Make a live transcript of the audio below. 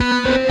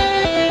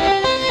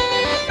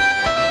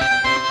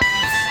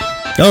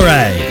All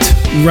right,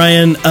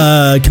 Ryan,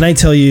 can I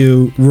tell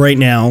you right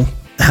now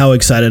how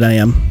excited I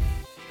am?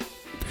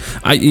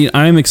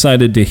 I'm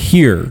excited to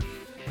hear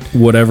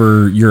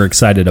whatever you're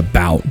excited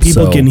about.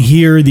 People can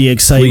hear the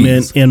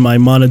excitement in my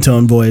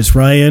monotone voice.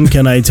 Ryan,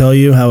 can I tell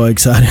you how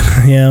excited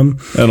I am?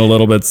 And a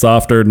little bit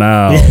softer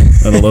now.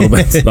 And a little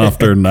bit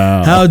softer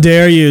now. How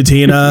dare you,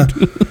 Tina?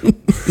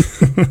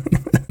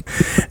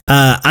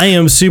 I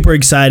am super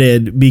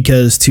excited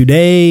because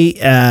today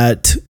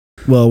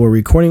we're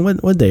recording.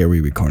 What day are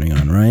we recording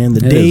on, Ryan?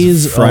 The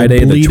days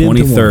Friday the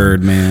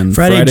 23rd, man.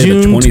 Friday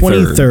June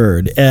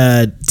 23rd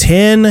at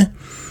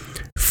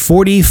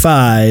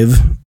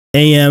 10:45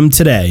 a.m.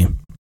 today.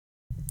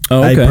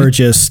 Oh, okay. I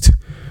purchased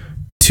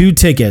 2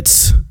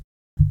 tickets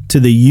to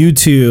the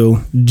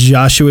U2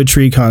 Joshua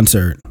Tree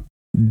concert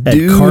at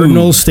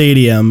Cardinal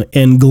Stadium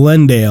in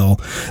Glendale.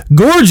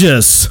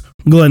 Gorgeous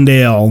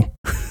Glendale,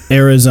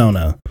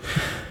 Arizona.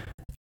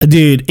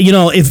 Dude,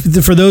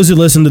 if for those who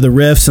listen to the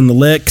riffs and the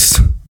licks,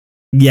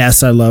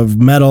 yes, I love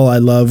metal. I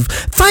love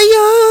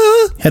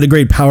fire. Had a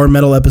great power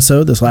metal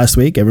episode this last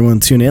week. Everyone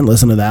tune in,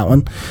 listen to that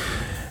one.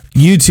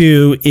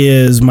 U2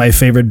 is my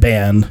favorite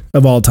band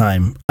of all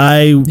time.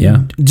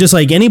 Just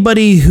like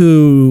anybody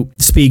who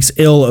speaks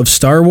ill of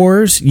Star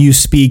Wars, you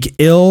speak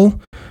ill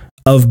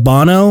of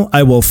Bono,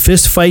 I will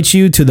fist fight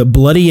you to the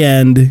bloody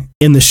end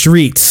in the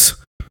streets.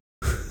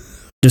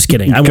 Just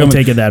kidding. I won't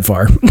take it that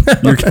far.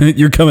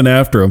 You're coming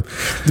after him.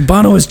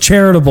 Bono is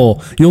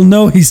charitable. You'll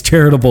know he's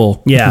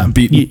charitable. Yeah.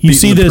 You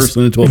see this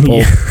person into a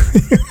pole.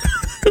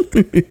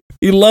 Yeah.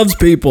 He loves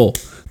people.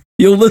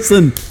 You'll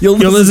listen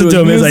to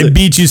him as I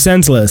beat you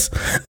senseless.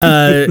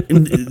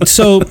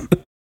 So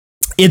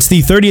it's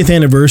the 30th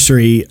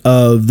anniversary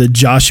of the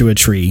Joshua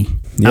Tree.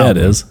 Yeah, album.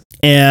 It is.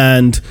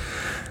 And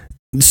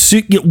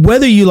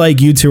whether you like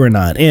U2 or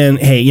not, and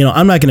hey,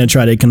 I'm not going to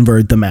try to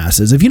convert the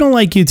masses. If you don't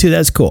like U2,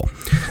 that's cool.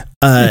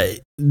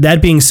 That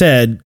being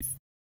said,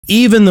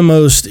 even the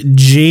most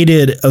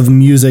jaded of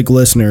music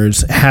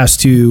listeners has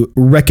to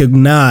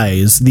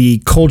recognize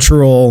the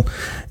cultural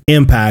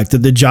impact that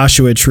the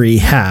Joshua Tree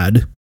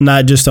had,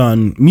 not just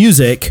on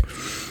music,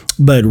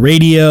 but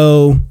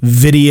radio,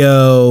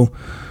 video.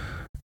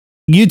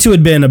 U2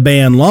 had been a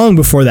band long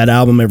before that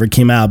album ever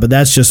came out, but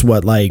that's just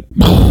what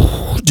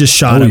just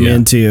shot him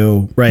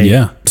into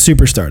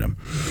superstardom.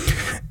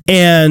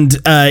 And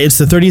it's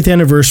the 30th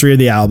anniversary of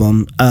the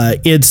album.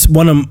 It's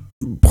one of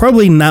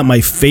probably not my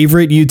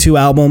favorite U2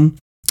 album,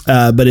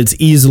 but it's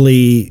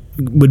easily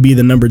would be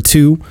the number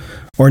 2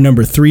 or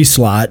number 3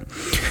 slot.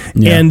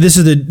 Yeah. And this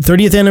is the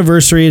 30th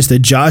anniversary. It's the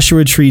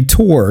Joshua Tree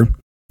tour.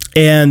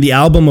 And the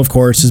album, of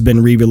course, has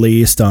been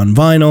re-released on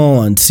vinyl,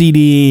 on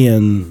CD,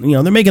 and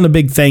they're making a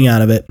big thing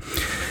out of it.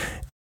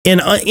 And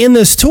in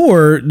this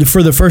tour,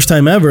 for the first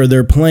time ever,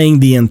 they're playing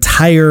the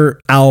entire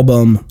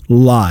album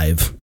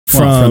live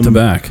front to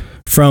back.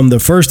 From the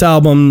first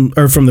album,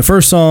 or from the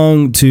first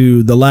song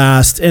to the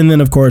last, and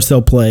then of course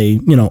they'll play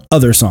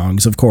other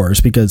songs, of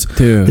course, because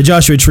the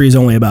Joshua Tree is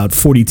only about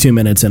 42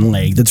 minutes in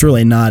length. It's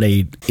really not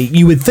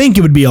you would think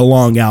it would be a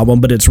long album,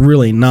 but it's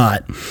really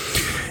not.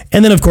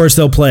 And then, of course,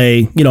 they'll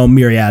play,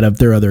 myriad of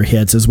their other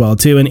hits as well,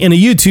 too. And a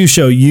U2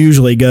 show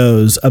usually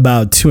goes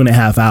about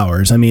 2.5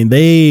 hours. I mean,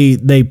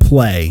 they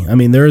play. I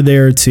mean, they're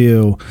there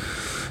to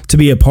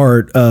be a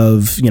part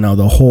of,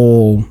 the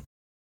whole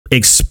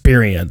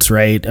experience,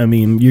 right? I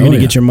mean, you're going to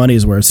get your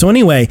money's worth. So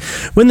anyway,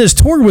 when this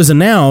tour was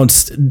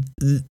announced,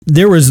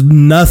 there was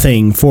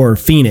nothing for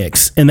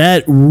Phoenix. And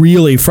that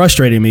really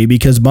frustrated me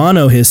because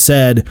Bono has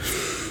said,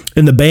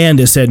 and the band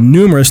has said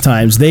numerous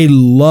times, they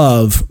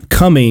love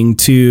coming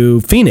to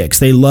Phoenix.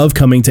 They love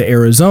coming to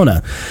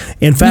Arizona.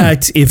 In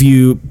fact, if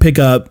you pick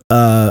up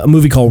a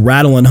movie called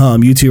Rattle and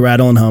Hum, U2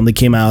 Rattle and Hum, that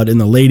came out in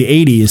the late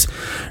 80s,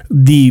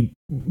 the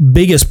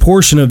biggest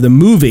portion of the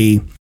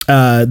movie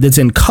that's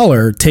in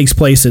color takes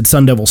place at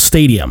Sun Devil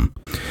Stadium.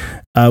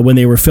 When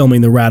they were filming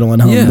the Rattle and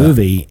Hum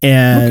movie.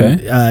 And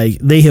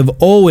they have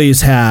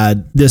always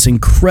had this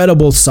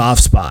incredible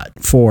soft spot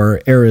for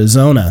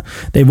Arizona.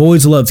 They've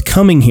always loved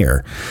coming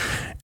here.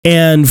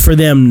 And for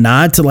them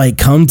not to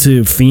come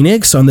to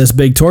Phoenix on this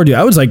big tour, dude,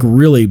 I was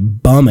really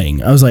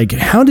bumming. I was like,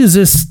 how does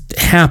this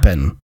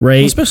happen? Right.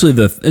 Well, especially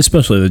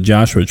the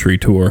Joshua Tree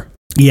tour.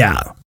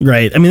 Yeah.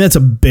 Right. I mean, that's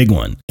a big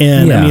one.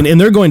 And and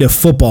they're going to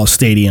football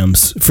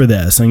stadiums for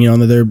this. And,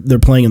 they're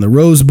playing in the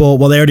Rose Bowl.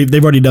 Well,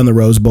 they've already done the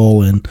Rose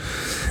Bowl in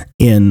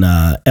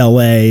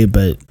LA,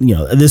 but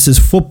this is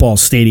football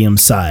stadium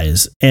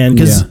size. And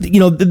because,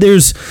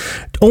 there's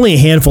only a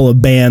handful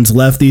of bands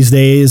left these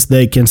days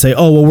that can say,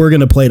 oh, well, we're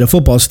going to play at a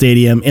football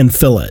stadium and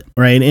fill it.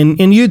 Right. And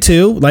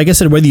U2, like I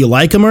said, whether you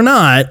like them or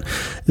not,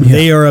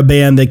 they are a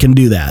band that can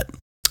do that.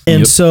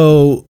 And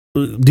so,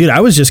 dude,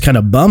 I was just kind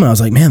of bummed. I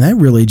was like, man, that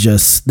really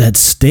that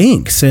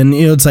stinks. And,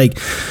 it's like,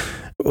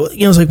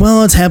 I was like,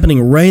 well, it's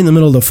happening right in the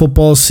middle of the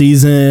football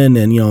season.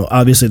 And,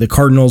 obviously the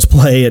Cardinals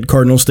play at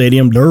Cardinal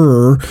Stadium.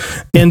 Durr.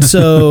 And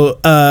so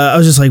I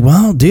was just like,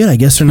 well, dude, I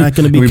guess they're not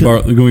going to be.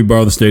 Can we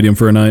borrow the stadium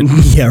for a night?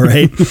 Yeah,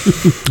 right.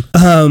 So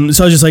I was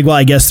just like, well,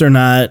 I guess they're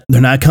not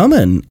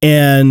coming.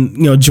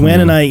 And,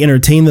 Joanna and I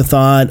entertained the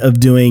thought of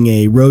doing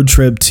a road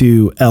trip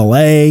to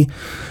LA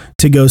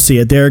to go see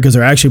it there because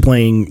they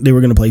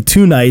were going to play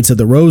 2 nights at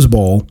the Rose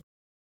Bowl.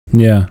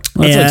 Yeah,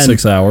 that's like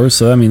 6 hours.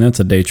 So, that's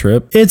a day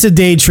trip. It's a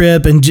day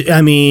trip. And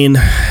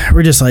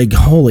we're just like,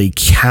 holy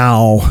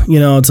cow.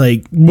 It's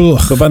like, ugh.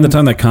 But by the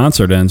time that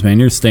concert ends, man,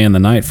 you're staying the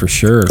night for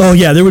sure. Oh,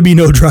 yeah, there would be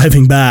no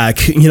driving back.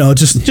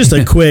 Just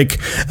a quick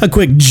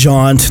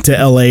jaunt to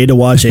LA to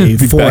watch a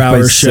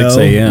 4-hour show. 6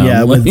 a.m.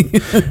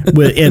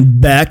 Yeah,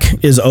 and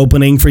Beck is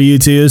opening for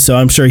U2. So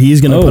I'm sure he's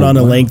going to put on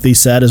a lengthy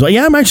set as well.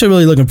 Yeah, I'm actually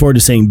really looking forward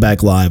to seeing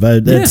Beck live.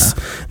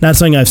 It's not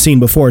something I've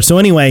seen before. So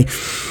anyway,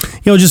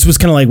 just was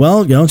kind of like,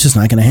 well, it's just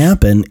not going to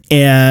happen.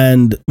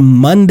 And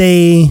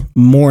Monday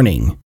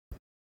morning,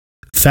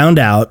 found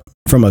out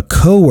from a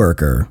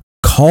coworker,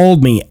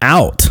 called me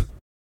out.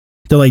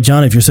 They're like,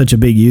 John, if you're such a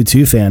big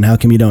U2 fan, how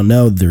come you don't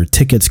know their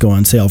tickets go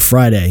on sale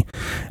Friday?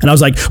 And I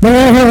was like,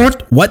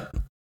 what?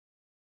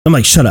 I'm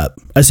like, shut up.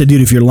 I said,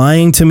 dude, if you're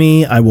lying to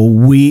me, I will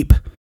weep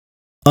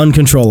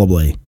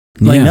uncontrollably.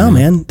 I'm like, no,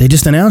 man, they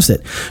just announced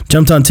it.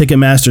 Jumped on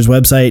Ticketmaster's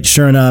website.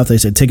 Sure enough, they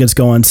said tickets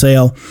go on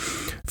sale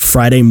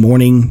Friday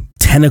morning,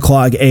 10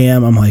 o'clock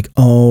a.m. I'm like,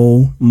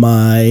 oh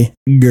my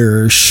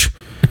gosh.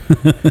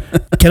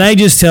 Can I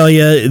just tell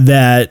you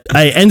that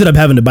I ended up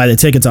having to buy the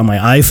tickets on my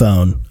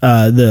iPhone.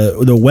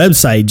 The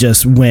website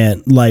just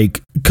went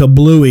like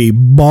kablooey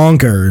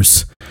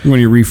bonkers. When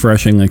you're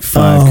refreshing like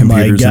 5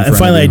 computers. Oh my God. And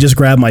finally I just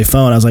grabbed my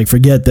phone. I was like,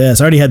 forget this.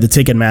 I already had the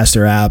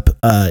Ticketmaster app,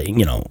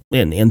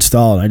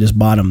 installed. I just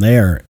bought them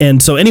there.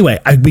 And so anyway,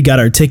 we got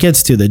our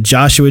tickets to the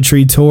Joshua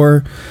Tree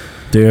tour.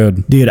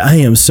 Dude, I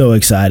am so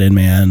excited,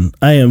 man.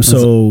 I am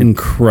so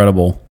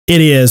incredible.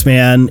 It is,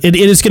 man. It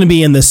is going to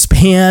be in the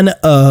span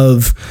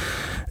of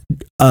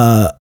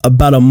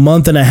about a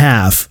month and a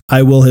half.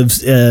 I will have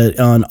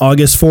on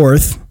August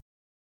 4th,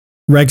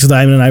 Rex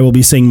Diamond and I will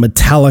be seeing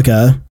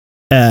Metallica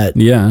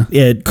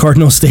at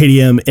Cardinal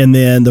Stadium, and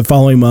then the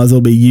following month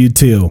will be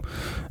U2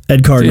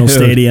 at Cardinal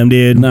Stadium,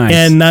 dude. Nice.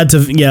 And not to,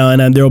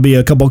 and there will be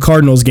a couple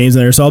Cardinals games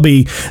in there. So I'll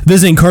be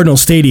visiting Cardinal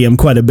Stadium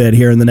quite a bit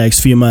here in the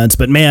next few months.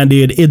 But man,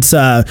 dude, it's,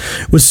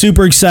 was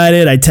super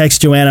excited. I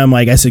text Joanna.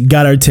 I said,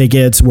 got our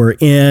tickets. We're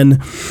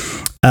in.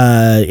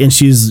 And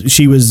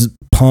she was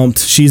pumped.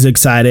 She's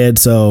excited.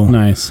 So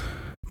nice.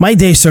 My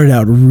day started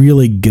out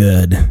really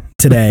good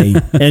today,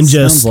 and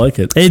just sounds like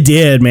it. It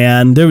did,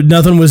 man.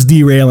 Nothing was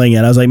derailing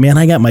it. I was like, man,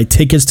 I got my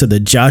tickets to the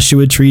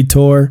Joshua Tree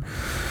tour.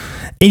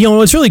 And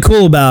what's really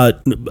cool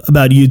about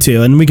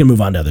U2, and we can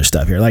move on to other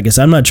stuff here. Like I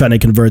said, I'm not trying to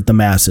convert the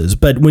masses,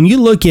 but when you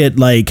look at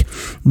like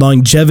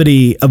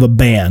longevity of a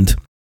band,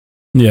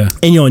 and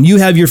and you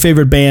have your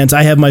favorite bands,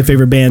 I have my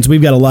favorite bands.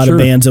 We've got a lot of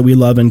bands that we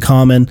love in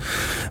common.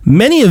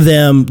 Many of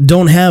them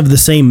don't have the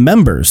same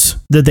members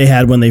that they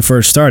had when they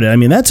first started.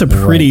 That's a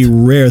pretty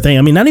rare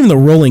thing. Not even the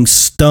Rolling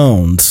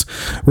Stones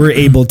were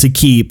able to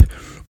keep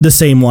the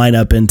same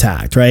lineup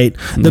intact, right?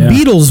 The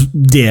Beatles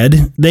did.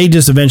 They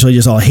just eventually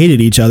just all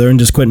hated each other and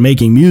just quit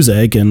making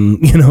music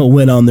and,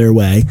 went on their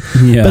way.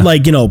 Yeah.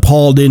 But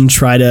Paul didn't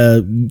try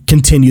to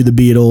continue the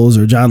Beatles,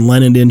 or John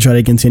Lennon didn't try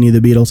to continue the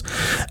Beatles.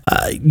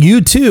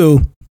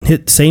 U2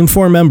 hit same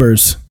 4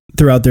 members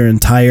throughout their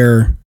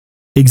entire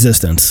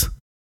existence,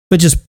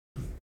 which is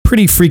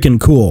pretty freaking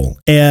cool.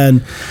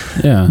 And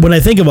when I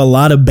think of a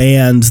lot of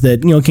bands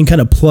that, can kind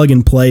of plug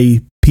and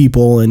play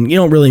people and you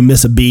don't really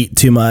miss a beat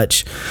too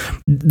much,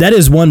 that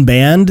is one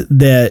band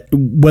that,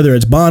 whether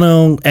it's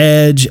Bono,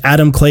 Edge,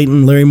 Adam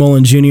Clayton, Larry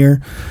Mullen Jr.,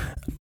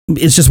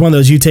 it's just one of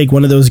those, you take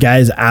one of those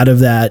guys out of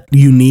that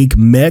unique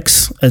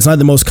mix. It's not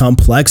the most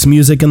complex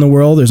music in the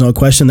world. There's no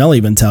question. They'll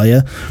even tell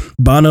you.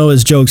 Bono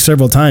has joked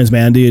several times,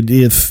 man, dude,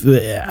 if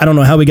I don't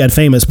know how we got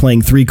famous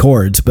playing 3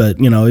 chords, but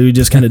we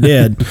just kind of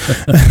did,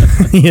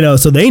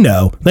 so they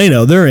know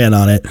they're in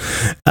on it.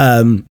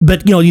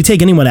 But you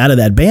take anyone out of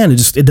that band,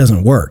 it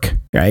doesn't work.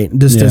 Right.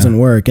 This doesn't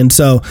work. And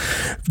so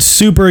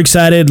super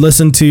excited.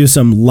 Listen to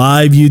some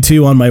live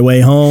U2 on my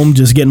way home,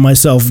 just getting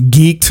myself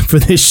geeked for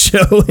this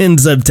show in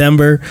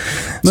September.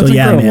 That's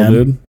incredible, man.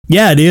 Dude.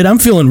 Yeah, dude, I'm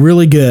feeling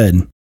really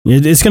good.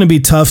 It's going to be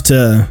tough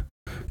to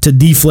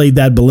deflate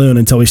that balloon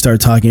until we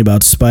start talking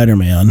about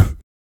Spider-Man.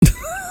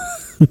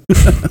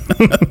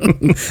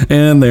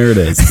 And there it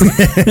is.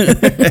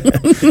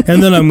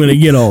 And then I'm going to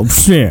get all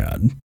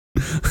sad.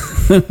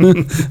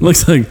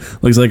 looks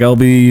like I'll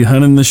be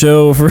hunting the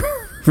show for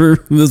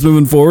this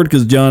moving forward,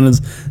 because John's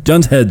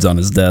head's on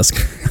his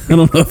desk. I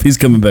don't know if he's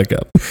coming back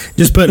up.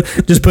 Just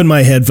put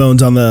my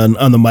headphones on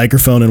the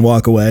microphone and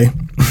walk away.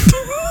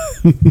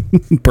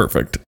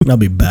 Perfect. I'll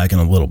be back in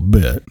a little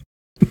bit.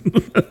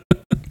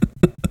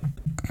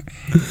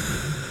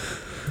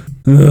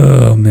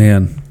 Oh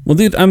man. Well,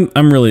 dude,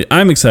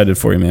 I'm excited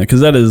for you, man,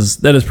 because that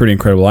is pretty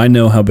incredible. I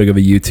know how big of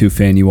a U2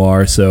 fan you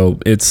are, so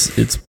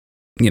it's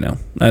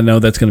I know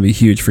that's going to be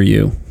huge for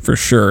you for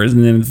sure.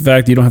 And in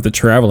fact, you don't have to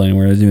travel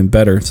anywhere. It's even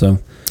better. So,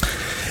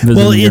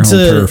 well, it's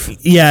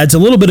a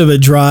little bit of a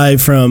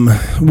drive from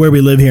where we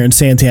live here in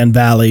Santan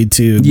Valley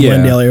to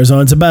Glendale,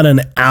 Arizona. It's about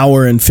an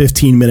hour and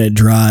 15-minute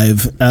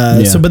drive.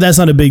 But that's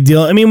not a big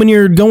deal. I mean, when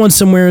you're going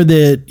somewhere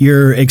that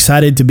you're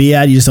excited to be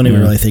at, you just don't even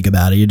really think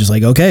about it. You're just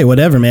like, okay,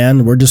 whatever,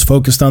 man. We're just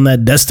focused on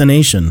that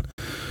destination.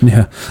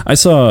 Yeah. I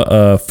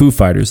saw Foo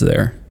Fighters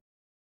there.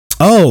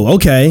 Oh,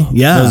 okay.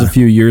 Yeah. That was a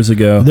few years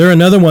ago. They're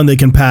another one that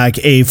can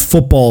pack a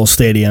football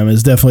stadium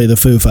is definitely the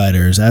Foo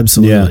Fighters.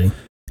 Absolutely. Yeah.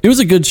 It was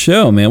a good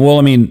show, man. Well,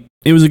 I mean,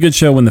 it was a good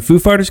show when the Foo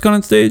Fighters got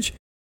on stage.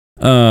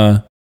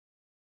 I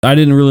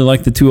didn't really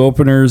like the two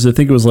openers. I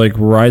think it was like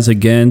Rise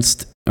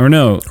Against.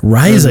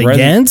 Rise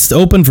Against?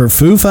 Open for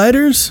Foo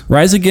Fighters?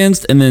 Rise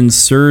Against and then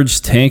Serj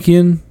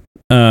Tankian.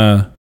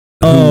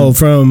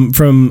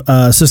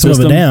 From System of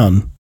a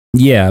Down.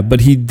 Yeah,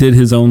 but he did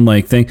his own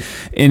thing,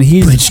 and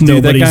which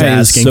nobody's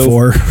asking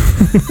for.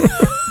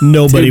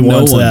 Nobody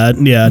wants that.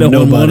 Yeah,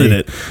 nobody wanted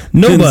it.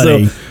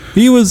 Nobody. So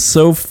he was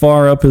so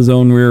far up his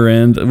own rear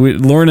end.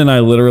 Lauren and I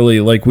literally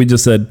we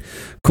just said,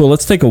 "Cool,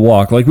 let's take a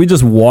walk." We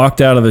just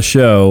walked out of the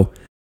show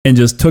and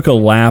just took a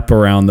lap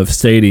around the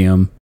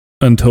stadium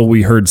until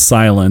we heard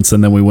silence,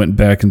 and then we went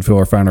back and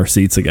found our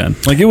seats again.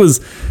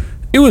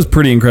 It was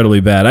pretty incredibly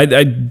bad.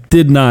 I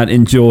did not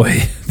enjoy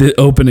the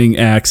opening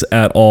acts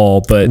at all.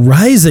 But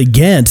Rise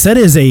Against, that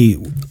is a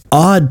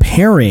odd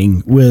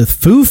pairing with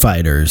Foo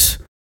Fighters.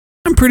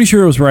 I'm pretty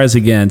sure it was Rise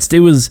Against.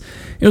 It was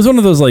one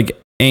of those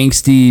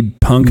angsty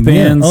punk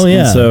bands. Oh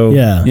yeah. And so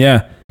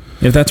yeah.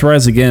 If that's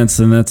Rise Against,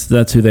 then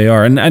that's who they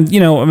are. And I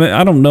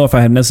don't know if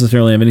I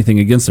necessarily have anything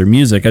against their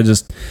music. I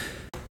just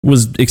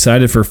was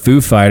excited for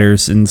Foo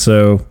Fighters, and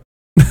so.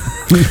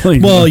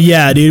 Well,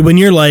 yeah, dude, when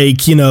you're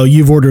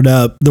you've ordered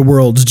up the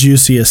world's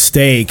juiciest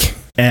steak,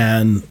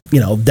 and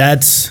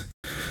that's,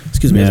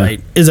 excuse me,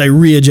 as I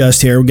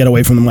readjust here, we'll get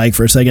away from the mic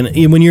for a second.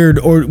 When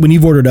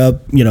you've ordered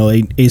up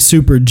a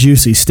super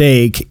juicy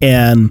steak,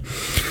 and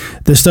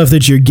the stuff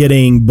that you're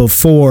getting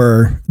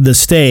before the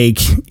steak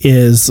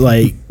is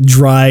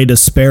dried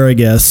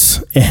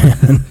asparagus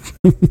and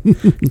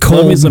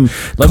cold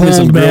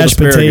mashed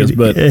potatoes,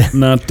 but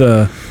not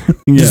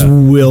just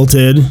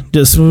wilted,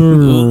 just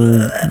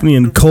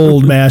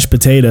cold mashed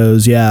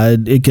potatoes. Yeah,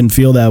 it can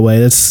feel that way.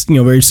 That's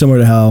very similar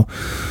to how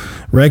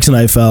Rex and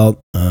I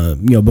felt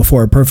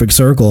before A Perfect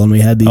Circle, and we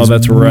had these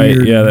that's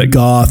right, yeah, that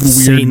goth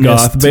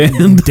Satanist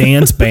band.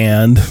 dance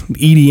band,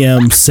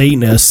 EDM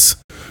Satanists.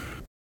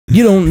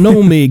 You don't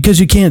know me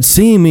because you can't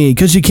see me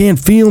because you can't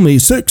feel me.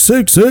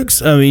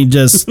 666. I mean,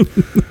 just.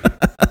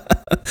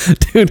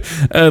 Dude,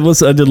 I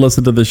did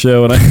listen to the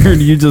show, and I heard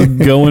you just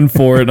going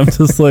for it. I'm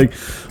just like,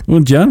 well,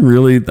 John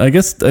really,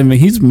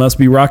 he must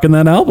be rocking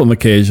that album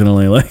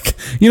occasionally.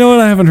 You know what?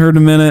 I haven't heard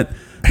in a minute.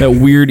 That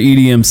weird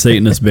EDM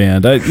Satanist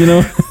band. I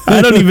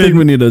don't even think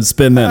we need to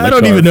spin that. I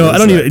don't even know.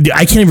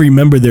 I can't even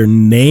remember their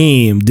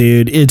name,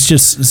 dude. It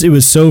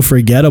was so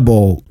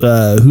forgettable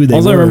who they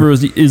were. All I remember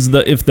is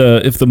if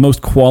the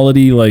most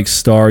quality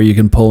star you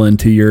can pull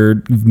into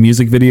your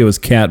music video is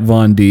Kat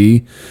Von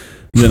D,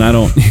 then I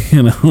don't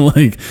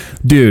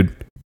dude.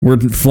 We're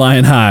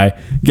flying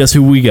high. Guess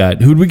who we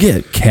got? Who'd we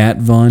get? Kat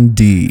Von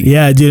D.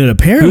 Yeah, dude. And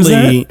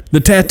apparently the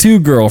tattoo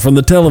girl from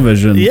the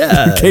television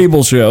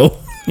cable show.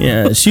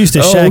 Yeah, she used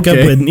to shack up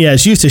with. Yeah,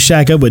 she used to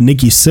shack up with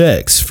Nikki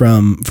Sixx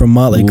from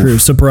Motley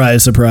Crue.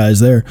 Surprise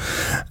there.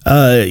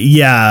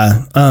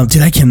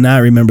 Dude, I cannot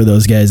remember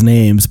those guys'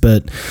 names,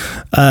 but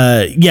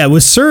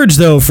with Serj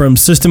though from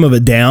System of a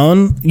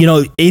Down,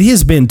 it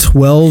has been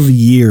 12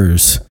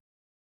 years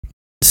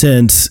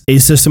since a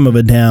System of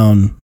a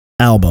Down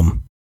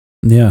album.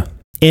 Yeah.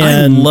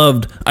 And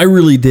I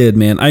really did,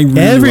 man. I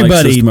really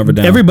liked System of a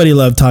Down. Everybody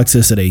loved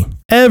Toxicity.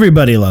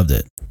 Everybody loved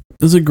it.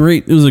 It was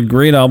a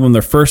great album.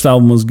 Their first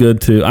album was good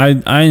too.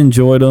 I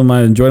enjoyed them.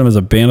 I enjoyed them as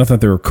a band. I thought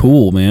they were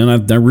cool, man.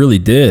 I really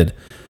did.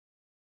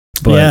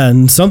 But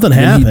and something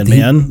happened,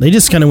 man. They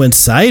just kind of went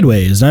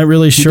sideways. Not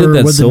really sure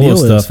what the deal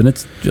stuff, is. And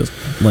it's just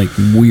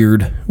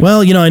weird.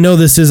 Well, I know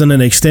this isn't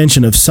an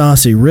extension of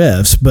Saucy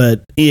Riffs,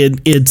 but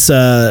it's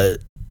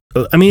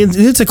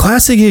it's a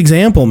classic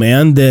example,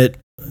 man. That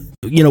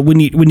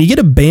when you get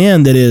a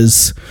band that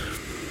is,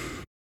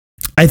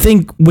 I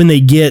think when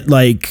they get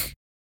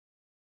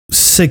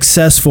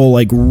successful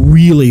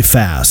really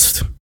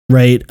fast,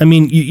 right? I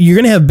mean, you're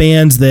gonna have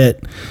bands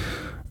that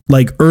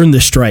earn the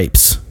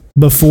stripes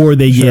before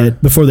they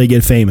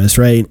get famous,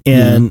 right?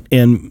 And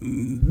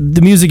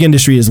the music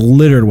industry is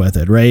littered with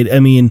it, right? I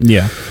mean,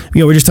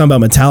 we're just talking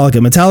about Metallica.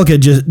 Metallica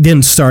just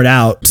didn't start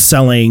out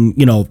selling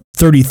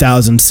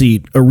 30,000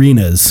 seat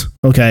arenas.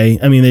 Okay,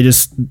 I mean they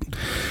just.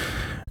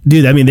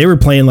 Dude, I mean, they were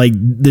playing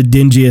the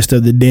dingiest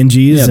of the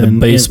dingies, the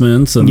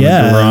basements and the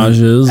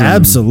garages.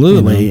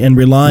 Absolutely. And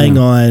relying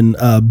on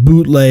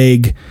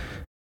bootleg,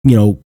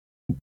 Sony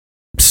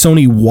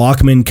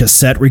Walkman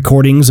cassette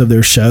recordings of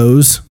their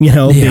shows,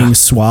 being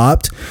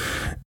swapped.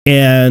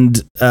 And,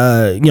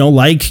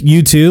 like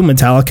U2,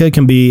 Metallica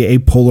can be a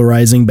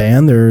polarizing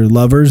band. There are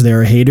lovers,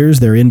 there are haters,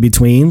 there are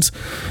in-betweens.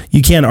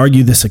 You can't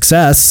argue the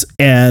success.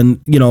 And,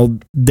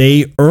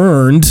 they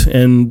earned,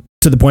 and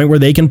to the point where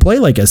they can play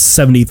like a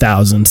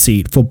 70,000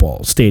 seat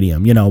football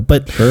stadium,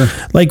 But sure.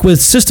 Like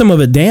with System of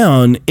a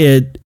Down,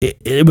 it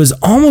was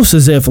almost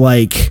as if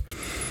like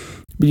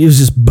it was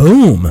just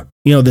boom.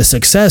 The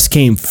success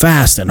came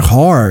fast and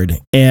hard,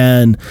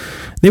 and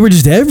they were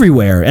just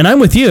everywhere. And I'm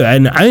with you,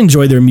 and I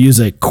enjoy their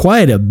music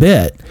quite a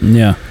bit.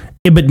 Yeah.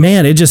 But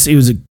man, it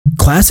was a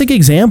classic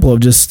example of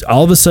just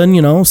all of a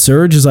sudden,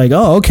 Serge is like,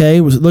 oh, okay,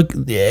 look,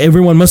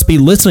 everyone must be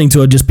listening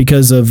to it just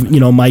because of,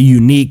 my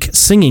unique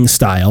singing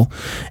style.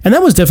 And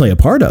that was definitely a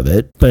part of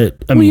it. But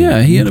I mean,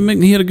 yeah, he had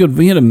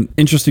an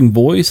interesting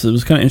voice. It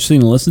was kind of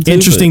interesting to listen to.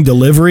 Interesting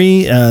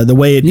delivery, the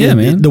way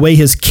the way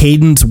his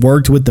cadence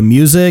worked with the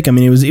music. I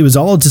mean, it was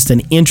all just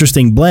an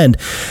interesting blend,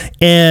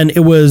 and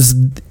it was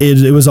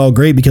all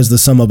great because of the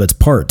sum of its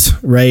parts,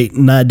 right?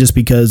 Not just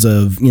because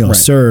of right.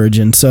 Serge.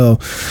 And so,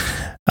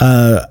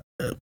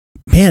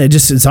 man,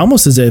 it's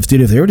almost as if,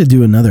 dude, if they were to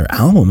do another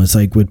album, it's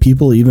like, would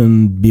people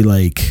even be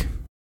like,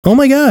 oh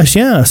my gosh,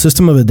 yeah,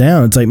 System of a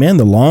Down? It's like, man,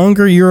 the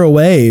longer you're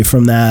away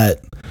from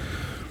that,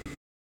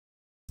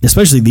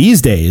 especially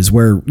these days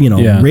where,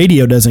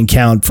 radio doesn't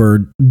count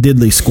for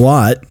diddly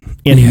squat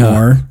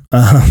anymore.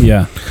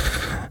 Yeah.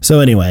 So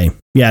anyway,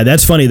 yeah,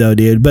 that's funny though,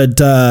 dude. But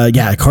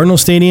Cardinal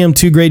Stadium,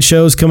 2 great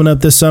shows coming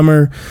up this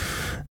summer.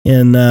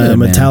 And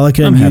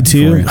Metallica and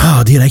U2.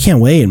 Oh, dude, I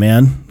can't wait,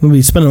 man. We'll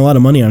be spending a lot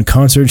of money on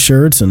concert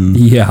shirts and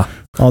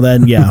all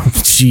that. Yeah,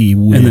 gee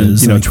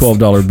whiz. And then,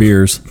 $12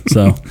 beers.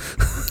 So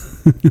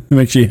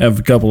make sure you have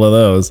a couple of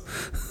those.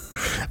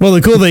 Well, the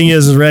cool thing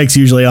is Rex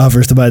usually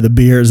offers to buy the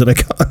beers at a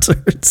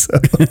concert. So.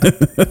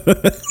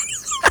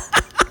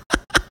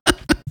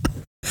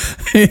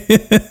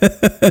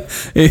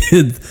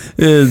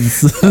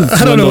 it's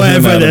I don't know why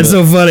I find that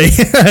so funny.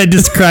 I'm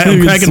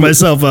cracking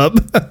myself up.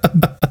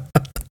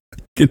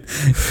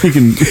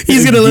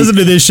 He's going to listen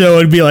to this show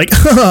and be like,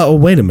 oh,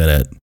 wait a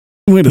minute.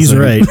 He's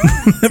right.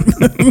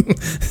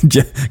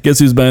 Guess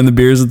who's buying the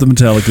beers at the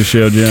Metallica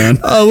show, John?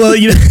 Oh, well,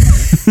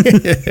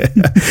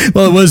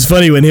 well, it was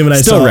funny when him and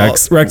I saw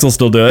Rex will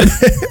still do it.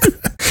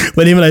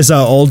 When him and I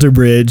saw Alter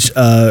Bridge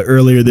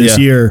earlier this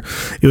year,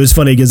 it was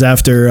funny because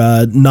after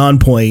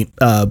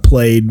Nonpoint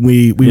played,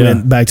 we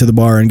went back to the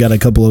bar and got a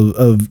couple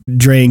of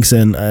drinks,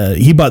 and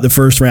he bought the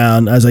first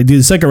round. I was like, dude,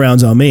 the second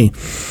round's on me.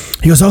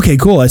 He goes, okay,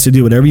 cool. I said,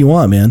 do whatever you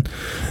want, man.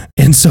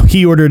 And so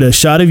he ordered a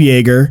shot of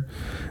Jaeger,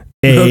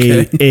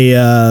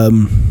 a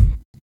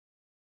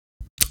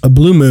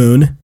Blue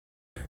Moon,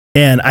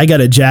 and I got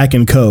a Jack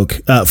and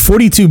Coke.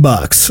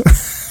 $42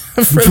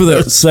 for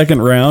the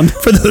second round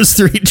for those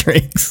 3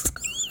 drinks.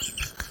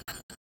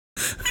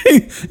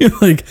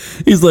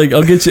 He's like,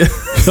 I'll get you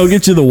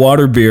the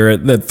water beer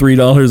at that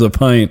 $3 a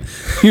pint.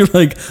 You're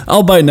like,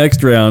 I'll buy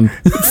next round.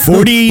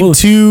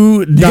 $42.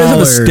 You guys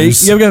have a steak?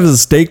 You have a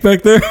steak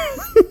back there?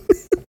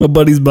 My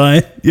buddy's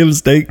buying. You have a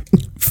steak?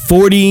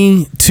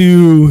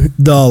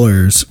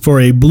 $42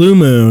 for a Blue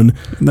Moon,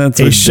 That's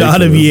a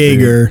shot of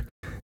Jaeger,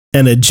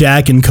 and a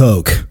Jack and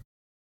Coke.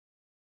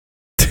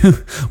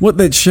 What,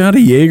 that shot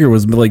of Jaeger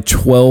was like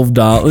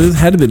 $12. It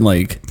had to have been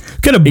like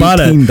 $18. Could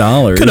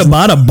have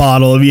bought a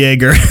bottle of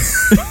Jaeger.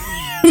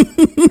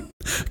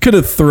 Could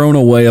have thrown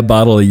away a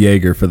bottle of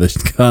Jaeger for the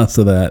cost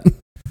of that.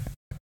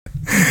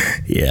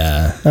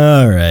 Yeah.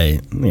 All right.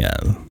 Yeah.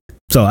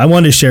 So I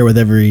wanted to share with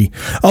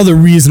all the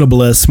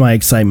reasonableness my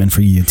excitement for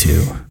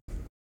U2.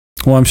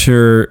 Well, I'm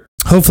sure.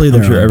 Hopefully,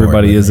 I'm sure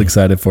everybody is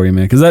excited for you,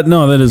 man. Because that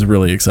is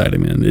really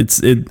exciting, man.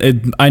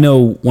 I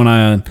know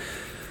when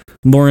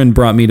Lauren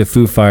brought me to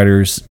Foo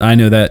Fighters, I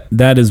know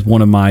that is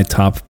one of my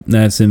top.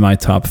 That's in my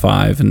top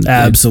 5, and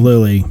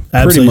absolutely.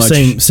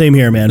 Much, same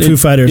here, man. Foo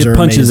Fighters are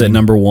punches amazing. at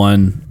number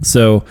 1.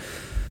 So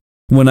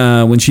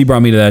when she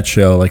brought me to that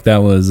show, like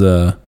that was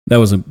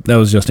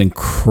just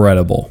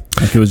incredible.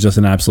 Like it was just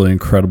an absolutely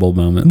incredible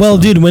moment. Well,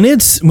 dude, when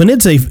it's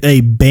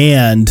a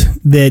band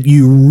that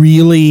you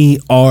really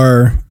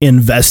are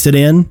invested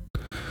in,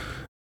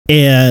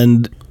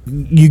 and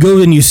you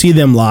go and you see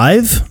them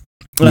live.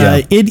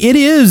 It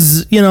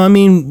is, I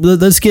mean,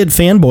 let's get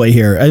fanboy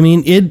here. I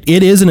mean, it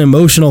is an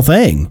emotional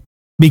thing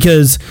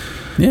because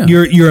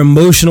you're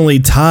emotionally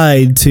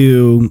tied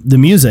to the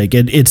music.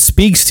 It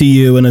speaks to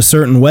you in a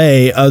certain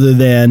way other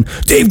than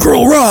Dave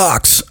Grohl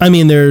rocks. I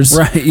mean, there's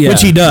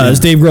which he does.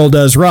 Yeah. Dave Grohl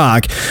does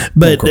rock,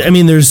 but I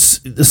mean,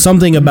 there's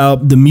something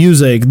about the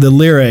music, the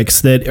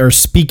lyrics that are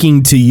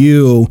speaking to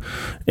you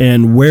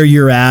and where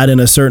you're at in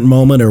a certain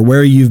moment or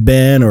where you've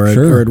been or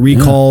it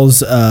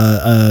recalls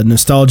a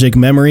nostalgic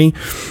memory.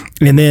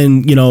 And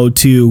then,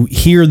 to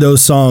hear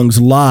those songs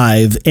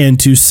live and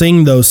to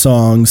sing those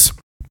songs.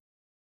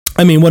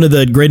 I mean, one of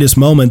the greatest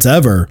moments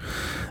ever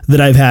that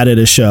I've had at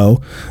a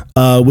show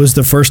was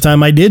the first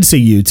time I did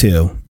see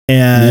U2.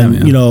 And,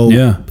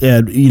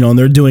 and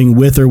they're doing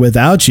With or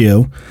Without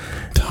You.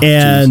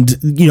 And,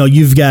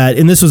 you've got,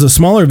 and this was a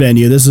smaller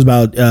venue. This is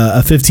about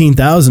a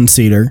 15,000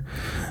 seater.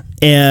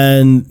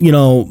 And, you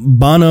know,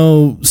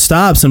 Bono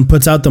stops and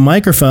puts out the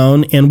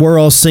microphone and we're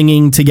all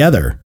singing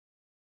together.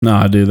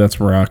 Nah, dude, that's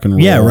rock and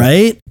roll. Yeah,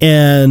 right?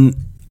 And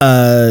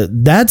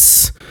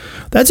that's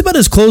about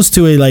as close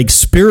to a like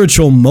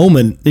spiritual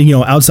moment, you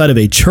know, outside of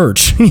a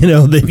church, you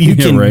know, that you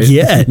can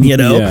get, you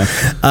know.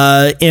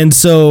 Yeah. And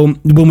so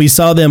when we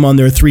saw them on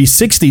their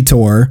 360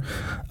 tour,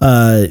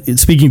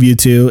 speaking of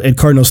U2 at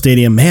Cardinal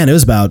Stadium, man, it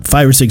was about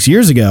 5 or 6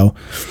 years ago.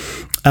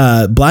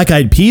 Black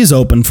Eyed Peas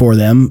opened for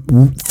them.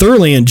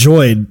 Thoroughly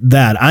enjoyed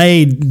that.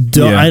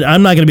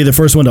 I'm not going to be the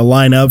first one to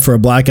line up for a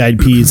Black Eyed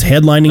Peas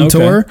headlining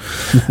tour.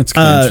 That's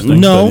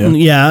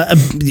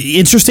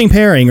interesting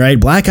pairing, right?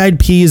 Black Eyed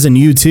Peas and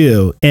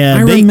U2. And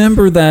I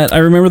remember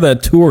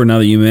that tour. Now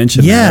that you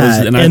mentioned,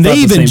 and they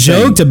even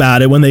joked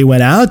about it when they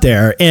went out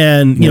there.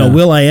 And you know,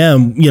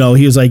 will.i.am, you know,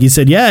 he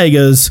said, he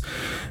goes,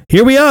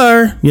 here we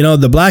are, you know,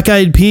 the Black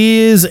Eyed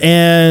Peas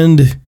and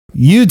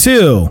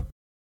U2.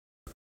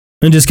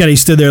 And just kind of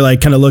stood there like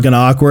kind of looking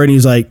awkward. And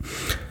he's like,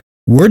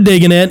 we're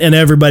digging it. And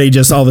everybody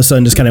just all of a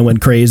sudden just kind of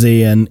went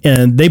crazy. And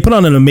they put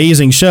on an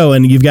amazing show.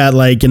 And you've got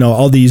like, you know,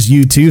 all these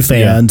U2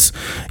 fans,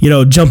 you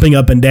know, jumping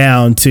up and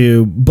down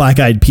to Black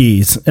Eyed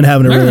Peas and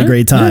having a really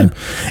great time.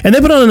 Yeah. And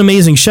they put on an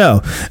amazing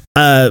show.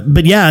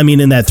 But yeah, I mean,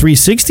 in that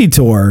 360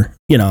 tour,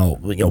 you know,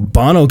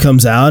 Bono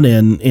comes out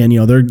and you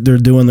know, they're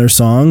doing their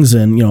songs.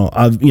 And, you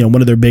know,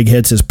 one of their big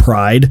hits is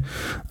Pride.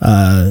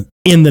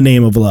 In the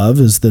Name of Love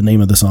is the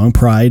name of the song.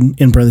 Pride,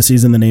 in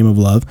parentheses, in the Name of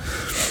Love,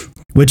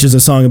 which is a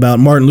song about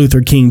Martin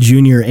Luther King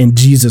Jr. and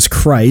Jesus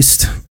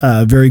Christ.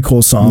 Very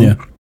cool song. Yeah.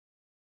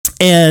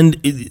 And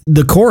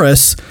the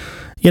chorus,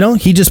 you know,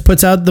 he just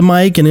puts out the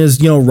mic and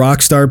his, you know,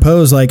 rock star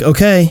pose like,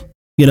 okay,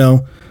 you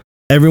know,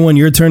 everyone,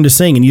 your turn to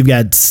sing. And you've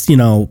got, you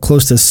know,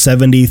 close to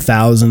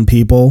 70,000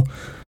 people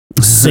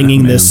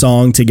singing this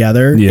song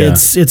together. Yeah.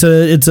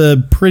 It's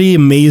a pretty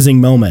amazing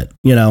moment,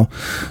 you know.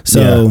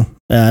 So... Yeah.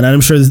 And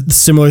I'm sure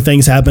similar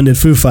things happened at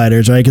Foo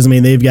Fighters, right? Because, I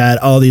mean, they've got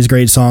all these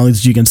great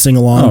songs that you can sing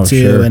along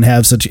to and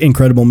have such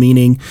incredible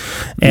meaning.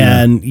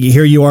 And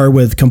here you are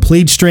with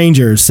complete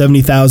strangers,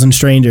 70,000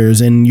 strangers,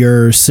 and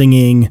you're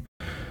singing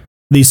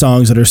these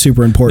songs that are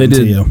super important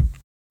to you.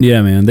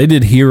 Yeah, man. They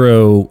did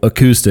Hero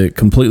acoustic,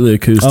 completely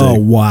acoustic. Oh,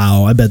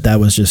 wow. I bet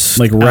that was just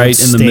like right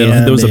in the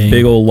middle. There was a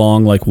big old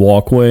long like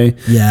walkway.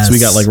 Yes. So we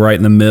got like right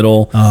in the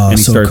middle. Oh, and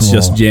he starts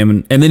just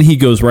jamming. And then he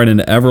goes right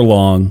into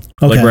Everlong,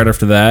 like right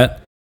after that.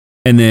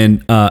 And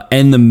then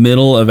in the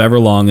middle of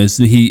Everlong is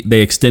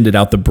they extended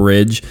out the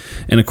bridge,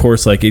 and of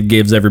course like it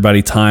gives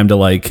everybody time to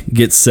like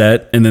get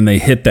set, and then they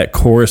hit that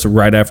chorus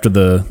right after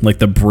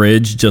the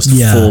bridge, just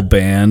full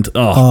band.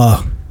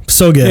 Oh,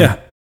 so good.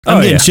 Yeah.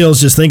 I'm getting chills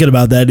just thinking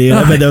about that, dude.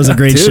 I bet that was a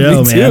great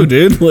show, me man. Too,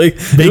 dude. Like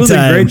it was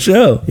a great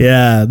show.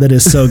 Yeah, that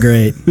is so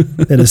great.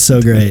 That is so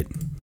great.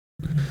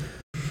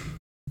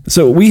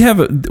 So we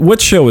have what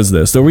show is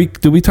this? Do we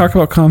talk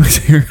about comics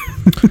here?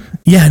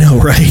 Yeah, I know,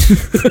 right?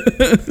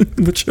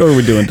 What show are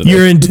we doing today?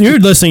 You're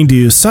listening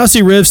to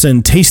Saucy Riffs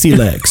and Tasty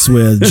Licks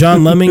with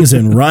John Lemmings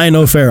and Ryan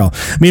O'Farrell.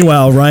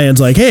 Meanwhile, Ryan's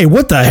like, hey,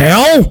 what the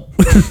hell?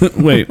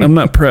 Wait, I'm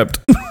not prepped.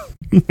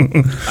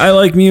 I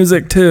like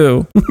music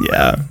too.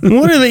 Yeah.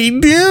 What are they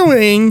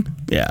doing?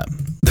 Yeah.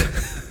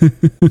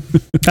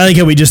 I think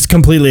how we just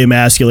completely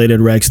emasculated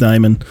Rex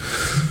Diamond.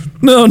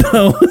 No.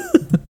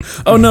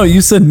 Oh no,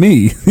 you said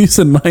me. You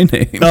said my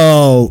name.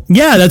 Oh,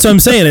 yeah, that's what I'm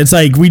saying. It's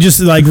like we just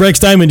like Rex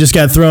Diamond just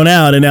got thrown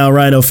out and now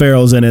Ryan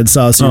O'Farrell's in it.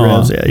 Saucy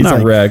Ribs. Yeah, not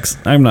like, Rex.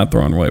 I'm not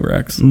throwing away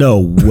Rex. No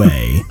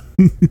way.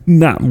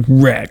 Not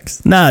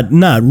Rex. Not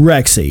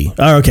Rexy.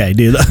 Oh, okay,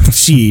 dude.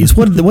 Jeez,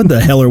 what the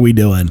hell are we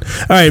doing?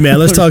 All right, man.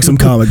 Let's talk some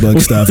comic book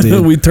stuff,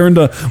 dude. We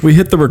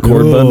hit the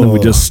record button and we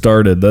just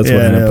started. That's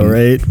what happened. Know,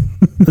 right?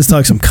 Let's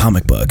talk some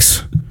comic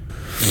books.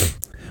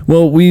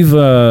 Well, we've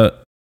I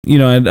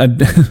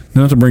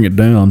not to bring it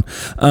down.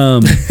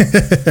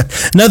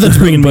 Nothing's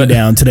bringing me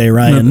down today,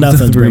 Ryan.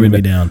 Nothing's bringing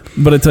me down.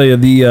 But I tell you,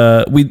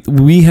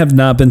 we have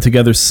not been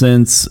together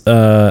since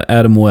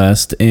Adam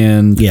West,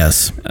 and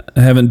yes,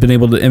 haven't been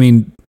able to. I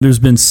mean, there's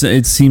been.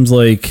 It seems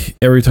like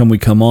every time we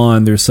come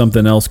on, there's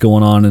something else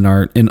going on in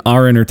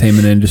our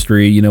entertainment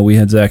industry. You know, we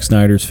had Zack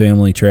Snyder's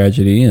family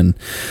tragedy, and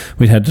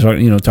we had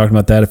to talk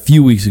about that a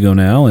few weeks ago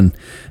now, and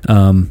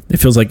it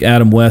feels like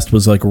Adam West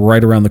was like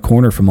right around the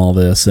corner from all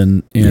this,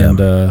 and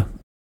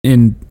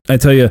I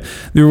tell you,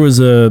 there was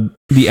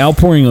the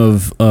outpouring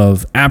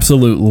of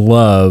absolute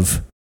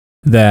love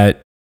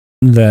that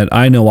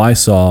I know I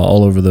saw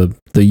all over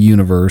the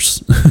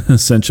universe,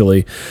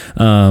 essentially.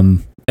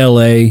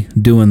 LA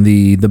doing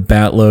the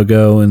bat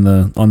logo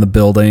on the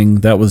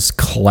building, that was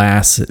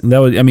class. That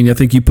was, I mean, I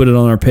think you put it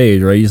on our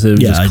page, right? You said it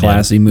was just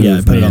classy move. Yeah,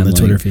 I put it on the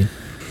Twitter feed.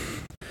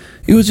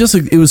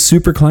 It was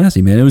super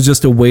classy, man. It was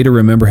just a way to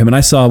remember him. And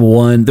I saw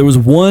there was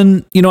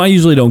one, I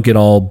usually don't get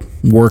all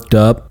worked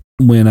up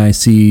when I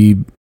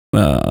see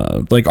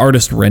like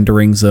artist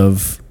renderings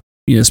of,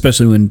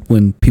 especially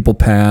when people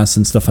pass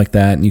and stuff like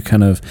that. And you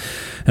kind of,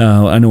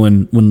 I know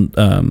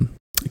when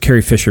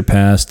Carrie Fisher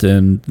passed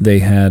and they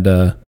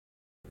had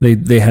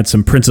they had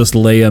some Princess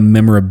Leia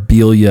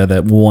memorabilia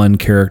that one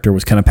character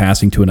was kind of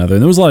passing to another.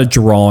 And there was a lot of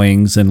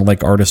drawings and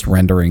like artist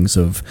renderings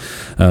of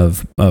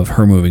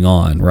her moving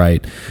on,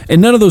 right? And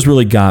none of those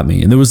really got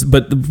me. And there was,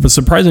 but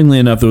surprisingly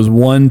enough, there was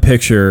one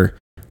picture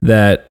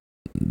that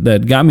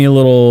got me a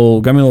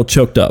little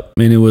choked up. I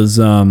mean,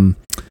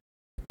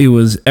 it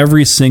was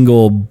every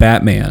single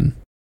Batman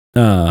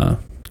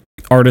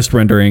artist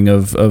rendering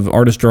of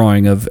artist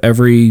drawing of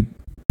every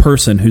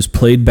person who's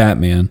played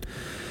Batman.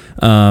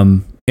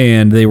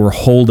 And they were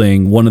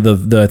holding one of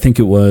the I think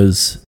it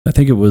was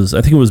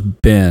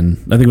Ben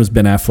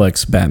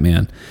Affleck's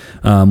Batman,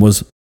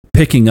 was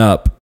picking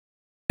up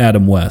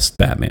Adam West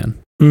Batman.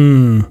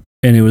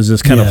 And it was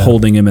just kind of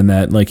holding him in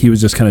that, like, he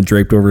was just kind of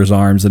draped over his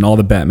arms, and all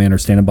the Batman are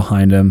standing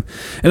behind him.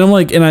 And I'm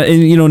like,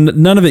 and you know,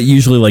 none of it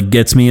usually like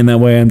gets me in that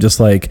way. I'm just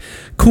like,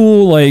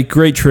 cool, like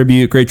great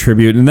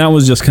tribute. And that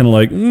was just kind of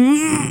like,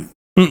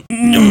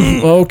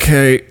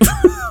 okay,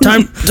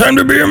 time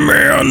to be a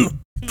man.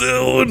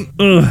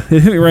 It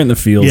hit me right in the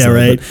feels. Yeah,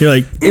 right. You're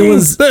like,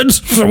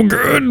 that's so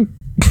good.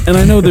 And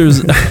I know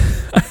there's,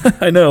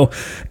 I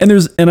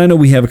know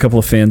we have a couple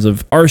of fans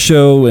of our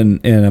show,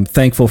 and I'm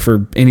thankful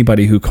for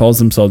anybody who calls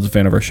themselves a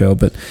fan of our show.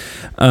 But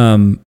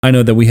I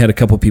know that we had a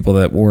couple of people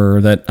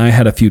that I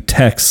had a few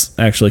texts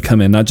actually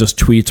come in, not just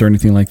tweets or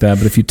anything like that,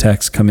 but a few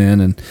texts come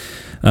in and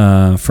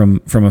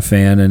from a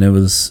fan, and it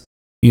was,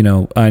 you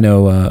know, I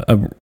know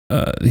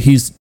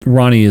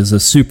Ronnie is a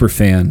super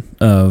fan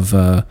of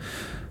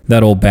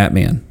that old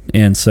Batman.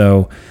 And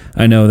so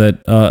I know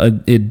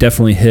that it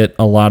definitely hit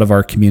a lot of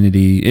our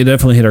community. It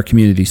definitely hit our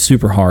community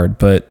super hard,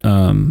 but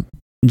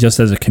just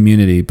as a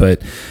community,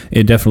 but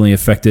it definitely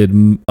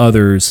affected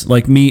others.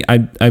 Like me,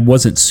 I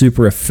wasn't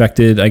super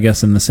affected, I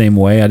guess, in the same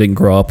way. I didn't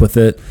grow up with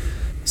it,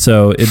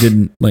 so it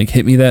didn't like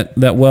hit me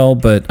that well.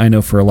 But I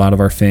know for a lot of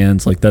our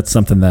fans, like that's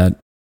something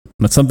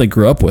they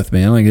grew up with,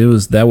 man. Like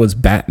that was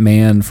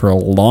Batman for a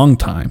long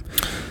time.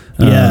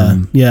 Yeah.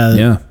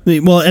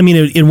 Well, I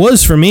mean, it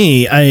was for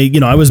me.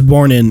 I was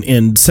born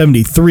in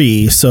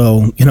 73,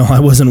 so, you know, I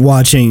wasn't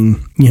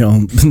watching, you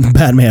know,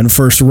 Batman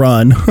first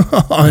run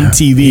on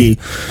TV.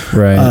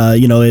 Right.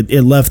 You know, it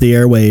left the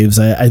airwaves,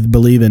 I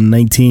believe, in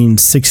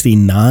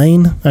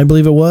 1969, I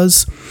believe it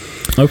was.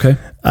 Okay.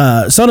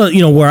 So,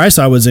 you know, where I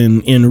saw was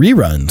in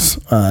reruns,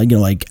 you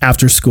know, like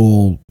after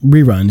school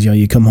reruns. You know,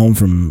 you come home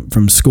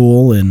from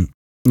school, and,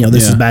 you know,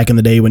 this is back in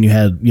the day when you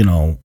had, you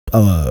know,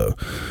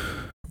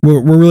 we're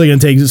really going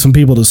to take some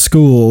people to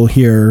school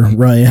here,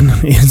 Ryan.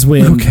 Is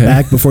when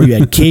back before you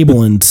had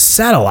cable and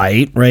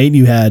satellite, right?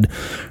 You had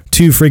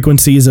two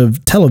frequencies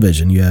of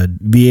television. You had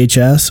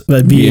VHF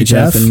and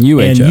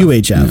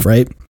UHF,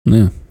 right?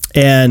 Yeah.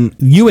 And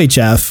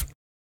UHF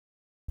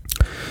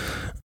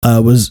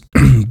was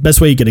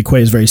best way you could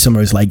equate is very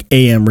similar. It's like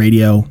AM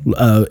radio.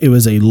 It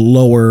was a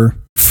lower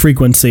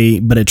frequency,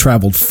 but it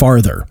traveled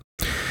farther.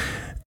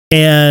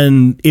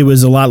 And it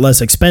was a lot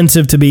less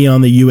expensive to be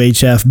on the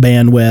UHF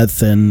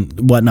bandwidth and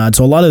whatnot.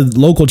 So a lot of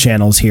local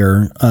channels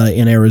here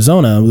in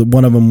Arizona,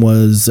 one of them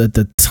was at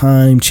the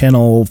time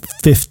Channel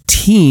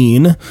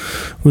 15, it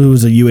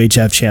was a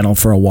UHF channel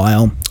for a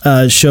while,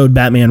 showed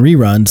Batman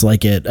reruns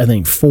like at, I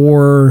think,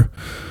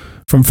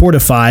 from 4 to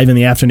 5 in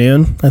the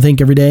afternoon, I think,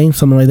 every day,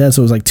 something like that.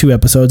 So it was like 2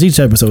 episodes. Each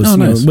episode was,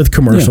 nice. With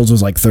commercials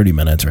was like 30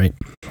 minutes, right?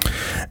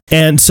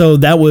 And so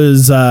that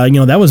was,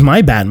 that was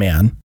my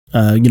Batman.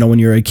 When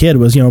you're a kid,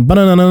 was,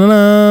 Batman.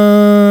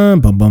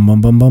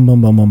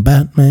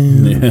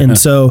 Yeah. And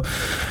so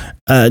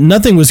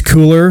nothing was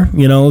cooler,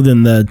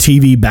 than the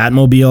TV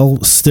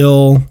Batmobile.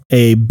 Still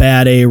a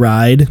bad A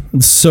ride.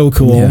 It's so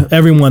cool. Yeah.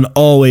 Everyone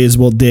always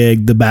will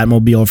dig the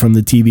Batmobile from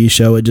the TV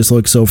show. It just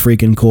looks so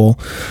freaking cool.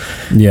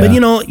 Yeah. But,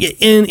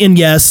 and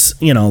yes,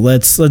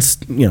 let's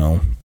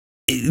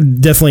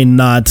definitely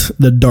not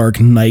the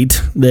Dark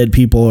Knight that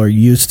people are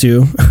used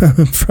to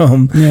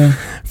from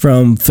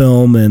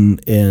film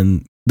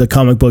and the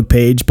comic book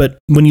page. But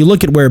when you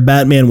look at where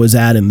Batman was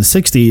at in the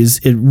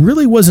 60s, it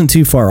really wasn't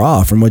too far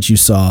off from what you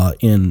saw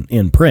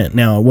in print.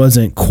 Now, it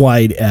wasn't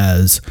quite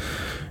as,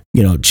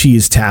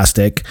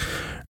 cheese-tastic.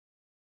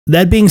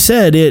 That being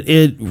said,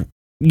 it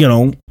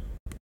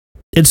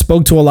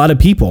spoke to a lot of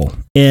people.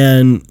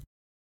 And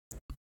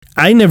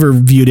I never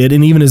viewed it,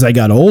 and even as I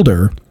got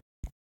older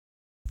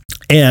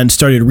and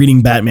started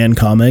reading Batman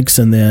comics,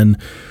 and then,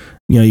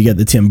 you got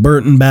the Tim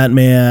Burton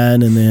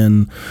Batman, and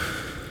then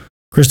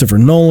Christopher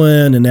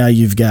Nolan, and now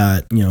you've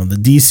got, the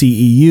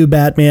DCEU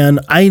Batman.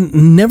 I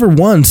never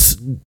once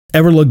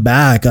ever look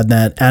back on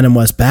that Adam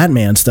West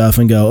Batman stuff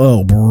and go,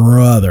 oh,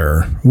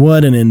 brother,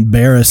 what an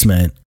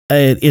embarrassment.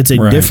 It's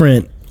a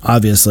different,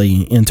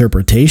 obviously,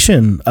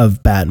 interpretation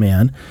of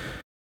Batman.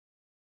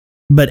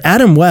 But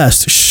Adam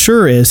West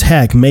sure as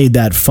heck made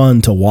that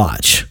fun to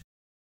watch.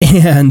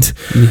 And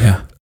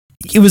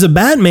it was a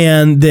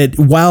Batman that,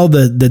 while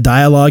the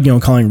dialogue,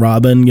 calling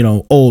Robin,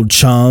 old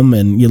chum,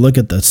 and you look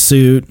at the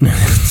suit,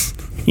 this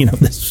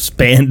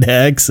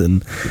spandex,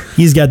 and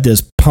he's got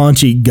this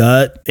paunchy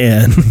gut,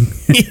 and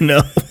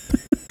not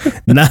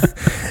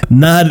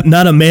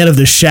a man of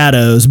the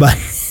shadows by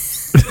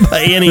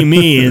any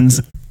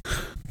means.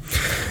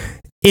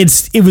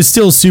 it was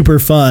still super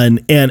fun.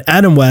 And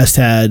Adam West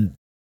had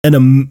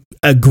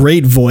a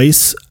great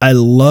voice. I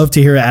love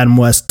to hear Adam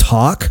West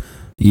talk.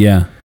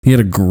 Yeah, he had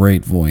a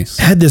great voice.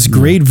 Had this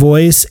great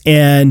voice,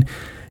 and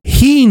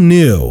he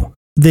knew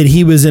that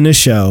he was in a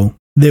show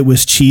that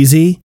was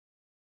cheesy,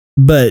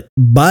 but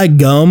by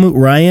gum,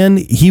 Ryan,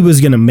 he was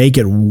going to make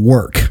it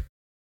work.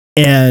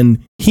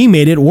 And he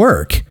made it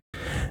work.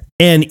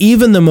 And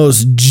even the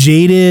most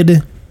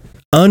jaded,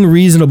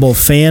 unreasonable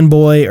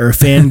fanboy or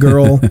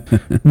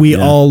fangirl, we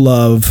all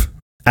love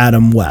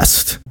Adam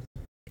West.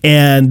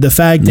 And the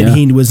fact that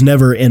he was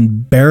never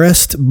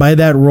embarrassed by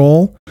that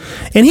role.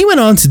 And he went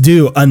on to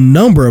do a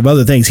number of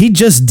other things. He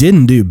just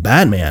didn't do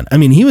Batman. I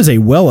mean, he was a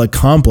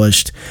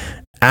well-accomplished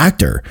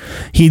actor.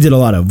 He did a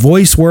lot of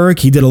voice work.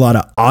 He did a lot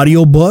of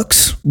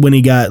audiobooks when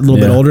he got a little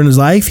bit older in his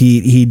life.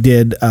 He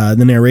did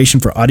the narration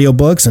for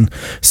audiobooks. And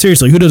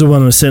seriously, who doesn't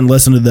want to sit and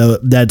listen to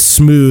that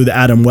smooth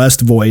Adam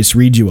West voice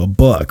read you a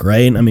book,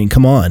 right? I mean,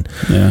 come on.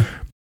 Yeah.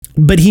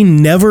 But he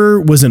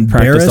never was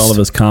embarrassed. Practiced all of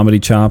his comedy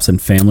chops in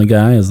Family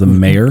Guy as the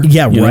mayor.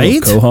 Yeah,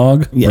 right?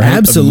 Quahog. Yeah, right?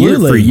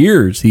 absolutely. For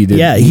years he did.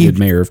 Yeah, he did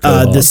mayor of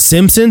Quahog. The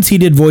Simpsons, he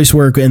did voice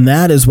work in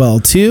that as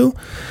well, too.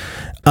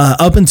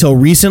 Up until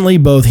recently,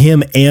 both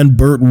him and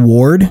Burt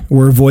Ward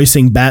were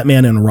voicing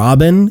Batman and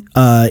Robin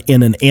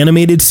in an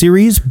animated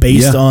series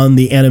based on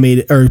the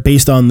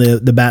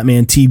the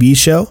Batman TV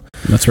show.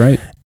 That's right.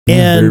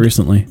 And very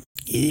recently.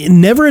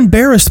 Never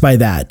embarrassed by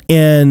that.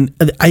 And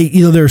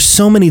there are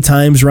so many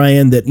times,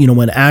 Ryan, that,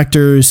 when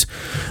actors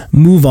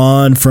move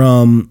on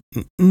from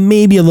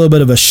maybe a little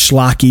bit of a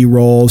schlocky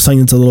role, something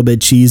that's a little bit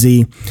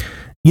cheesy,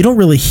 you don't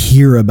really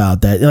hear about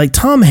that. Like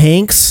Tom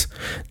Hanks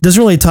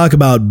doesn't really talk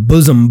about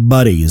Bosom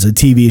Buddies, a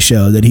TV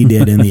show that he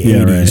did in the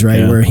 80s, right?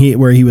 Yeah.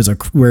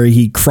 Where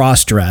he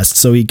cross-dressed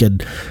so he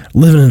could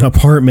live in an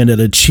apartment at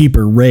a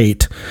cheaper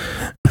rate.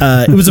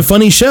 It was a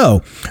funny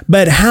show,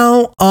 but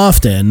how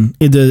often,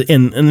 and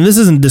this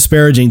isn't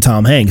disparaging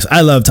Tom Hanks. I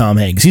love Tom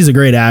Hanks. He's a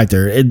great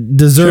actor.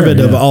 Deserved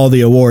of all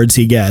the awards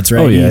he gets,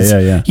 right? Oh,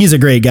 yeah. He's a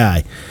great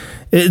guy.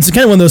 It's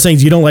kind of one of those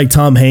things, you don't like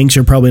Tom Hanks,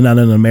 you're probably not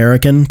an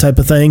American type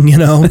of thing,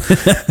 It's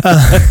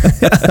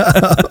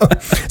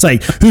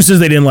like, who says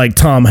they didn't like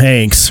Tom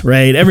Hanks,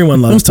 right?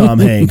 Everyone loves Tom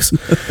Hanks.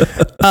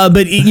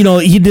 But,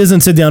 he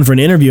doesn't sit down for an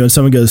interview and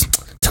someone goes,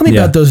 tell me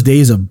about those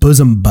days of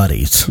Bosom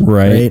Buddies.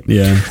 Right?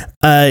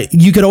 Yeah.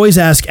 You could always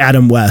ask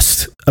Adam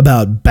West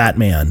about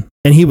Batman,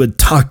 and he would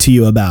talk to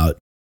you about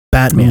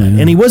Batman.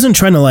 And he wasn't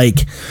trying to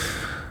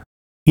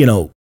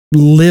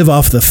live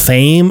off the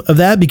fame of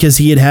that, because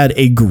he had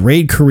a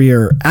great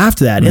career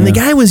after that. And the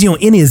guy was,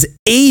 in his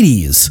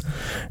 80s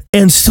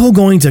and still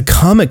going to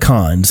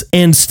Comic-Cons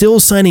and still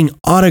signing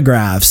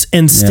autographs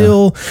and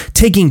still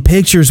taking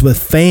pictures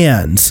with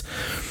fans.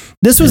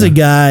 This was a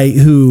guy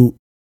who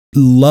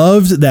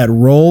loved that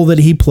role that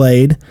he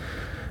played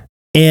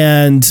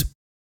and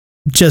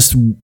just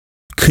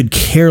could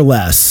care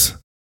less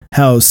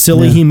how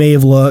silly he may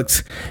have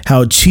looked,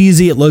 how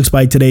cheesy it looks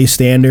by today's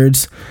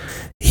standards.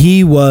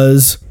 He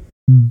was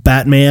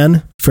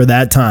Batman for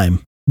that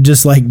time,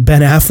 just like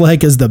Ben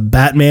Affleck is the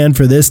Batman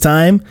for this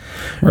time.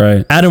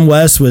 Right. Adam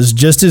West was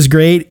just as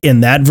great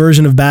in that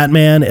version of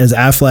Batman as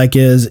Affleck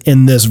is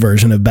in this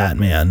version of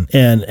Batman.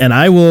 And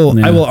I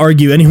will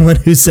argue anyone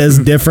who says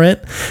different.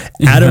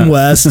 Adam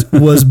West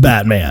was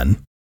Batman.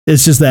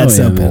 It's just that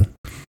simple.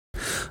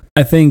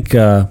 I think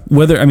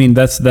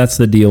that's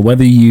the deal.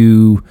 Whether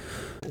you,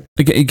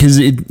 because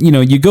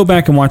you go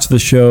back and watch the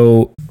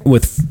show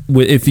with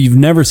if you've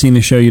never seen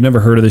the show, you've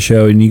never heard of the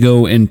show, and you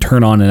go and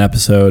turn on an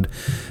episode,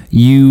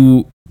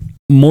 you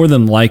more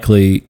than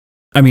likely,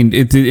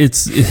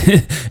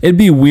 it'd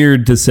be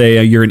weird to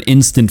say you're an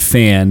instant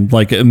fan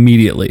like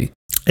immediately.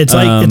 It's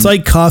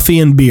like coffee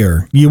and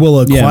beer. You will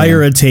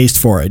acquire a taste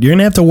for it. You're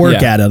gonna have to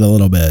work at it a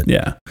little bit.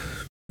 Yeah,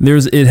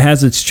 it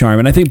has its charm,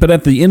 and I think, but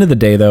at the end of the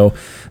day, though.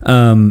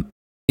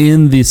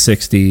 In the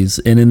 60s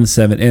and in the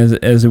 70s,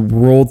 as it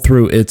rolled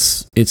through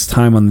its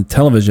time on the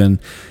television,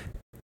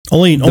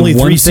 only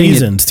 3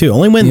 seasons too.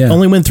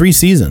 Only went 3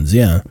 seasons.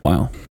 Yeah.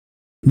 Wow.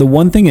 The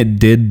one thing it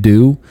did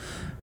do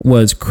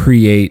was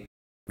create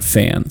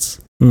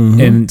fans.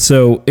 Mm-hmm. And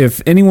so if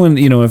anyone,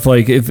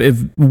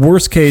 if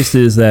worst case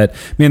is that,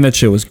 man, that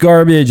show was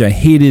garbage. I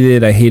hated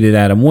it. I hated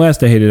Adam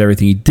West. I hated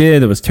everything he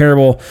did. It was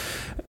terrible.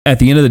 At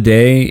the end of the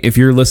day, if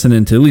you're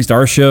listening to at least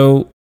our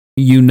show,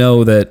 you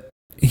know that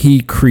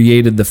he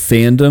created the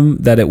fandom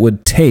that it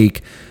would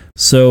take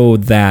so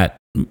that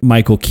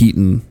Michael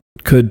Keaton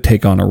could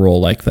take on a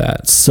role like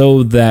that,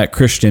 so that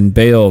Christian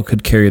Bale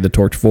could carry the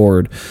torch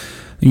forward.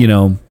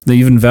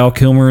 Even Val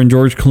Kilmer and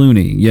George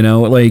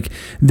Clooney,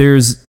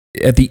 there's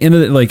at the end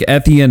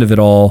of it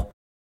all,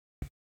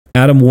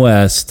 Adam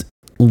West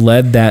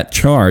led that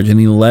charge and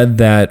he led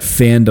that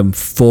fandom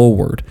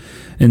forward.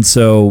 And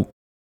so,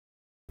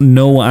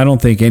 no, I don't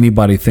think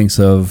anybody thinks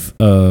of,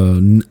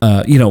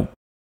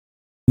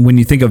 when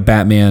you think of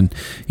Batman,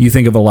 you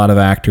think of a lot of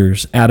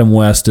actors. Adam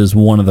West is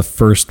one of the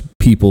first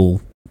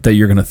people that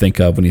you're going to think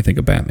of when you think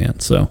of Batman.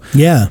 So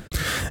yeah,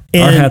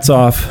 and our hats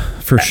off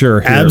for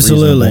sure. Here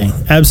absolutely.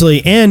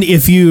 And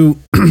if you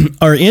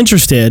are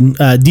interested,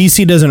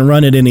 DC doesn't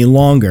run it any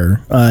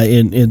longer.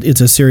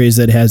 It's a series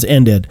that has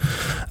ended.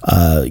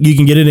 You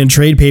can get it in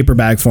trade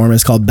paperback form.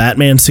 It's called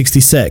Batman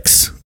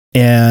 66.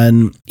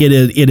 And it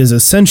is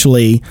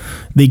essentially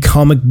the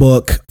comic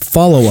book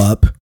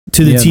follow-up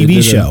to the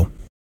TV show.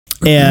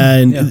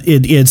 And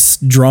it's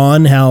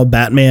drawn how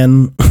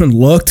Batman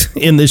looked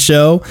in the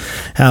show,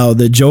 how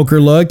the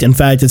Joker looked. In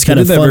fact, it's kind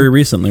of fun. That very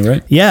recently,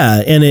 right?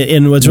 Yeah,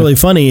 and what's really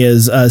funny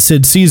is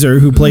Sid Caesar,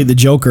 who played the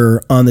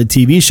Joker on the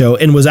TV show,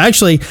 and was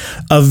actually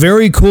a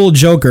very cool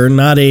Joker,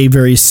 not a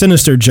very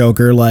sinister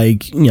Joker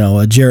like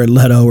a Jared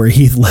Leto or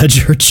Heath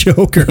Ledger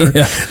Joker.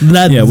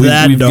 Not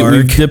that dark.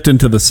 We've dipped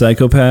into the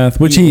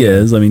psychopath, which he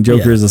is. I mean,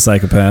 Joker is a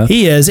psychopath.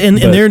 He is, and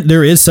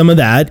there is some of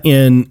that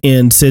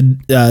in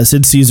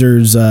Sid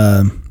Caesar's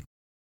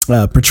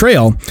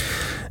portrayal,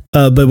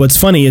 but what's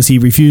funny is he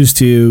refused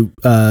to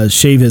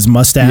shave his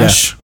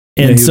mustache,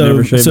 and he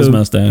never shaved his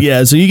mustache.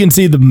 Yeah, so you can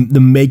see the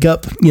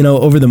makeup,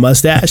 over the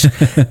mustache.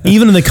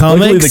 Even in the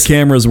comics, luckily the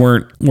cameras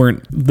weren't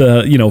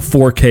the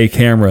 4K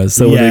cameras,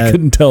 so they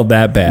couldn't tell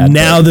that bad.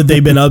 Now that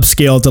they've been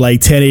upscaled to like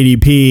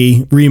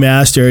 1080p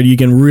remastered, you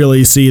can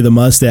really see the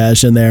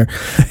mustache in there.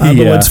 But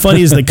what's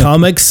funny is the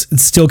comics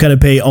still kind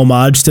of pay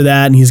homage to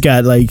that, and he's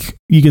got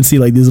you can see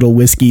these little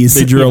whiskeys.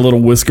 They drew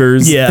little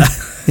whiskers. Yeah.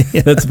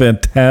 That's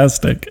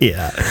fantastic.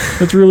 Yeah.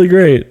 That's really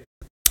great.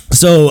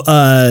 So,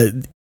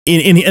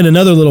 in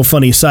another little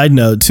funny side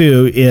note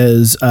too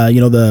is,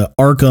 the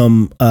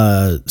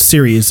Arkham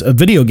series of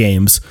video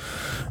games,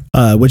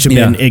 which have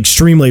been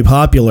extremely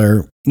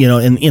popular,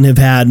 and have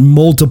had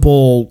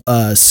multiple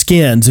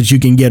skins that you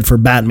can get for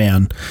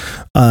Batman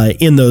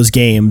in those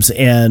games,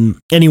 and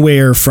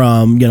anywhere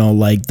from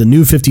the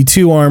New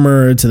 52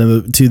 armor to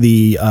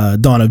the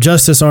Dawn of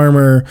Justice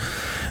armor.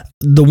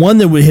 The one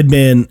that had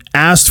been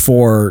asked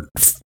for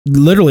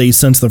literally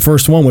since the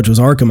first one, which was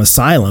Arkham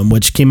Asylum,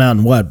 which came out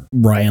in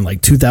Ryan,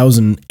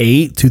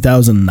 2008,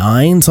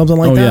 2009, something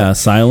like that. Oh yeah,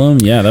 Asylum.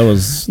 Yeah, that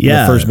was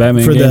the first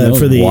Batman for game.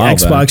 For the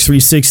Xbox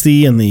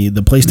 360 and the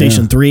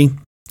PlayStation 3.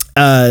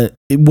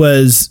 It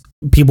was,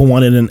 people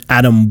wanted an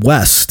Adam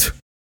West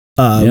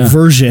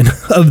version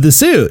of the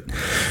suit,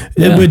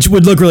 which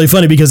would look really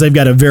funny because they've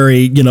got a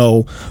very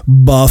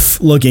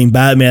buff looking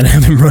Batman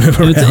having running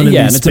around in these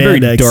and it's a very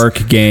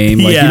dark game.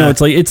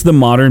 It's the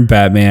modern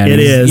Batman.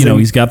 It is.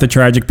 He's got the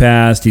tragic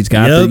past. He's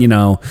got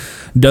the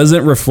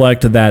doesn't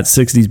reflect that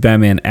 60s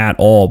Batman at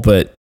all.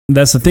 But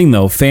that's the thing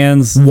though.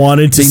 Fans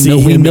wanted to see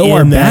him. We know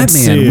our Batman.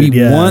 Suit.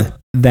 We want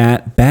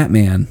that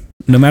Batman.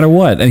 No matter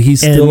what, and he's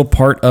still a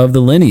part of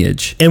the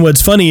lineage. And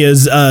what's funny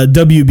is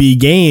WB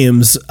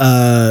Games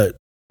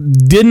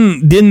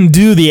didn't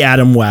do the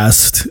Adam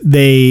West.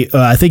 They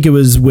I think it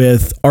was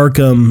with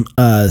Arkham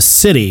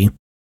City.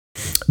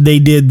 They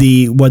did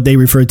what they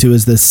refer to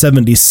as the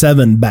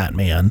 77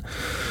 Batman,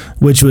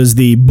 which was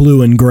the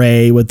blue and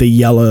gray with the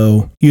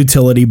yellow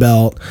utility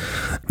belt,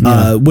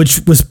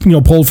 which was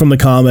pulled from the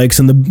comics,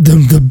 and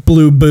the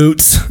blue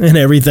boots and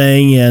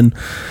everything, and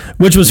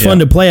which was fun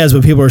to play as.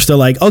 But people are still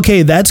like,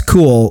 okay, that's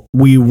cool.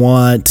 We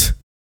want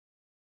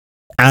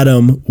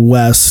Adam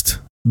West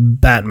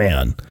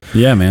Batman.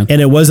 Yeah, man. And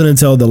it wasn't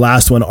until the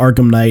last one,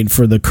 Arkham Knight,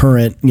 for the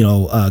current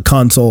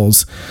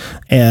consoles,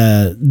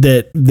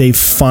 that they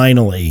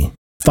finally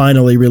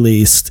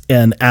released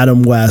an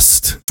Adam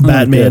West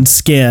Batman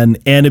skin,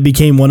 and it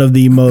became one of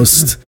the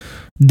most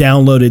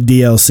downloaded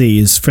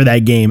DLCs for that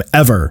game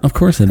ever. Of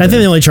course it did. I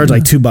think they only charged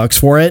like $2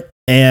 for it,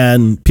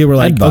 and people were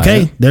like,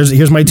 okay,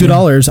 here's my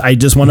 $2. I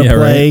just want to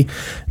play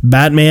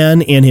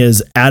Batman in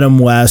his Adam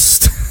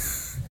West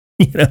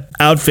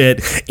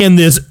outfit in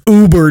this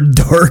uber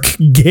dark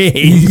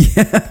game.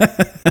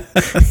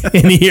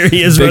 And here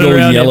he is big running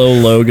around yellow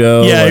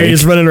logo. Yeah,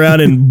 he's running around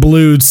in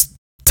blue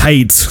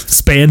tights,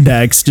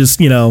 spandex,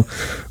 just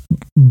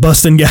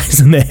busting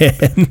guys in the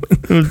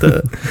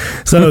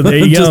head. So there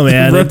you go,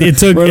 man. It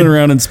took running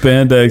around in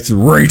spandex.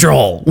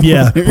 Rachel.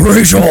 Yeah,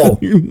 Rachel.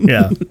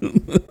 Yeah.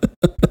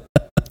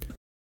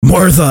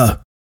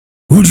 Martha.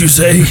 Who'd you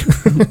say?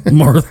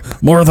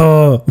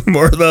 Martha.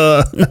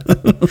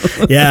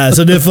 Yeah,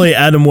 so definitely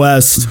Adam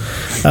West.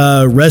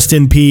 Rest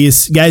in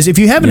peace. Guys, if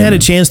you haven't had a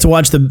chance to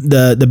watch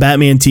the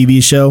Batman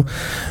TV show,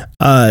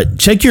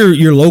 check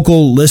your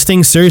local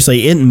listings.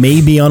 Seriously, it may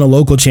be on a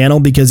local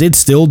channel because it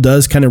still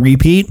does kind of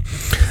repeat.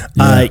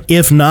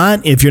 If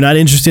not, if you're not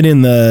interested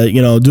in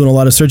doing a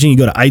lot of searching, you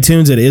go to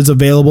iTunes. It is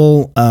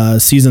available,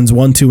 seasons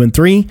 1, 2, and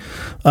 3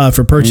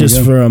 for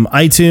purchase from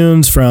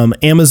iTunes, from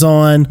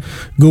Amazon,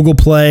 Google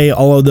Play,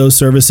 all of those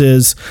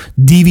services.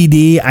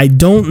 DVD, I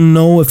don't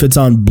know if it's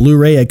on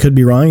Blu-ray. I could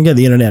be wrong. I got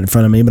the internet in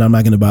front of me, but I'm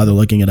not going to bother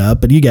looking it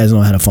up. But you guys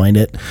know how to find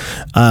it.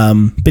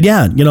 But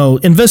yeah,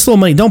 invest a little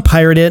money. Don't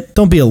pirate it.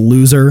 Don't be a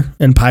loser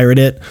and pirate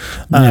it.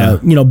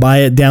 Buy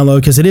it,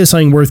 download, because it is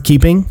something worth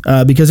keeping,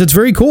 because it's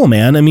very cool,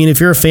 man. I mean, if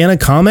you're a fan of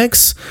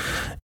comics,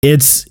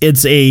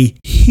 it's a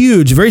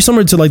huge, very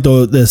similar to like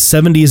the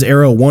 70s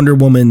era Wonder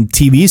Woman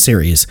TV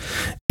series.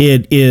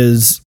 It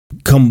is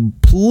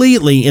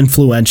completely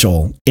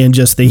influential in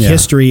just the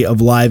history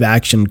of live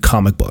action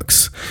comic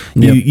books.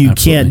 You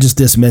can't just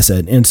dismiss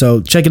it. And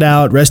so check it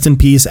out. Rest in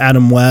peace,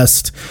 Adam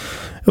West.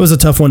 It was a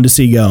tough one to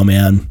see go,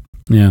 man.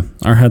 Yeah,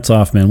 our hats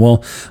off, man.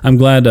 Well, I'm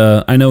glad.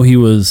 I know he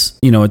was.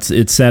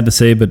 It's sad to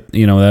say, but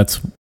that's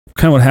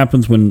kind of what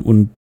happens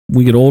when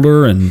we get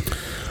older and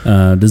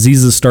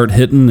diseases start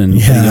hitting. And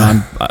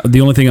the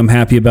only thing I'm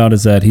happy about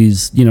is that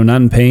he's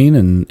not in pain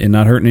and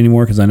not hurting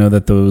anymore, because I know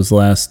that those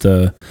last.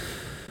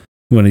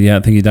 I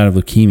think he died of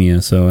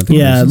leukemia. So I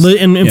think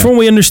from what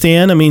we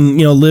understand,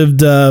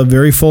 lived a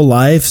very full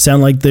life.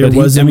 Sound like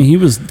he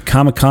was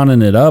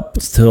Comic-Conning it up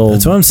till.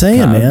 That's what I'm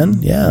saying,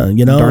 man. Yeah,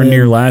 darn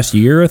near last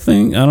year, I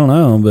think. I don't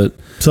know, but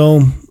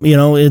so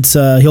it's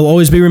he'll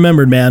always be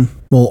remembered, man.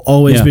 Will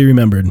always be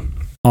remembered.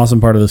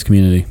 Awesome part of this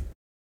community.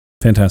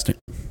 Fantastic.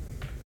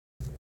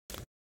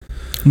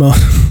 Well,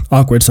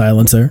 awkward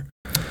silence there.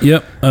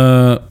 Yep.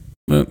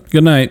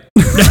 Good night.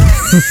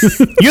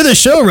 You're the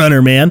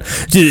showrunner, man.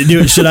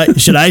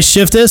 Should I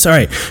shift this? All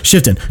right,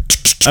 shifting.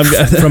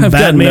 From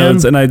Batman,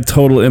 notes and I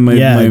totally my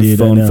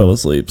phone fell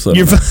asleep. So are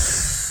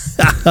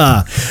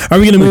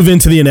we going to move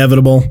into the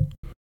inevitable?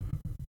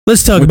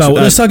 Let's talk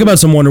about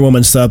some Wonder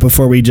Woman stuff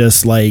before we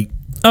just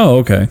Oh,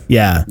 okay.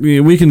 Yeah.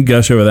 We can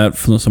gush over that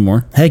some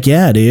more. Heck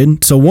yeah,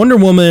 dude. So Wonder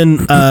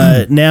Woman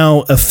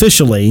now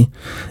officially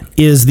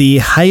is the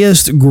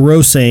highest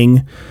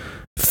grossing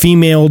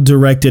female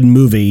directed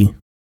movie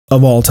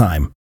of all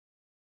time.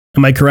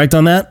 Am I correct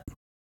on that?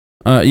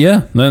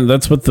 Yeah,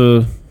 that's what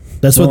the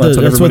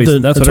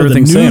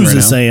news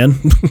is saying.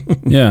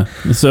 Yeah.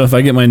 So if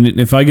I get my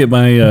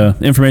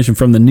information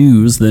from the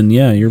news, then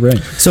yeah, you're right.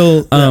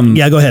 So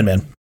go ahead,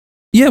 man.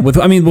 Yeah,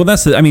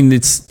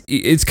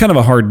 it's kind of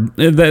a hard.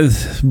 I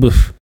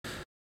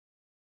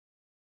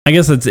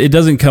guess it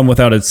doesn't come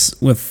without its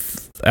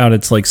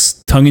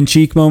tongue in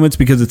cheek moments,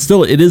 because it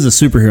is a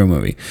superhero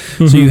movie.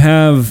 Mm-hmm. So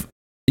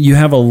you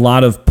have a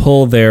lot of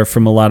pull there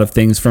from a lot of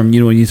things, from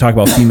when you talk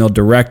about female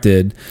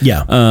directed.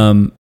 Yeah.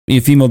 A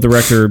female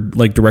director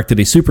directed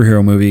a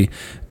superhero movie,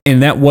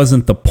 and that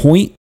wasn't the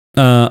point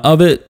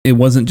of it. It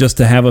wasn't just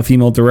to have a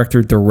female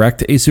director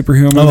direct a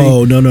superhero movie.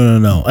 Oh,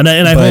 no. And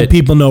I hope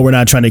people know we're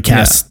not trying to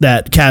cast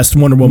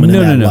Wonder Woman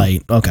in that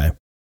light. Okay.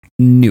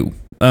 No.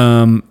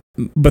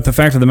 But the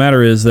fact of the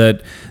matter is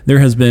that there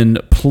has been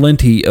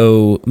plenty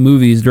of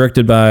movies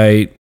directed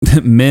by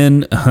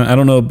men. I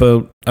don't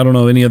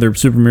know any other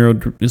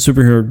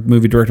superhero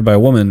movie directed by a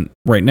woman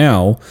right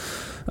now.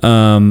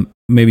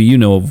 Maybe you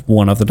know of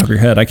one off the top of your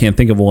head. I can't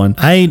think of one.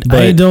 I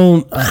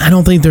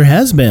don't think there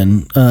has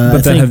been.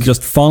 But that have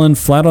just fallen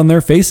flat on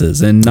their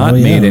faces and not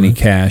made any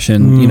cash,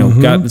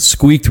 and got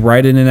squeaked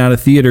right in and out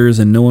of theaters,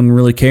 and no one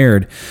really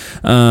cared.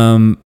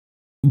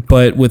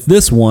 But with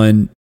this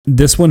one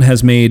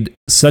has made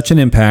such an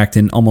impact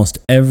in almost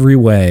every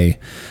way,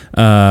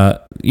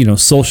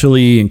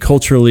 socially and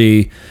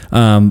culturally.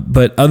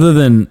 But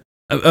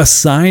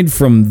aside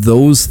from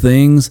those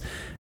things,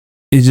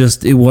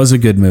 it was a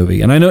good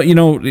movie. And I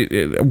know,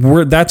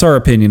 that's our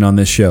opinion on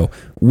this show.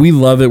 We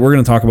love it. We're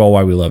going to talk about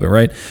why we love it,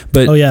 right?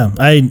 But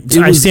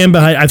I stand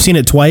behind. I've seen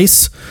it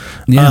twice.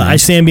 Yeah, I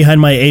stand behind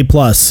my A+.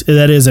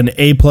 That is an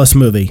A+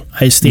 movie.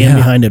 I stand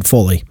behind it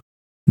fully.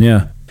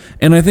 Yeah.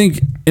 And I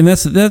think,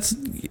 that's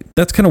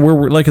kind of where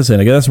we're, like I said,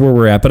 I guess that's where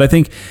we're at. But I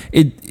think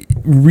it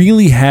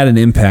really had an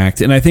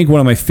impact. And I think one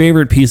of my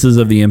favorite pieces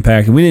of the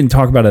impact, and we didn't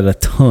talk about it a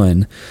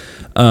ton,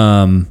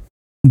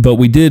 but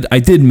I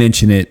did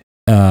mention it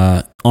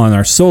on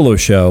our solo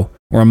show,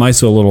 or on my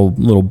solo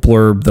little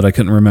blurb that I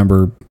couldn't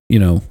remember,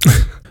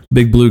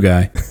 Big Blue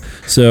Guy.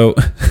 So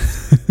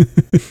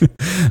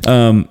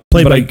played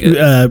by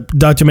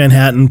Dr.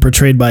 Manhattan,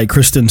 portrayed by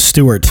Kristen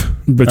Stewart.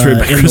 Portrayed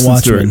by Kristen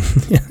Watchmen.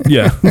 Stewart.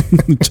 Yeah.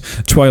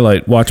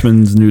 Twilight,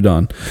 Watchmen's New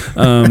Dawn.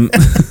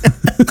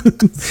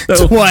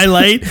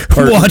 Twilight,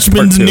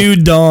 Watchmen's New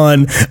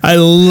Dawn. I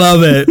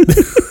love it.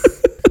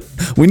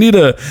 We need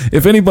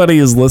if anybody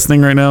is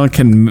listening right now and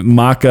can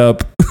mock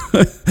up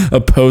a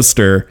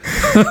poster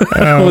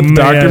with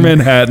Dr.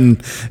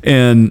 Manhattan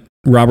and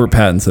Robert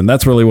Pattinson.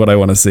 That's really what I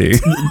want to see.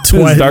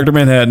 Dr.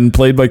 Manhattan,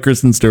 played by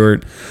Kristen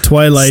Stewart.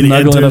 Twilight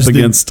snuggling up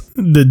against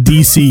the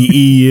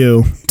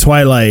DCEU.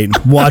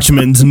 Twilight,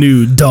 Watchmen's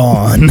New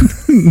Dawn.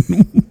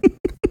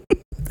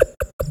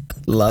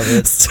 Love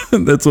it.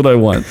 That's what I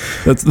want.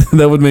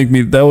 That would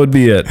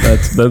be it.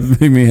 That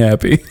would make me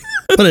happy.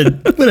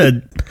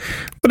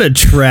 What a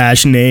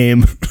trash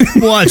name.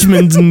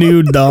 Watchmen's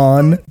New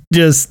Dawn.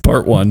 Just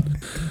part 1.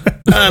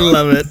 I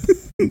love it.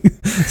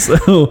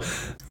 So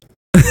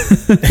I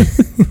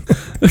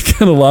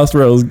kind of lost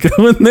where I was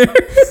going there.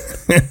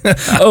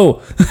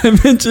 Oh, I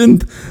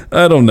mentioned,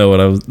 I don't know what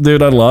I was,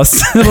 dude, I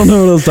lost. I don't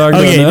know what I was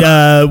talking about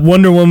now.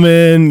 Wonder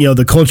Woman,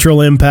 the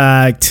cultural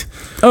impact.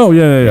 Oh,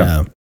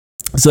 yeah.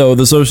 So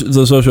the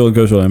social and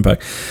cultural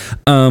impact.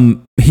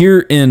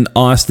 Here in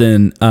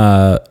Austin,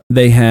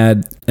 they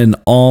had an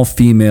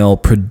all-female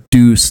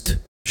produced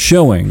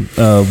showing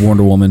of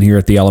Wonder Woman here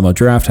at the Alamo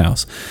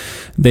Drafthouse.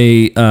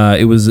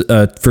 It was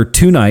for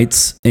 2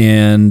 nights,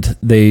 and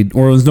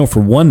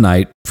for one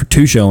night, for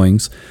 2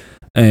 showings.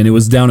 and it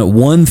was down at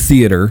one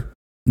theater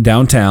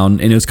downtown,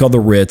 and it was called the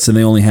Ritz, and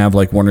they only have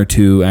like one or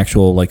two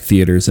actual like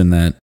theaters in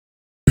that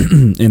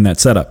in that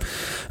setup.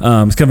 It's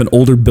kind of an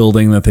older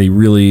building that they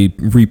really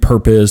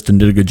repurposed and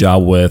did a good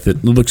job with.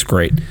 It looks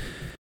great.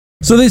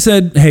 So they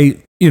said,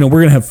 hey, we're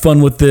going to have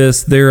fun with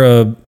this.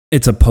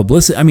 It's a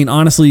publicity. I mean,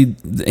 honestly,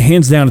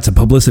 hands down, it's a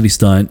publicity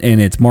stunt, and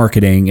it's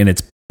marketing, and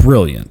it's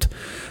brilliant.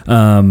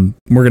 We're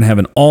going to have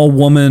an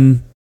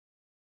all-woman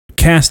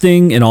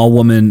casting, an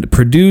all-woman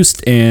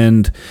produced,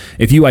 and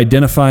if you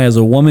identify as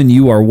a woman,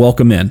 you are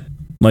welcome in.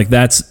 Like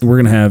we're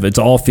going to have, it's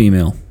all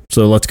female.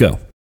 So let's go.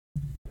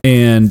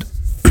 And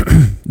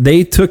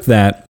they took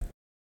that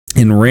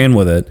and ran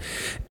with it,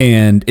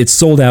 and it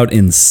sold out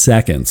in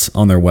seconds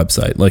on their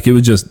website. Like it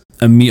was just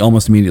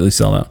almost immediately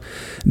sell out.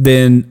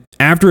 Then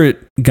after it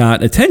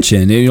got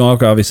attention,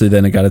 obviously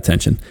then it got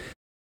attention.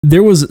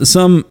 There was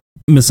some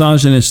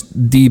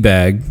misogynist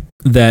D-bag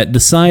that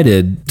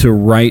decided to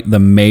write the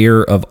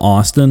mayor of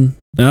Austin.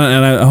 And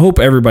I hope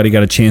everybody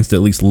got a chance to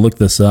at least look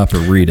this up or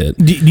read it.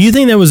 Do you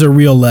think that was a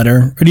real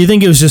letter, or do you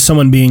think it was just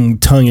someone being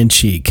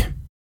tongue-in-cheek?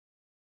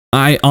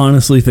 I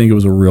honestly think it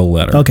was a real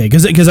letter. Okay,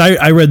 because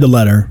I read the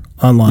letter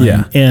online.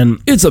 Yeah. And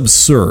it's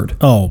absurd.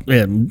 Oh,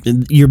 yeah,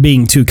 you're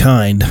being too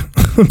kind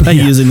by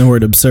using the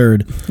word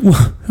absurd.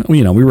 Well,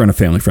 we run a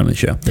family-friendly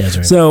show. Yeah, that's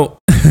right. So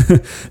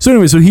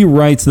anyway, so he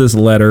writes this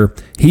letter.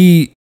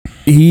 He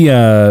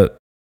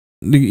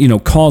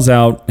calls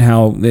out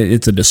how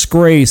it's a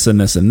disgrace and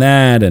this and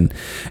that, and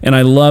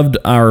I loved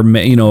our,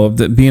 being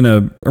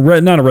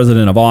not a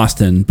resident of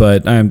Austin,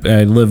 but I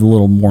live a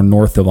little more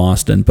north of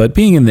Austin, but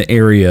being in the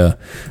area,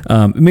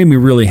 it made me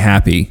really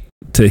happy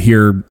to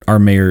hear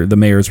the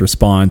mayor's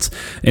response,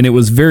 and it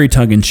was very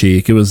tongue in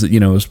cheek. It was, it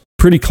was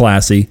pretty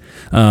classy.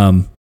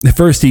 At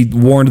first, he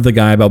warned the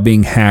guy about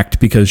being hacked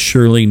because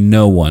surely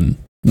no one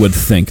would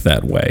think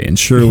that way, and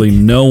surely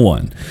no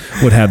one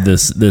would have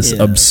this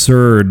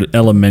absurd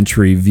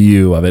elementary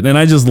view of it. And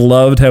I just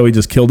loved how he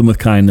just killed him with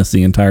kindness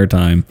the entire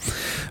time.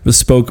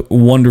 Spoke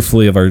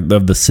wonderfully of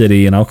the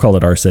city, and I'll call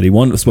it our city.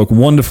 Spoke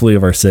wonderfully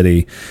of our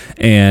city,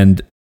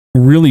 and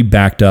really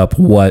backed up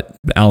what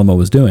Alamo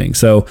was doing.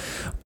 So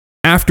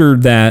after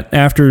that,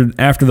 after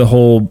the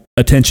whole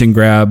attention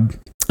grab,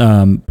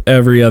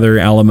 every other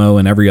Alamo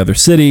and every other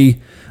city,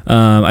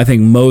 I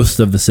think most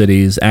of the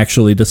cities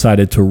actually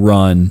decided to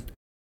run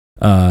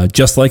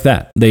just like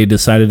that. They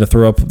decided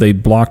to they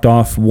blocked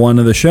off one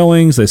of the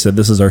showings. They said,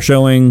 this is our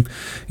showing,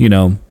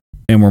 and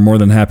we're more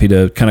than happy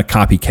to kind of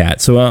copycat.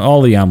 So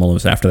all the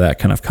Alamos after that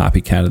kind of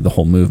copycatted the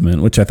whole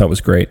movement, which I thought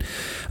was great.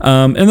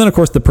 And then, of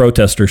course, the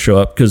protesters show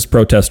up because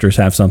protesters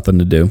have something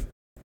to do.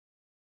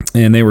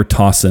 And they were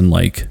tossing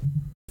like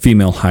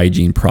female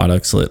hygiene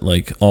products at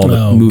like all the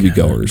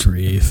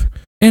moviegoers.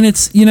 And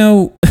it's,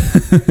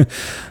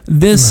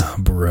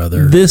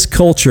 this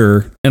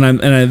culture, and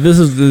this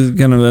is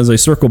kind of, as I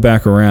circle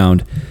back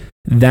around,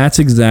 that's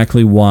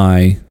exactly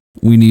why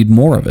we need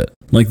more of it.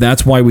 Like,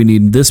 that's why we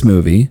need this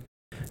movie.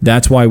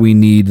 That's why we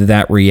need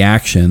that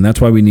reaction. That's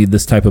why we need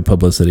this type of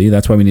publicity.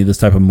 That's why we need this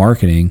type of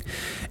marketing,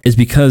 is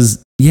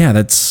because,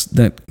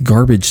 that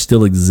garbage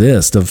still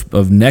exists of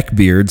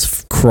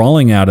neckbeards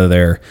crawling out of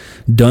their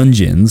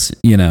dungeons,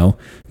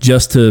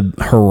 just to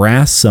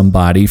harass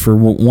somebody for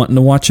wanting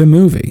to watch a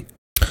movie.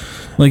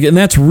 Like, and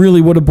that's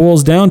really what it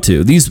boils down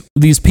to.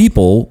 These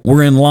people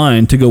were in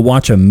line to go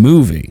watch a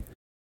movie,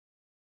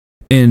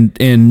 and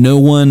no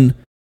one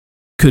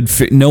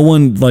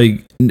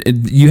like,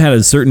 you had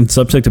a certain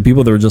subset of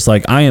people that were just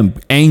like, I am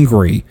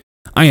angry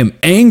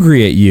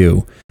at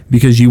you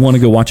because you want to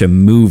go watch a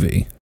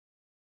movie.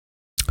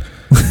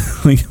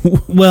 Like,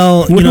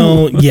 well,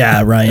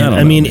 yeah, Ryan.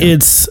 I mean,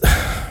 it's,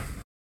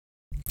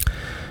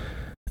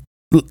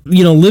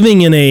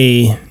 living in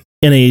a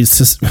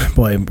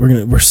boy,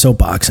 we're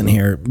soapboxing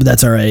here, but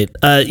that's all right.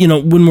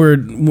 When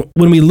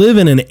we live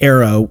in an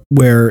era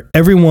where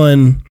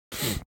everyone,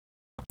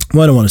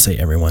 well, I don't want to say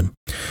everyone,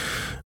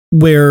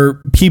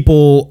 where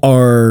people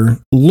are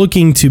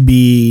looking to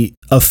be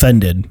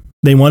offended.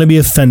 They want to be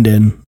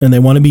offended and they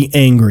want to be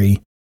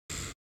angry.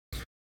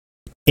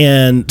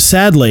 And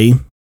sadly,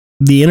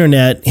 the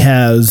internet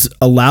has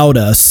allowed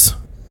us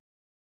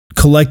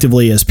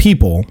collectively as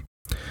people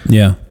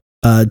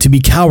to be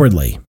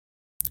cowardly.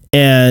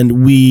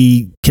 And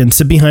we can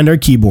sit behind our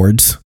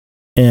keyboards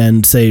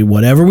and say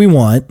whatever we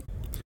want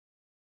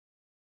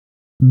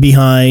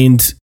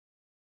behind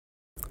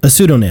a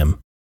pseudonym,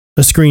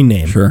 a screen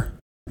name. Sure.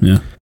 Yeah.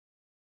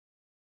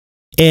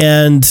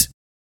 And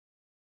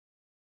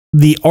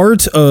the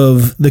art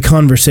of the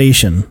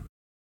conversation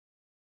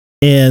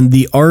and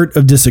the art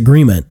of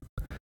disagreement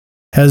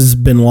has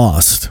been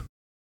lost.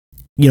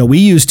 We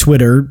use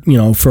Twitter,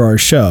 for our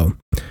show.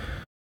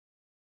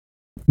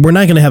 We're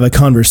not going to have a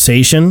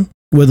conversation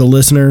with a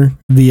listener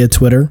via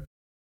Twitter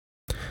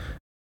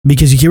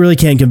because you really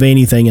can't convey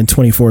anything in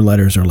 24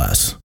 letters or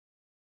less.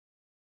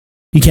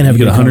 You can't have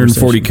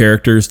 140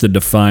 characters to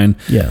define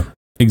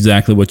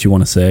exactly what you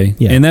want to say.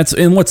 Yeah.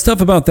 And what's tough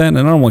about that, and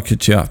I don't want to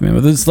cut you off, man,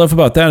 but the stuff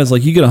about that is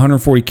like you get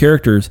 140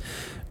 characters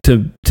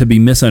to be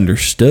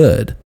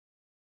misunderstood.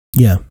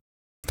 Yeah.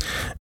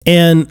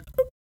 And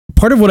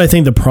part of what I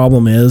think the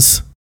problem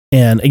is,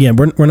 and again,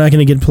 we're not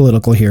going to get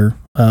political here.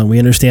 We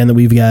understand that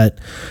we've got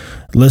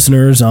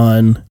listeners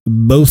on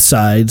both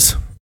sides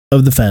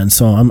of the fence,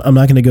 so I'm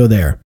not going to go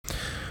there.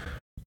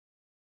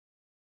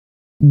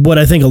 What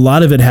I think a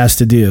lot of it has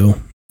to do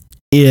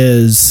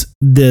is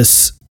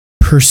this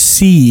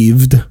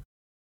perceived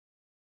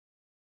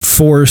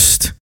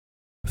forced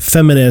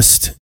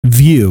feminist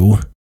view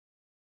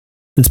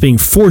that's being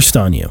forced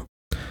on you.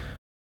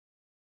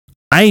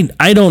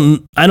 I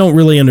don't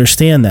really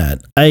understand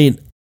that.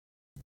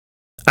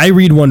 I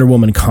read Wonder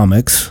Woman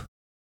comics.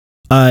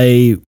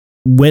 I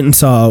went and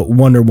saw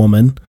Wonder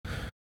Woman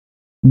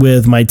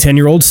with my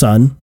 10-year-old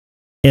son,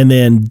 and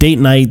then date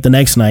night the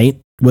next night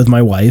with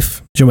my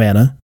wife,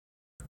 Joanna,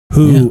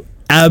 who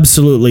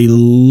absolutely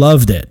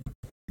loved it.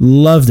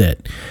 Loved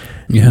it.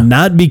 Yeah.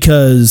 Not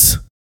because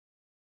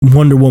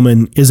Wonder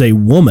Woman is a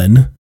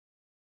woman,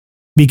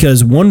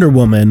 because Wonder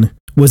Woman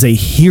was a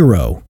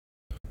hero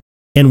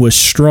and was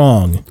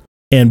strong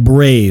and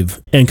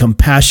brave and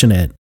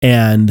compassionate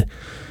and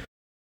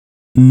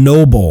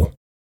noble,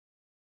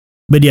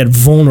 but yet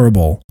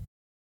vulnerable.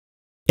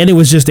 And it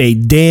was just a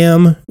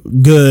damn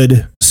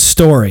good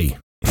story,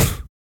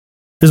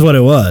 is what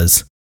it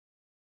was.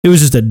 It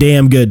was just a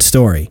damn good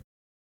story.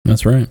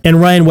 That's right.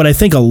 And Ryan, what I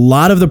think a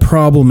lot of the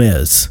problem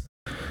is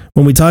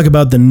when we talk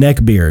about the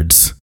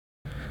neckbeards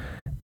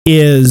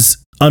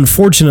is,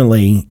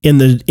 unfortunately, in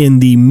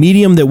the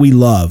medium that we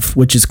love,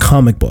 which is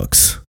comic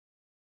books,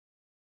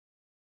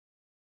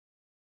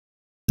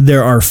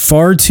 there are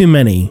far too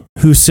many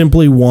who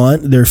simply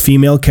want their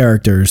female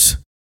characters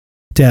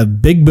to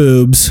have big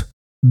boobs,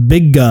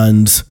 big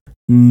guns,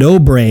 no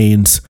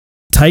brains,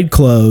 tight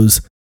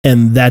clothes,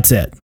 and that's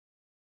it.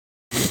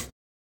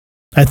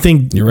 I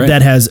think You're right.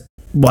 that has,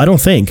 well, I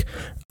don't think,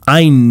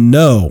 I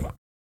know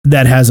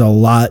that has a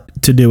lot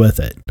to do with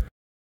it.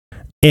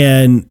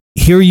 And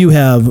here you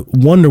have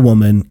Wonder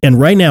Woman, and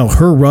right now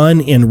her run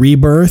in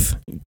Rebirth,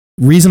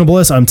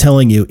 Reasonableness, I'm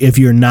telling you, if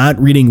you're not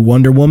reading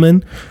Wonder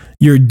Woman,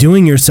 you're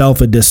doing yourself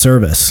a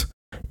disservice.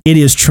 It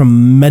is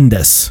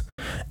tremendous.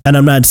 And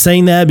I'm not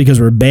saying that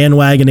because we're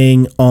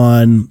bandwagoning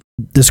on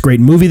this great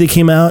movie that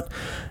came out.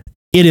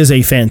 It is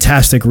a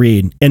fantastic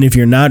read. And if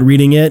you're not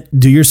reading it,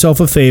 do yourself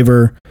a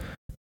favor.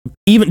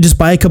 Even just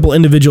buy a couple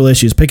individual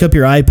issues. Pick up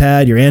your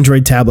iPad, your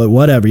Android tablet,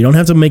 whatever. You don't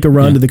have to make a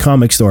run to the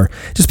comic store.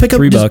 Just pick up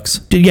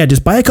 $3.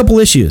 Just buy a couple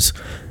issues.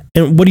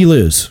 And what do you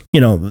lose?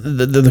 You know,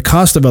 the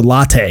cost of a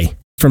latte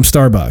from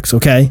Starbucks,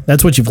 okay?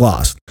 That's what you've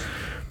lost.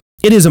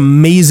 It is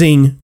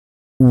amazing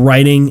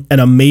writing and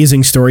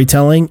amazing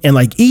storytelling. And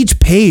like each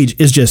page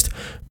is just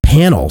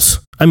panels.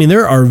 I mean,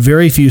 there are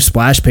very few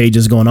splash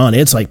pages going on.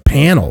 It's like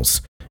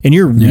panels and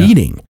you're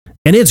reading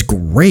and it's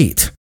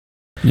great.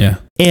 Yeah.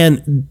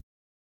 And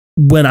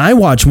when I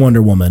watch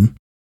Wonder Woman,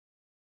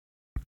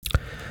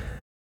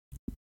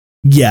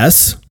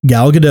 yes,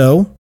 Gal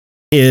Gadot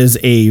is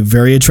a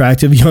very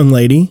attractive young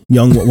lady.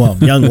 Young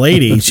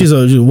lady. She's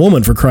a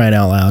woman, for crying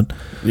out loud.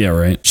 Yeah,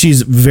 right.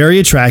 She's very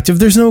attractive.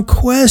 There's no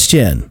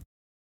question.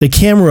 The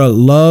camera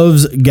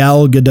loves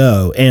Gal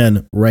Gadot,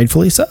 and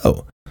rightfully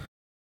so.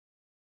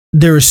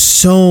 There's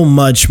so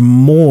much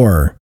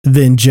more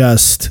than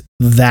just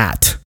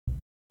that.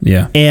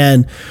 Yeah.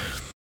 And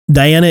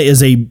Diana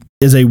is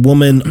a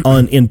woman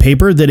in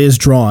paper that is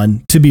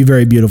drawn to be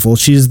very beautiful.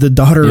 She's the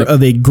daughter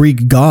of a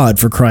Greek god,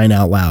 for crying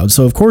out loud.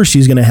 So of course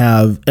she's going to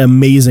have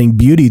amazing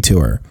beauty to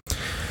her.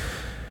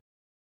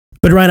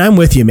 But Ryan, I'm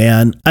with you,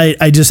 man.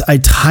 I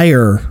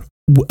tire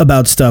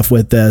about stuff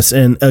with this.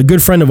 And a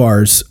good friend of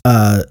ours,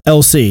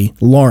 LC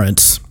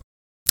Lawrence,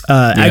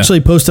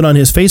 actually posted on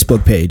his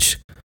Facebook page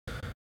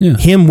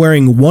him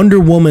wearing Wonder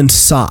Woman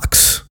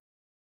socks.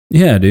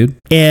 Yeah, dude.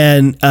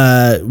 And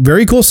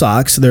very cool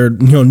socks. They're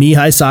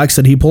knee-high socks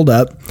that he pulled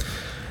up.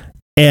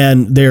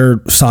 And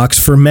they're socks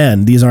for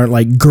men. These aren't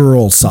like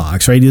girl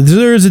socks, right?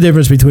 There's a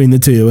difference between the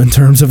two in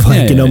terms of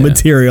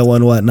material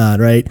and whatnot,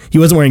 right? He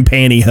wasn't wearing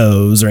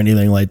pantyhose or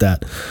anything like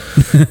that.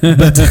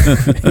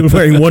 But he was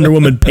wearing Wonder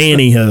Woman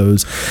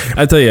pantyhose.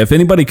 I tell you, if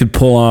anybody could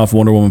pull off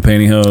Wonder Woman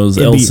pantyhose,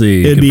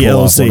 it'd be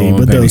LC.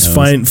 But those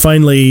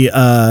finely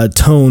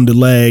toned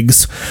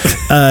legs.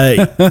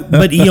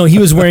 But he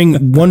was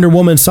wearing Wonder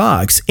Woman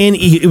socks, and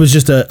it was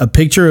just a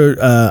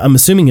picture. I'm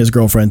assuming his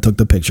girlfriend took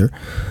the picture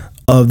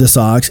of the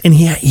socks, and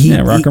he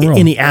rock and roll.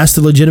 And he asked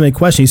a legitimate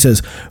question. He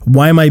says,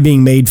 "Why am I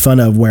being made fun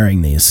of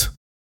wearing these?"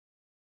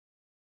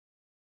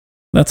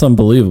 That's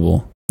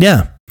unbelievable.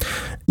 Yeah.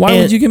 Why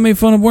would you get made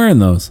fun of wearing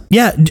those?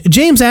 Yeah,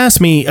 James asked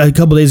me a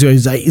couple days ago.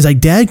 He's like,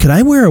 "Dad, could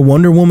I wear a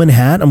Wonder Woman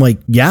hat?" I'm like,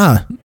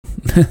 "Yeah,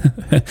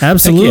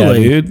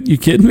 absolutely, yeah, dude. You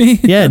kidding me?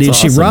 Yeah, dude,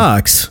 awesome. She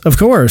rocks. Of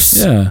course.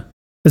 Yeah."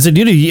 I said,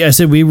 dude,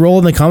 we roll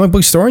in the comic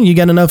book store and you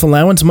got enough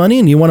allowance money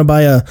and you want to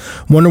buy a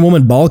Wonder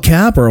Woman ball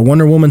cap or a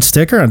Wonder Woman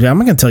sticker? I'm not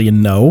going to tell you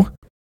no.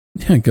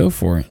 Yeah, go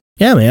for it.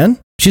 Yeah, man.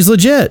 She's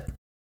legit.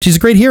 She's a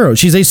great hero.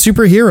 She's a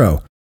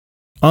superhero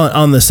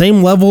on the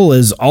same level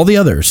as all the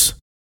others.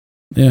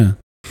 Yeah.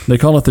 They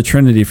call it the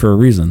Trinity for a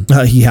reason.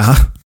 Yeah.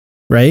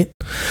 Right.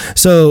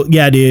 So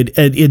yeah, dude,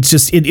 it's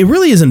just, it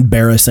really is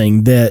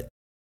embarrassing that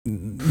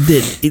in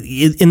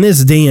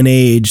this day and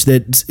age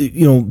that,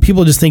 you know,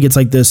 people just think it's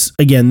like this,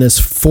 again, this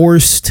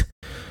forced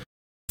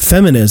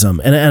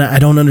feminism. And I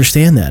don't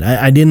understand that.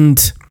 I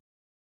didn't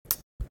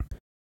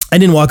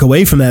walk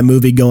away from that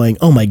movie going,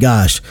 oh my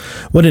gosh,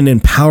 what an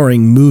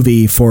empowering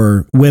movie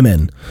for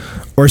women,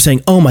 or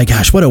saying, oh my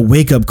gosh, what a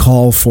wake up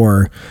call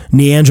for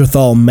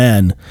Neanderthal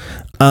men.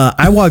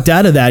 I walked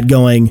out of that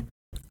going,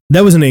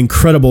 that was an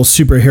incredible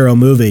superhero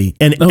movie,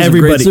 and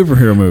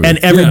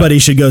everybody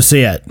should go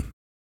see it.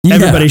 Yeah.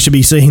 Everybody should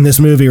be seeing this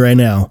movie right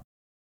now.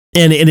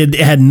 And it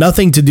had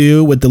nothing to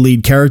do with the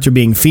lead character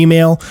being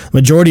female.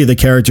 Majority of the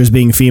characters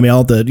being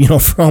female.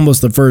 For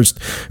almost the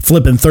first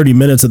flipping 30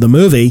 minutes of the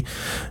movie.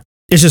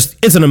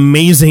 It's an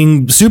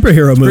amazing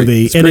superhero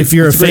movie. If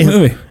you're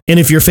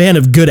a fan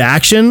of good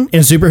action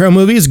in superhero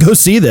movies, go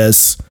see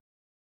this.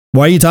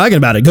 Why are you talking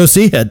about it? Go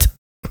see it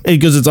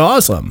because it's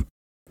awesome.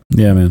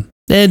 Yeah, man.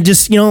 And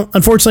just,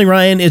 unfortunately,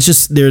 Ryan, it's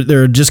just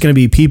there are just going to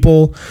be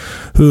people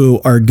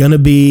who are going to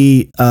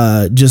be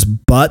just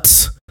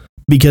butts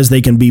because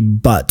they can be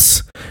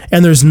butts.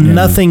 And there's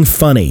nothing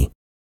funny.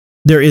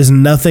 There is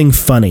nothing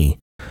funny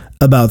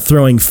about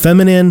throwing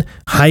feminine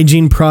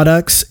hygiene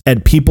products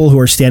at people who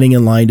are standing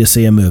in line to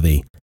see a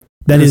movie.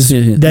 That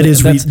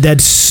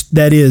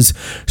is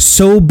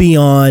so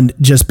beyond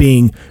just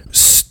being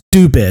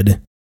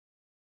stupid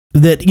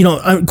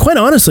that, quite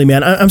honestly,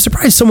 man, I'm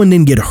surprised someone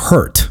didn't get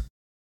hurt.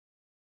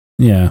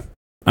 Yeah.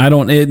 I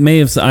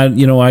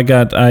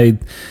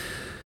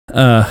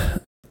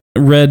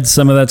read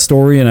some of that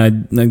story, and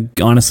I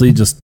honestly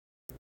just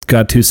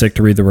got too sick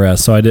to read the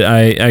rest. So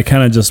I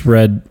kind of just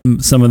read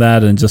some of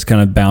that and just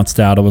kind of bounced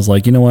out. I was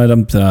like, you know what?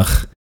 I'm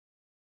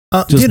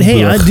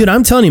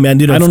telling you, man,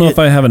 dude, I don't know if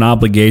I have an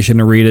obligation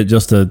to read it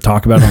just to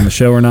talk about it on the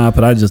show or not,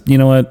 but I just, you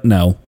know what?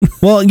 No.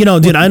 Well,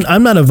 dude,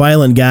 I'm not a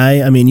violent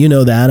guy. I mean, you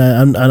know that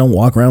I don't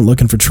walk around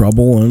looking for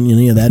trouble and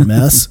any of that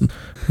mess.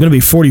 I'm going to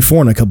be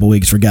 44 in a couple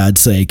weeks, for God's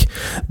sake.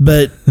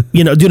 But,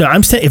 dude,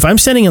 if I'm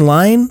standing in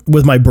line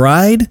with my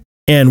bride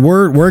and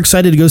we're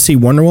excited to go see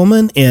Wonder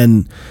Woman,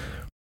 and,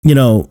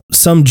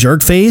 some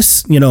jerk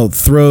face,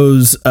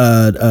 throws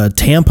a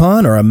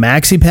tampon or a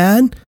maxi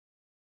pad,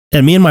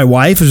 and me and my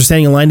wife are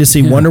standing in line to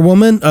see Wonder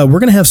Woman, we're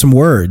going to have some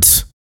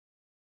words.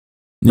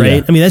 Right?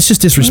 Yeah. I mean, that's just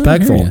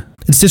disrespectful.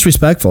 It's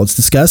disrespectful. It's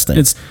disgusting.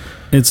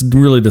 It's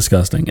really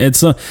disgusting. And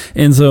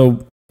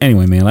so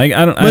anyway, man,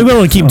 I don't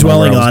want to keep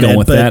dwelling on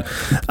it, but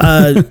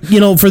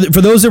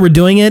for those that were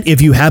doing it,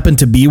 if you happen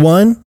to be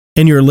one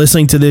and you're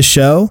listening to this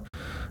show,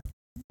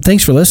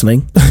 thanks for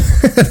listening.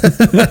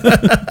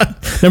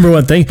 Number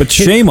one thing, but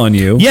shame on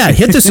you. Yeah,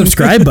 hit the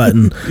subscribe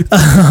button.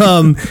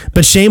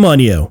 But shame on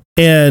you,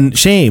 and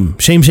shame.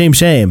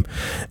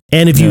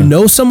 And if you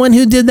know someone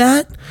who did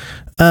that,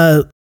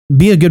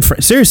 be a good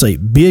friend. Seriously,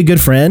 be a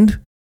good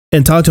friend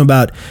and talk to them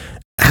about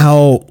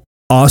how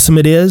awesome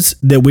it is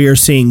that we are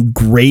seeing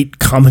great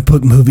comic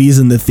book movies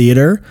in the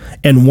theater,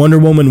 and Wonder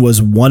Woman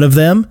was one of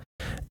them.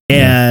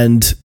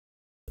 And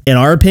in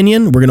our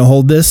opinion, we're going to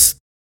hold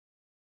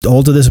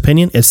to this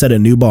opinion. It set a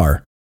new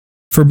bar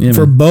for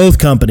both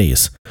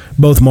companies,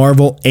 both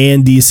Marvel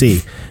and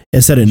DC.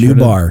 It set a new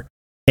bar.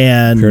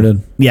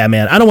 And yeah,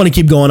 man, I don't want to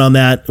keep going on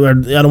that. I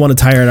don't want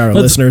to tire our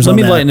listeners. Let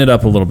me lighten it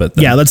up a little bit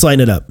then. Yeah, let's lighten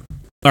it up.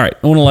 All right,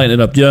 I want to lighten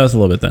it up just a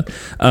little bit then,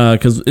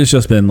 because it's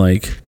just been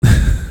like.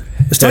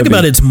 Let's talk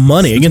about its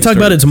money. You can talk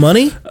about its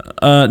money?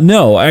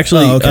 No,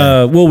 actually. Oh,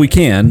 okay. Well, we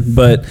can,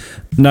 but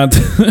not.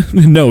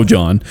 No,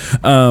 John.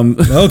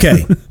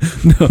 Okay.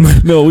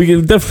 No, we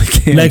can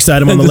definitely can. Next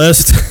item on the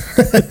list.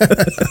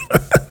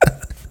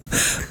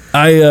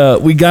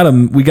 We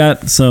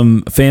got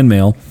some fan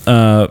mail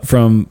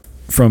from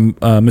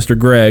Mr.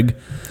 Greg,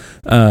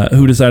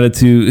 who decided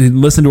to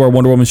listen to our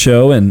Wonder Woman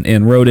show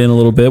and wrote in a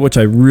little bit, which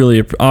I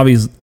really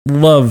obviously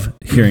love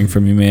hearing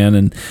from you, man.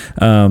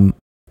 And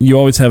you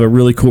always have a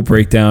really cool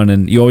breakdown,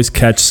 and you always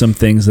catch some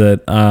things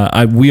that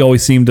we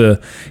always seem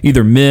to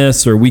either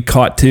miss or we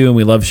caught too, and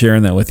we love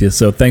sharing that with you.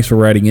 So thanks for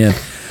writing in.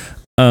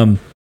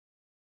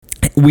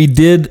 We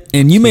did,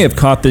 and you may have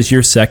caught this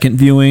your second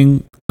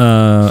viewing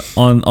on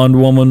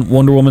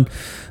Wonder Woman,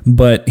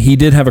 but he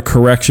did have a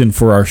correction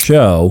for our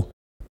show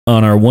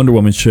on our Wonder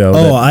Woman show.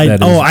 By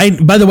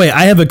the way,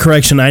 I have a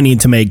correction I need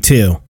to make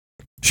too.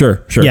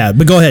 Sure. Yeah,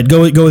 but go ahead.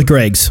 Go with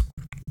Greg's.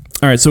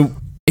 All right, so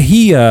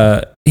he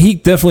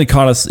definitely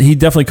caught us. He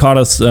definitely caught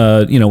us,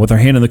 with our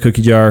hand in the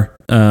cookie jar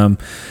on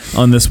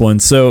this one.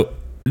 So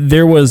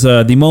there was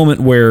the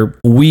moment where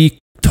we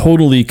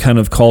totally kind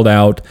of called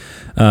out.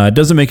 It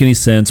doesn't make any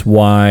sense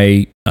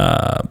why.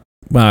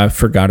 I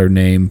forgot her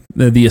name.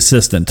 The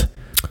assistant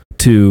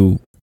to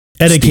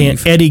Eddie.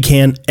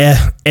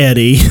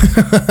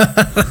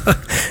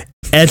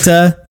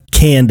 Etta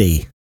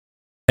Candy.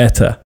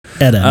 Etta,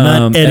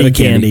 not Eddie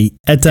Candy.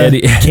 Etta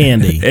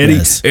Candy.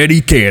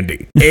 Eddie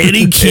Candy.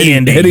 Eddie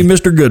Candy. Eddie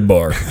Mr.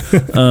 Goodbar.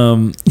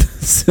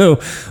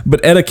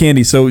 But Etta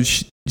Candy. So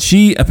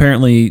she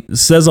apparently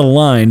says a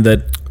line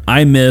that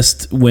I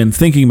missed when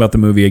thinking about the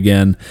movie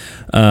again.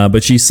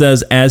 But she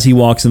says, as he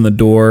walks in the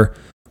door,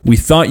 "We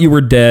thought you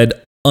were dead.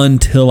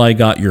 until I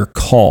got your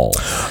call.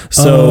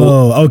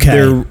 So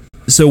okay.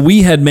 So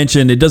we had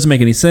mentioned it doesn't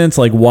make any sense,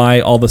 like why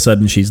all of a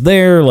sudden she's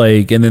there,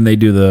 like, and then they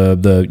do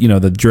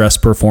the dress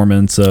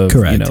performance of,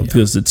 correct,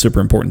 because it's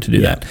super important to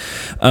do that.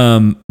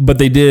 But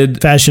they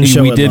did fashion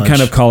show. We did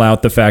kind of call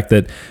out the fact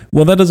that,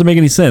 well, that doesn't make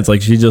any sense.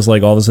 Like she just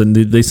like all of a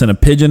sudden they sent a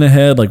pigeon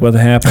ahead. Like what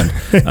happened?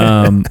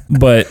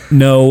 But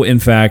no, in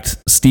fact,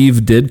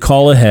 Steve did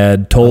call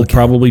ahead.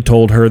 Probably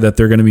told her that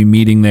they're going to be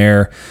meeting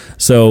there.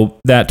 So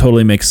that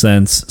totally makes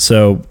sense.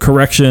 So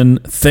correction.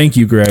 Thank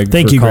you, Greg.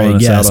 Thank you,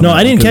 Greg. Yes. No,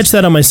 I didn't catch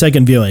that on my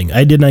second viewing.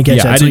 I did not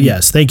catch that. So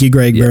yes, thank you,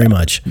 Greg, very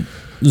much. It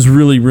was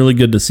really, really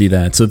good to see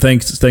that. So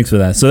thanks for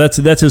that. So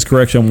that's his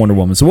correction on Wonder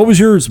Woman. So what was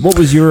yours? What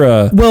was your?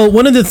 Well,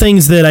 one of the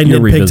things that I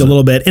nitpicked a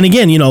little bit, and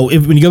again,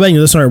 when you go back and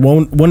listen to our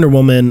Wonder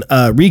Woman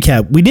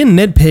recap, we didn't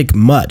nitpick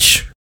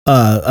much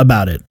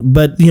about it,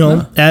 but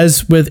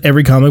as with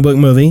every comic book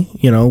movie,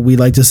 we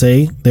like to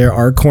say there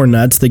are corn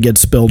nuts that get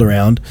spilled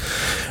around.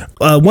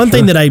 One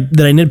thing that I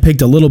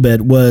nitpicked a little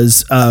bit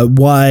was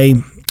why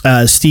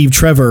Steve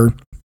Trevor,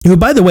 who,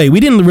 by the way,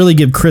 we didn't really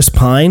give Chris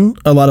Pine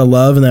a lot of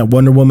love in that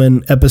Wonder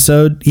Woman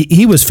episode.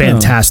 He was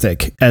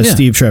fantastic as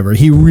Steve Trevor.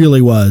 He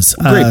really was.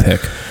 Great pick.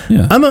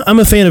 Yeah. I'm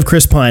a fan of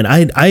Chris Pine.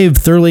 I have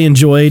thoroughly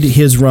enjoyed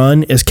his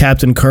run as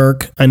Captain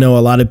Kirk. I know a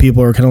lot of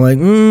people are kind of like,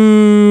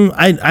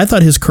 I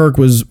thought his Kirk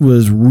was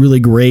really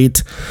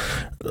great.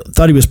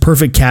 Thought he was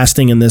perfect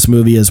casting in this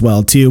movie as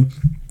well, too.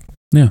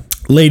 Yeah.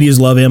 Ladies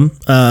love him.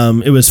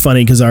 It was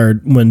funny because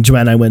when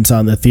Joanne and I went and saw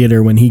in the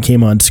theater, when he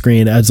came on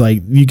screen, I was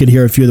like, you could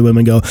hear a few of the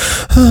women go,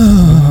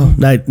 oh,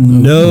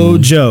 no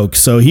joke.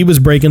 So he was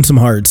breaking some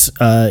hearts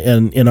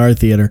in our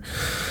theater.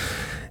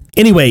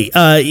 Anyway,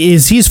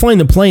 he's flying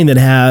the plane that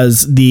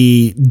has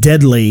the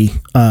deadly,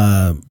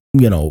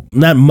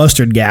 not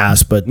mustard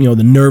gas, but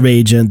the nerve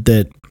agent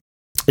that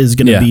is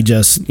going to be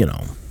just,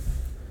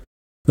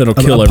 that'll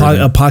kill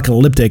everything.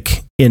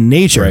 Apocalyptic in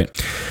nature.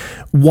 Right.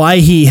 Why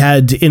he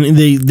had, and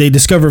they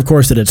discover, of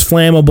course, that it's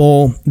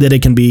flammable, that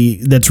it can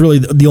be, that's really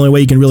the only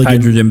way you can really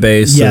hydrogen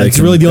based. Yeah, it's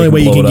really the only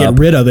way you can get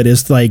rid of it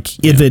is like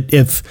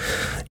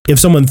if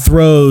someone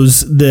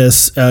throws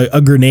this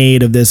a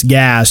grenade of this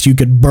gas, you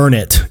could burn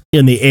it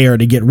in the air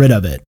to get rid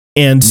of it.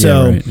 And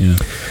so,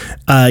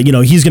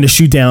 he's going to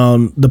shoot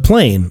down the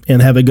plane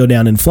and have it go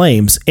down in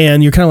flames.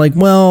 And you're kind of like,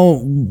 well,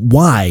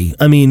 why?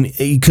 I mean,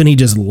 couldn't he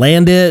just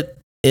land it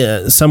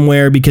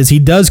somewhere? Because he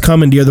does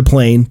commandeer the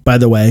plane, by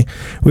the way.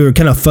 We were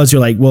kind of fuzzy,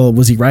 like, well,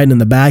 was he riding in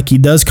the back? He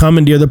does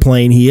commandeer the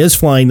plane. He is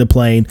flying the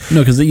plane.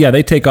 No, because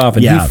they take off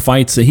and he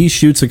fights. He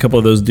shoots a couple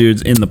of those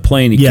dudes in the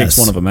plane. He kicks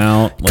one of them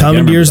out.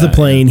 Commandeers the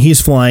plane. Yeah.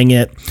 He's flying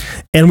it.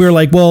 And we were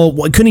like, well,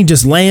 couldn't he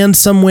just land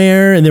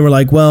somewhere? And they were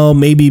like, well,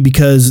 maybe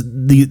because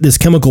this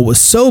chemical was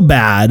so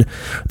bad,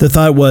 the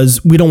thought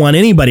was we don't want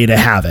anybody to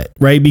have it,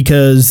 right?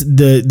 Because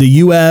the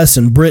U.S.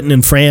 and Britain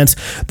and France,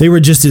 they were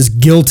just as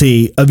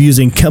guilty of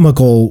using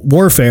chemical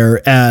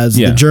warfare as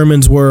the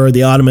Germans were,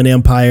 the Ottoman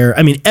Empire.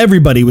 I mean,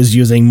 everybody was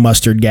using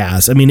mustard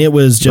gas. I mean, it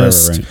was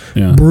just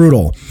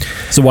brutal.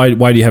 So why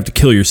do you have to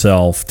kill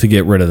yourself to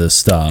get rid of this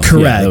stuff?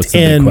 Correct. Yeah, that's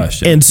the big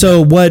question. And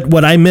so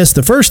what I missed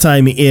the first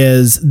time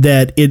is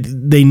that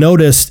they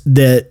noticed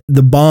that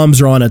the bombs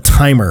are on a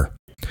timer.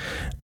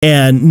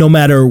 And no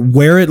matter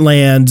where it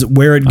lands,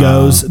 where it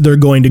goes, they're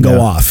going to go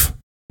off.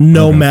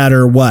 No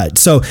matter what.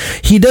 So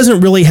he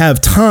doesn't really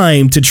have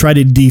time to try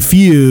to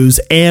defuse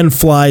and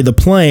fly the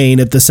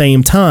plane at the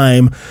same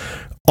time.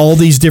 All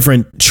these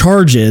different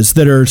charges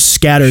that are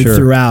scattered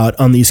throughout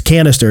on these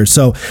canisters.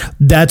 So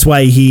that's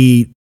why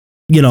he,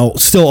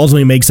 still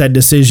ultimately makes that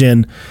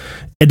decision.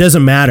 It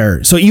doesn't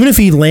matter. So even if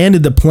he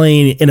landed the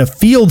plane in a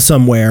field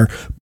somewhere,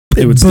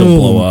 it would still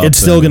blow up. It's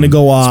still going to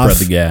go off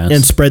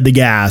and spread the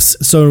gas.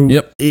 So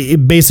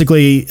it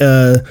basically,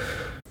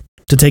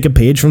 to take a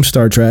page from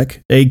Star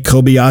Trek, a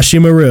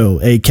Kobayashi Maru,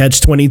 a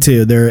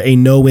Catch-22. They're a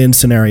no-win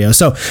scenario.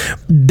 So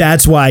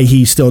that's why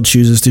he still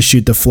chooses to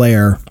shoot the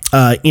flare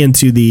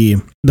into the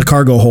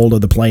cargo hold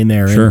of the plane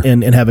there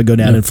and have it go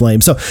down in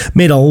flames. So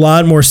made a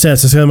lot more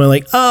sense. It's kind of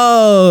like,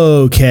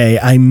 okay,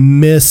 I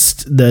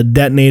missed the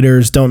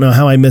detonators. Don't know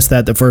how I missed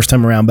that the first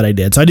time around, but I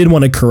did. So I did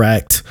want to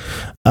correct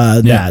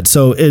that.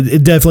 So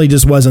it definitely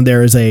just wasn't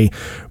there as a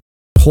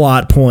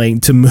plot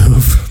point to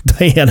move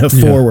Diana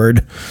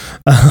forward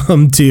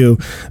to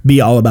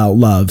be all about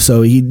love.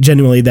 So he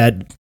genuinely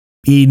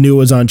he knew it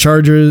was on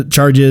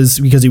charges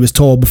because he was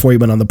told before he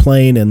went on the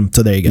plane. And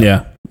so there you go.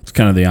 Yeah. It's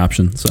kind of the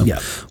option. So,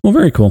 well,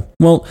 very cool.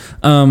 Well,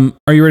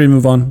 are you ready to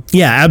move on?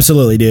 Yeah,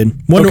 absolutely,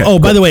 dude. By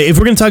the way, if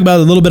we're going to talk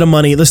about a little bit of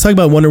money, let's talk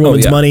about Wonder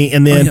Woman's money.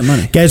 And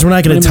then, guys, we're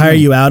not going to tire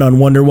you out on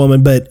Wonder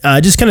Woman, but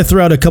just kind of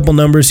throw out a couple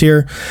numbers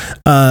here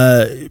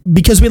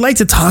because we like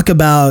to talk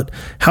about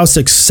how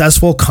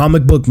successful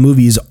comic book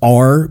movies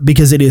are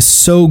because it is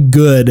so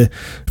good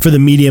for the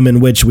medium in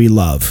which we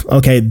love.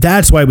 Okay,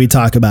 that's why we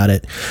talk about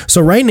it.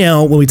 So right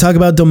now, when we talk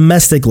about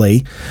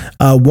domestically,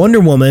 Wonder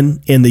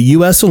Woman in the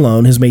U.S.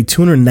 alone has made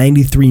 $293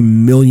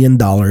 million.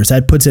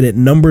 That puts it at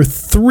number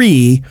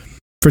 3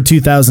 for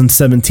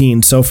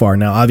 2017 so far.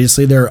 Now,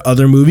 obviously, there are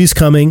other movies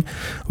coming.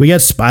 We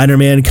got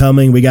Spider-Man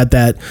coming. We got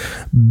that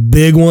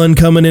big one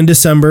coming in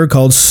December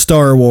called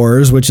Star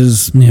Wars, which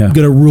is going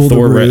to rule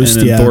Thor, the roost.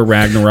 Thor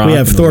Ragnarok. We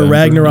have Thor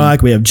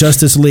Ragnarok. We have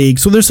Justice League.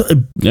 So there's,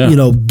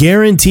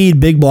 guaranteed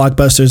big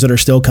blockbusters that are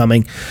still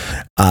coming.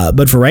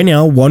 But for right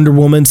now, Wonder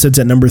Woman sits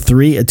at number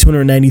 3 at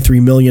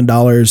 $293 million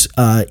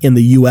in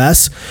the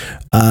U.S.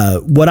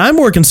 What I'm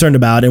more concerned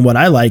about and what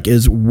I like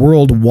is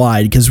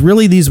worldwide, because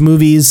really these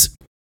movies,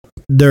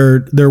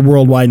 they're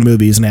worldwide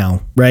movies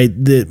now, right?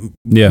 The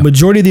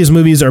majority of these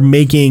movies are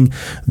making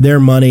their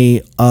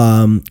money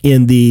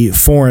in the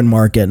foreign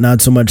market,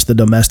 not so much the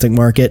domestic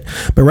market.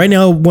 But right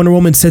now, Wonder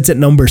Woman sits at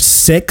number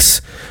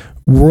 6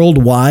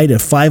 worldwide at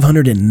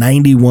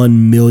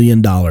 $591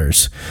 million,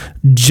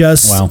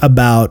 just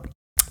about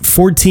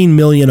 14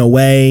 million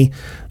away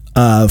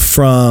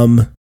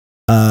from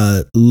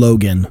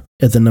Logan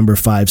at the number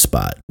 5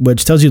 spot,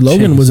 which tells you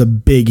Logan was a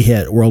big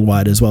hit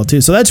worldwide as well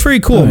too. So that's very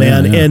cool,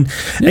 man. Yeah. And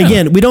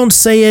again, we don't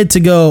say it to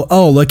go,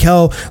 oh, look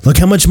how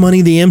much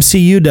money the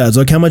MCU does.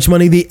 Look how much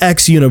money the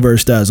X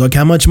universe does. Look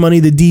how much money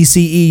the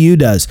DCEU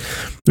does.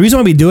 The reason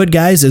why we do it,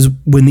 guys, is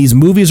when these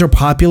movies are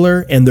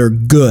popular and they're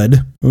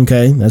good.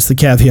 Okay, that's the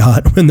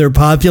caveat. When they're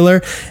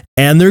popular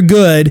and they're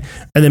good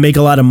and they make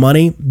a lot of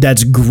money,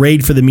 that's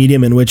great for the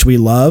medium in which we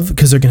love,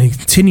 because they're going to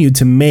continue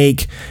to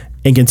make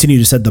and continue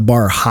to set the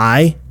bar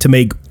high to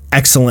make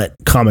excellent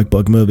comic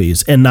book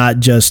movies, and not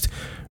just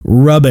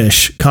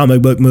rubbish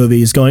comic book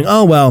movies going,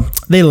 oh, well,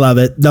 they love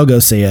it, they'll go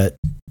see it.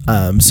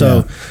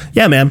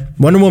 Yeah, man,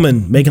 Wonder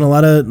Woman making a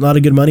lot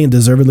of good money, and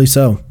deservedly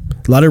so.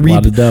 A lot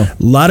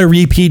of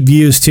repeat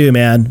views too,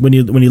 man. When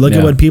you look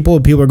at what people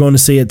are going to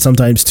see it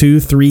sometimes 2,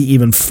 3,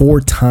 even 4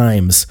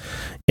 times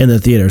in the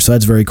theater. So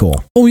that's very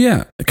cool. Oh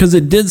yeah, because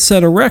it did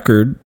set a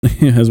record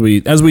as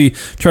we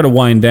try to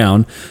wind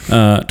down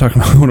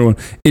talking about Wonder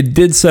Woman. It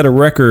did set a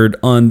record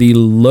on the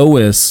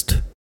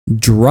lowest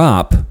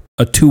drop,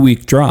 a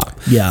 2-week drop.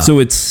 Yeah. So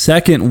its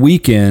second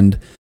weekend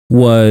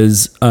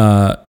was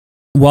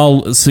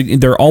while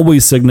they're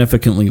always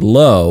significantly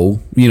low,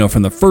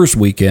 from the first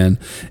weekend,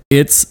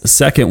 its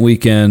second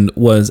weekend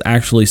was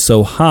actually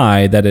so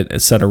high that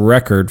it set a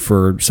record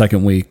for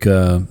second week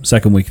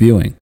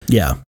viewing.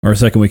 Yeah. Or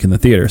second week in the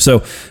theater.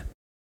 So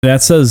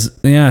that says,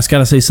 it's got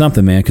to say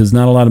something, man, because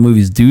not a lot of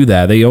movies do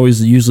that. They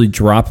usually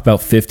drop about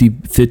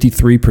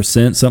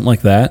 53%, something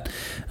like that.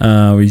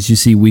 As you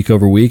see week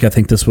over week, I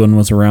think this one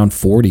was around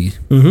 40.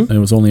 Mm-hmm. And it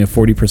was only a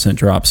 40%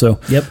 drop. So,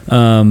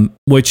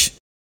 which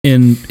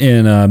in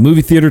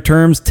movie theater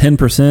terms,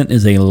 10%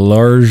 is a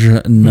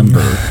large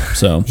number.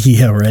 So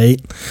yeah, right.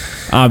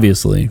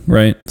 Obviously,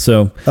 right.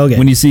 So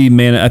when you see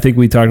I think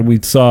we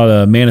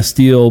saw Man of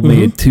Steel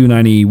made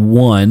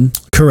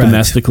 $291. Correct.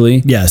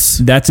 Domestically. Yes.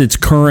 That's its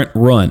current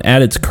run.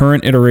 At its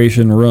current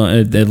iteration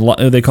run,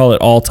 they call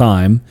it all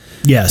time.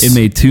 Yes. It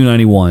made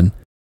 $291,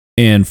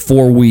 and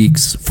 4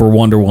 weeks for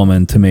Wonder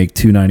Woman to make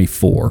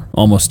 $294,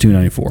 almost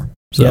 $294.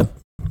 So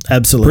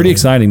absolutely. Pretty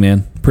exciting,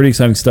 man. Pretty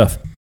exciting stuff.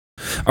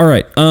 All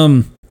right.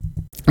 Let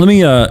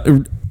me,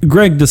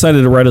 Greg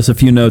decided to write us a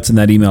few notes in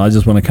that email. I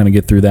just want to kind of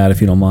get through that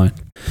if you don't mind.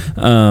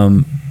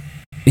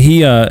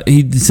 He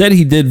said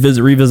he did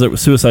revisit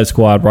Suicide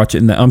Squad. Watch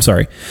it. I'm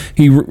sorry.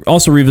 He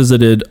also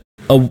revisited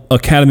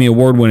Academy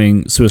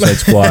Award-winning Suicide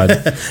Squad.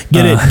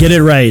 Get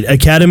it right.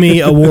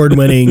 Academy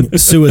Award-winning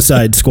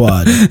Suicide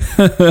Squad.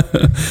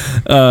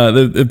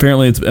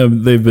 Apparently,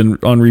 they've been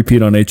on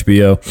repeat on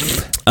HBO.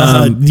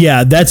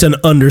 Yeah, that's an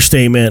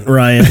understatement,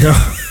 Ryan.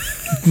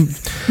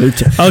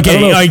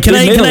 Okay, all right, can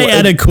I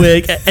add a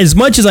quick, as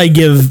much as I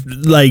give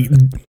like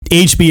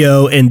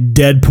HBO and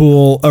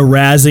Deadpool a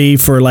Razzie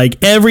for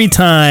like every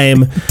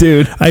time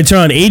dude I turn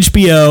on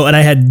HBO and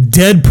I had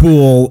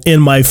Deadpool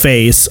in my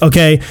face,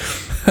 okay?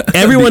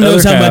 Everyone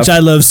knows how much I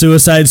love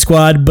Suicide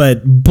Squad,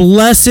 but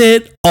bless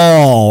it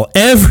all,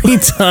 every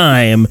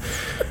time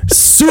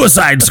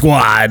Suicide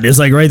Squad is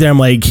like right there, I'm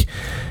like,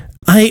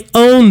 I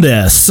own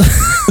this.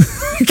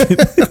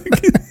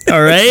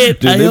 All right,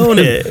 dude, I own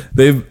it.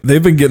 They've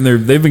been getting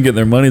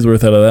their money's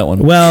worth out of that one.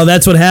 Well,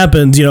 that's what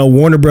happens.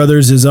 Warner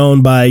Brothers is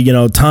owned by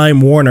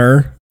Time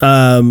Warner, who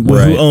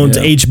owns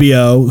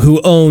HBO, who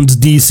owns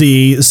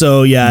DC.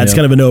 So it's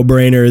kind of a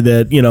no-brainer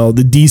that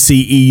the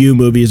DCEU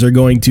movies are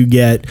going to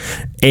get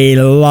a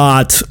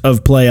lot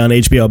of play on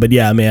HBO. But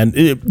yeah, man,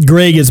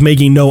 Greg is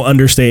making no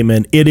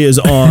understatement. It is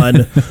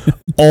on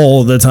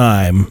all the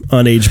time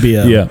on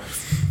HBO. Yeah.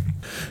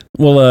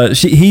 Well,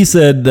 he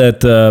said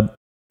that.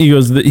 He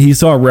goes. He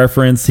saw a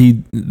reference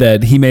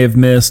that he may have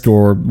missed,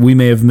 or we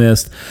may have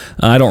missed.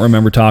 I don't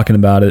remember talking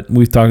about it.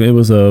 We've talked. I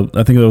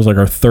think it was like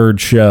our third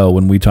show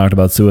when we talked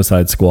about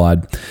Suicide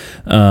Squad.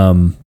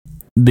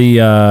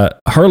 The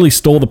Harley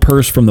stole the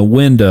purse from the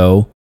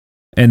window,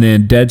 and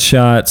then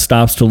Deadshot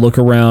stops to look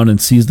around and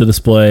sees the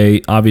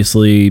display.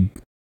 Obviously,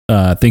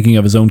 thinking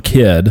of his own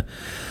kid.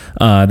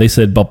 They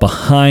said, but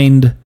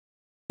behind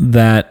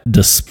that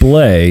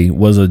display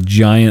was a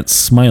giant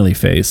smiley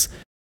face.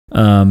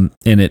 And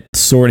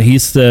he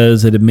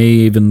says that it may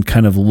even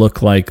kind of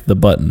look like the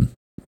button.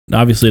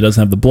 Obviously, it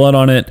doesn't have the blood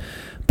on it,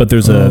 but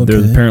there's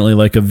apparently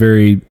like a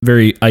very,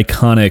 very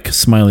iconic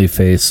smiley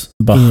face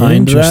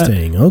behind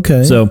Interesting. that.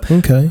 Okay. So,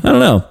 okay. I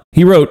don't know.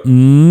 He wrote,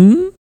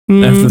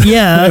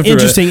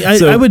 interesting.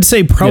 I would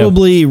say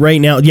probably right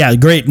now. Yeah,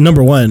 great.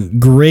 Number one,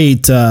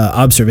 great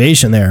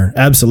observation there.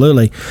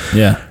 Absolutely.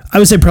 Yeah. I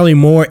would say probably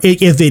more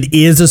if it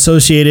is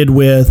associated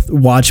with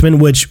Watchmen,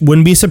 which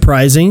wouldn't be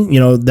surprising. You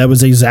know, that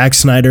was a Zack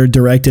Snyder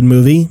directed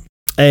movie.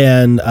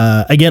 And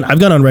again, I've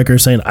gone on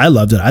record saying I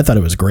loved it. I thought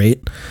it was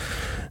great.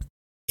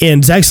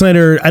 And Zack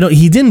Snyder,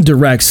 he didn't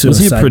direct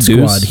Suicide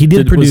Squad. He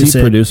did produce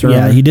it.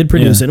 Producer he did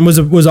produce it, and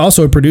was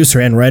also a producer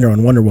and writer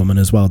on Wonder Woman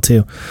as well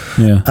too.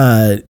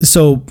 Yeah.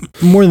 So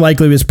more than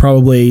likely, it was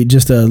probably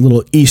just a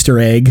little Easter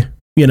egg,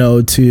 you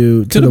know,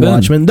 to the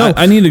Watchmen. No,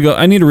 I need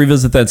to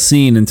revisit that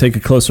scene and take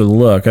a closer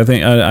look. I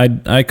think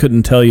I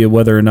couldn't tell you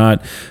whether or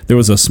not there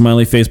was a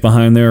smiley face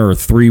behind there or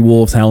 3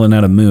 wolves howling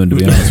at a moon, to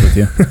be honest with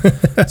you.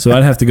 So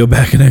I'd have to go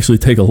back and actually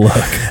take a look.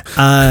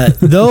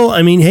 Though,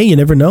 I mean, hey, you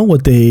never know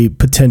what they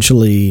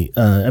potentially,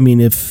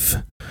 if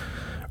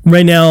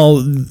right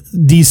now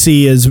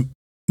DC is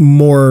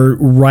more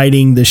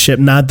riding the ship,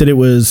 not that it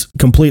was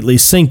completely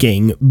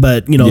sinking,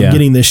 but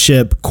getting the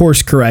ship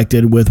course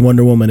corrected with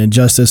Wonder Woman and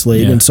Justice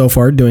League, and so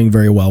far doing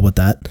very well with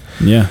that.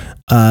 Yeah.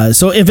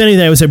 So if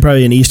anything, I would say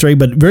probably an Easter egg,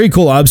 but very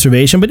cool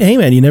observation. But hey,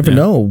 man, you never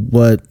know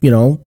what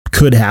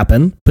could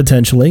happen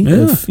potentially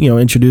if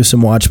introduce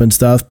some Watchmen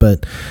stuff.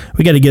 But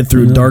we got to get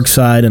through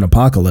Darkseid and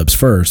Apocalypse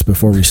first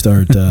before we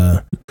start.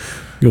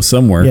 Go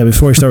somewhere. Yeah,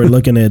 before we start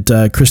looking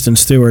at Kristen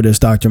Stewart as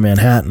Dr.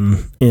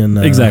 Manhattan in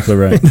exactly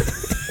right.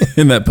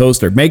 In that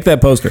poster. Make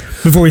that poster.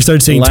 Before we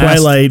start seeing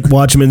Twilight,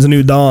 Watchmen's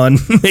New Dawn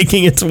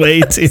making its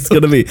way to...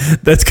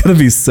 That's going to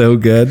be so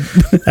good.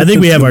 I think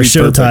we have our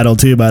show title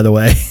too, by the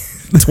way.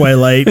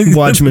 Twilight,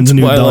 Watchmen's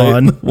New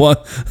Dawn.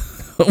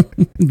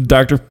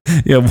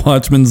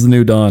 Watchmen's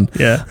New Dawn.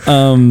 Yeah.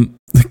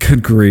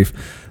 Good grief.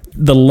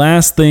 The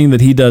last thing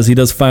that he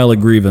does file a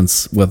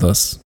grievance with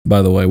us,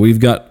 by the way. We've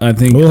got, I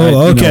think...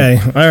 okay.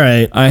 All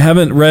right. I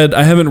haven't read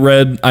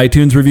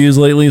iTunes reviews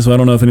lately, so I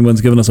don't know if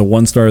anyone's given us a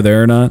 1-star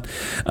there or not.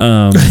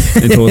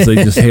 They told us they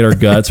just hate our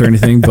guts or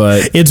anything,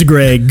 but... It's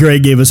Greg.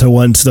 Greg gave us a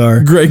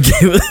 1-star. Greg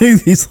gave us...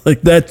 He's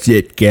like, that's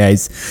it,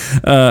 guys.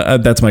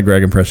 That's my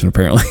Greg impression,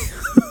 apparently.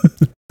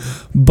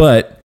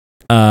 But...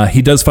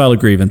 he does file a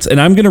grievance, and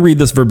I'm going to read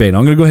this verbatim.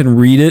 I'm going to go ahead and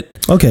read it.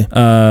 Okay.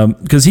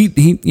 Because he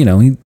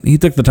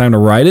took the time to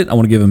write it. I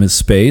want to give him his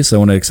space. I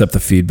want to accept the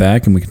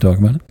feedback, and we can talk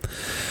about it.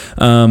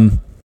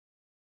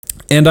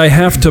 And I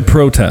have to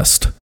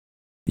protest.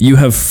 You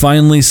have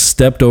finally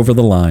stepped over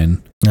the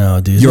line. No,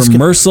 dude. You're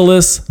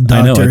merciless.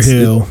 Doctor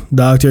Who.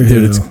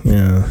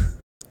 Yeah.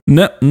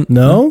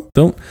 No.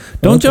 Don't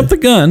jump the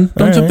gun.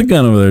 Don't jump the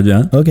gun over there,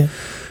 John. Okay.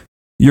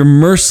 Your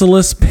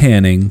merciless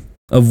panning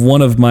of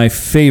one of my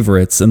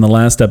favorites in the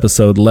last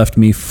episode left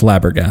me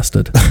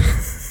flabbergasted.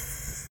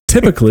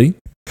 Typically,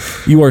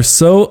 you are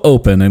so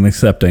open and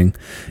accepting,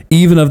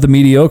 even of the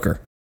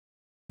mediocre.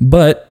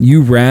 But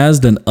you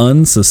razzed an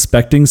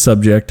unsuspecting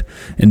subject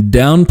and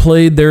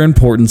downplayed their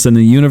importance in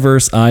the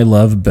universe I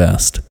love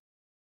best.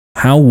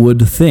 How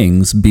would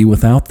things be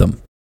without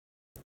them?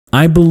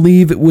 I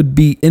believe it would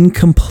be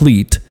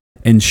incomplete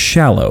and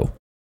shallow.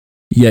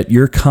 Yet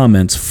your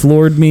comments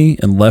floored me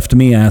and left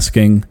me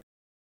asking,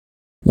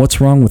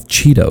 what's wrong with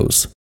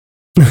Cheetos?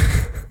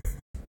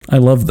 I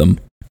love them.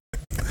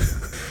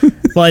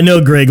 Well, I know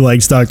Greg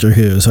likes Doctor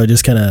Who, so I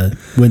just kind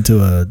of went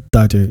to a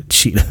Dr.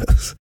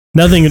 Cheetos.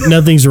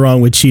 Nothing's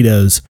wrong with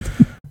Cheetos.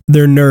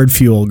 They're nerd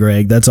fuel,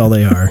 Greg. That's all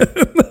they are.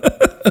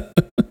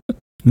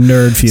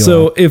 Nerd fuel.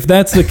 So if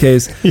that's the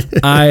case,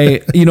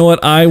 you know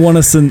what? I want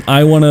to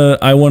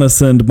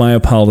send my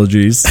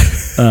apologies.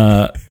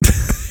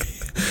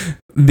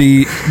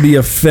 The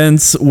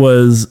offense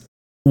was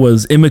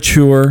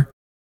immature.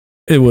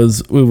 It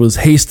was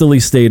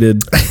hastily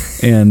stated,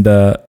 and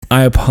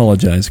I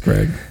apologize,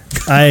 Greg.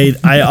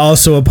 I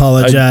also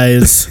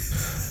apologize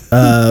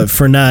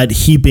for not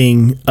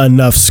heaping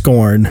enough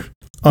scorn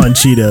on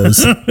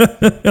Cheetos.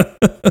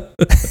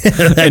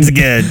 That's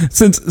good.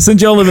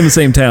 Since y'all live in the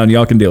same town,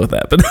 y'all can deal with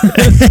that. But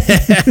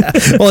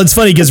well, it's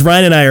funny because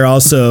Ryan and I are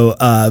also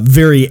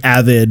very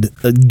avid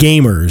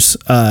gamers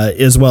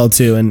as well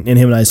too, and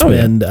him and I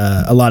spend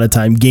a lot of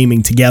time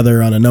gaming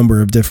together on a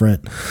number of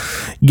different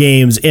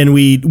games, and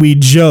we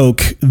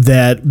joke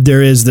that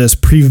there is this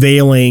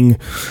prevailing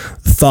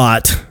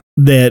thought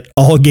that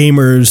all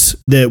gamers,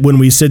 that when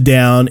we sit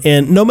down,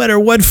 and no matter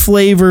what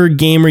flavor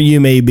gamer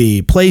you may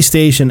be,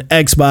 PlayStation,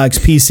 Xbox,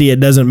 PC, it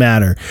doesn't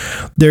matter.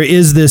 There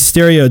is this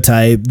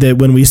stereotype that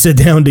when we sit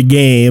down to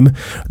game,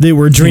 that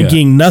we're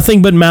drinking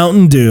nothing but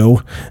Mountain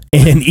Dew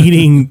and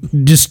eating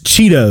just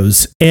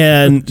Cheetos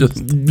and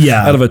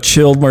out of a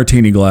chilled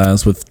martini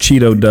glass with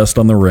Cheeto dust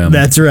on the rim.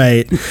 That's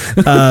right.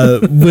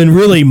 When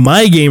really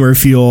my gamer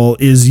fuel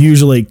is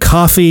usually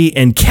coffee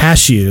and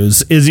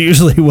cashews is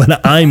usually what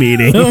I'm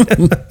eating.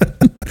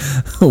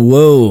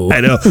 Whoa!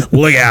 I know.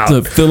 Look out!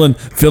 So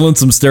filling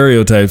some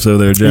stereotypes over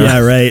there, John. Yeah,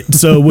 right.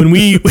 So when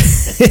we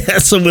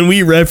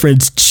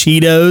reference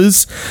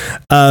Cheetos,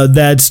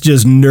 that's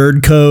just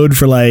nerd code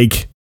for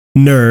like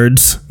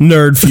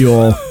Nerd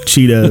fuel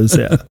Cheetos.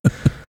 Yeah.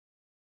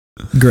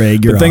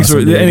 Greg, you're thanks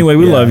awesome, for anyway.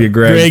 We love you,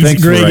 Greg.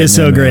 Greg is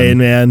so great,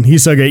 man.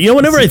 He's so great. You know,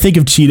 whenever I think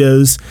of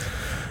Cheetos,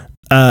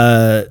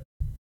 I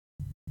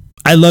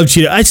love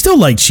Cheetos. I still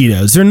like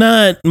Cheetos. They're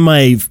not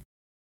my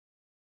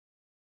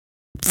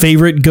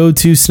favorite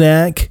go-to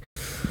snack.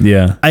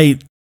 Yeah, I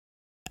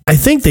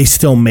think they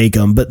still make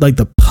them, but like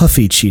the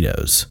puffy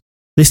Cheetos.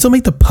 They still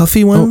make the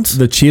puffy ones?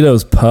 The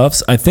Cheetos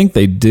Puffs? I think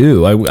they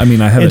do. I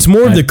mean, I haven't. It's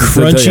more of the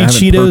crunchy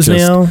Cheetos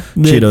now.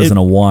 Cheetos in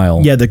a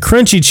while. Yeah, the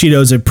crunchy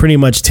Cheetos have pretty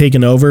much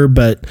taken over,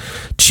 but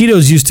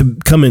Cheetos used to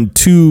come in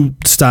two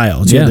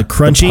styles. Yeah, the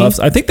crunchy. The Puffs.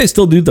 I think they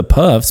still do the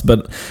Puffs,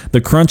 but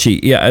the crunchy.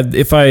 Yeah, I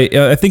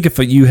think if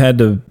you had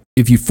to.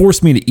 If you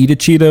forced me to eat a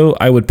Cheeto,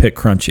 I would pick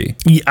crunchy.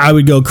 Yeah, I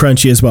would go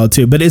crunchy as well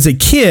too. But as a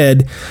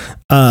kid,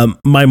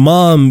 my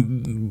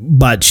mom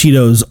bought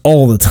Cheetos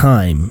all the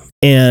time,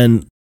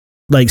 and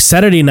like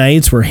Saturday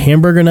nights were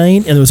hamburger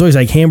night, and there was always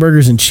like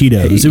hamburgers and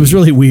Cheetos. It was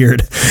really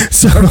weird.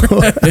 So, all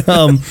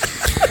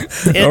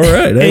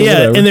right, hey,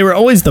 yeah, and they were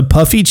always the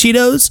puffy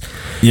Cheetos.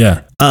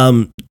 Yeah.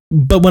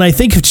 But when I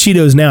think of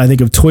Cheetos now, I think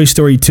of Toy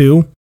Story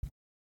 2.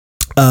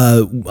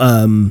 I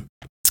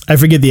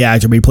forget the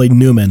actor, but he played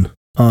Newman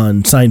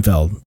on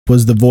Seinfeld,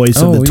 was the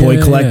voice of the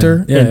toy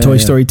collector in Toy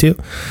Story 2.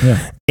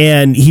 Yeah.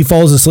 And he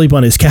falls asleep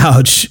on his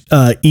couch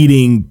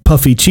eating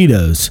puffy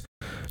Cheetos.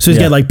 So he's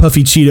got like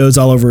puffy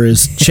Cheetos all over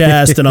his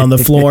chest and on the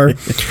floor.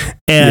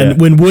 And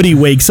when Woody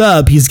wakes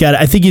up,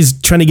 I think he's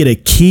trying to get a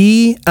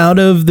key out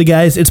of the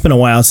guy's. It's been a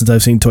while since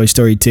I've seen Toy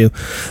Story 2,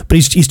 but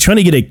he's trying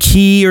to get a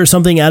key or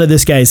something out of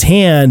this guy's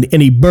hand,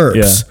 and he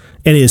burps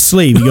in his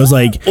sleep. He goes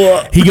like,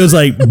 and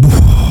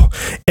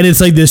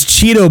it's like this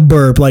Cheeto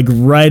burp, like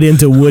right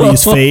into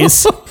Woody's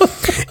face.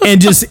 And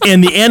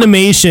the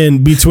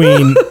animation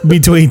between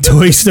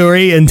Toy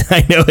Story, and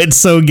I know it's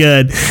so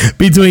good,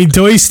 between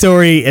Toy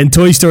Story and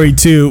Toy Story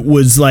 2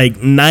 was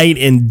like night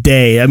and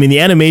day. I mean, the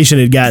animation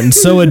had gotten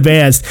so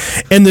advanced,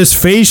 and this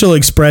facial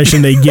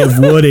expression they give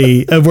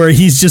Woody of where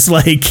he's just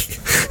like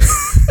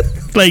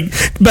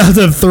about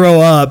to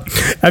throw up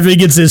after he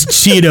gets this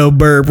Cheeto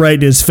burp right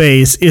in his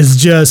face is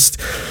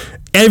just...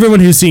 Everyone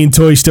who's seen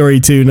Toy Story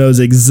 2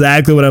 knows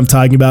exactly what I'm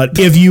talking about.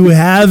 If you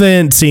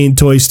haven't seen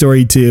Toy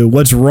Story 2,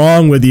 what's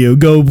wrong with you?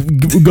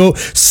 Go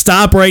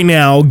stop right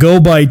now. Go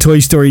buy Toy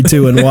Story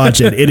 2 and watch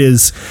it. It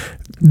is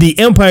the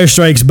Empire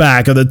Strikes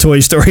Back of the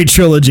Toy Story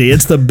trilogy.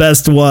 It's the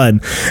best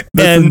one.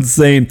 That's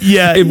insane.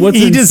 Yeah. What's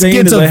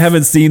insane is I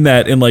haven't seen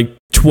that in like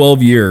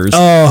 12 years.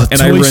 Oh,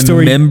 and I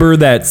remember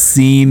that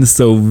scene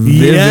so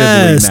vividly.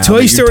 Yes,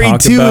 Toy Story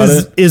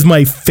 2 is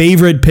my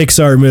favorite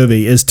Pixar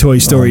movie. Is Toy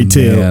Story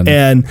 2,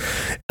 man.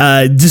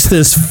 And just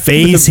this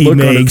face he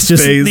makes,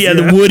 just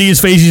the Woody's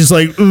face, he's just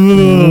like,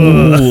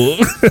 ooh.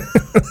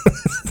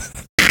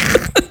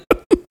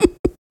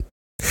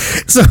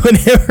 So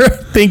whenever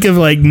I think of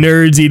like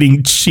nerds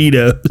eating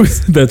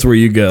Cheetos, that's where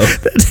you go.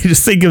 I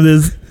just think of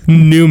this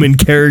Newman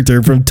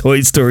character from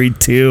Toy Story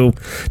 2,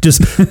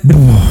 just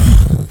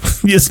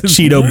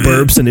Cheeto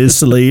burps in his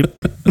sleep.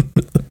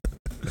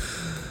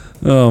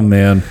 Oh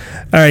man!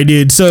 All right,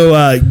 dude.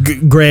 So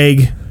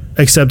Greg,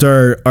 accept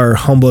our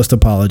humblest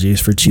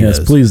apologies for Cheetos. Yes,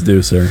 please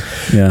do, sir.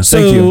 Yeah.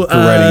 So, thank you for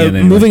writing in.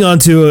 Anyway. Moving on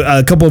to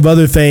a couple of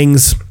other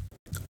things.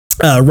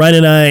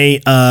 Ryan and I,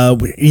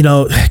 God,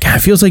 it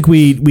feels like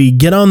we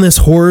get on this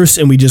horse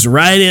and we just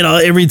ride it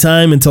every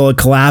time until it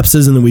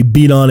collapses, and then we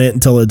beat on it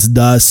until it's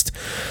dust.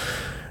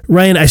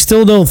 Ryan, I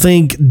still don't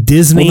think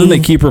Disney... Well, then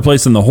they keep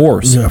replacing the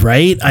horse.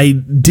 Right?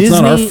 It's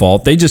not our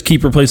fault. They just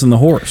keep replacing the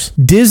horse.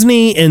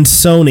 Disney and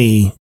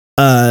Sony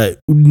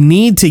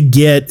need to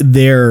get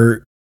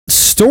their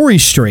story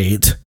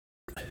straight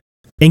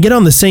and get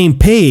on the same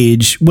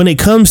page when it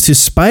comes to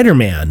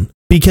Spider-Man.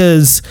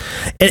 Because,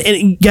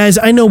 and guys,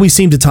 I know we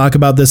seem to talk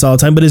about this all the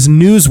time, but it's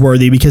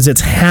newsworthy because it's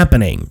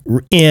happening.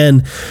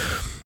 And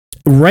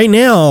right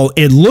now,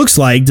 it looks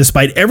like,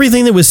 despite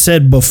everything that was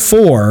said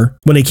before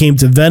when it came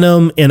to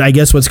Venom and I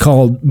guess what's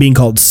being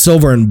called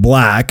Silver and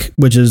Black,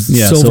 which is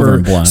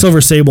Silver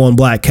Sable and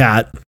Black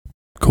Cat.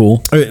 Cool.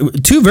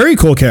 Two very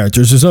cool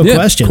characters. There's no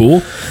question.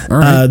 Cool. All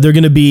right. They're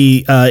going to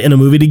be in a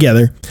movie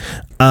together.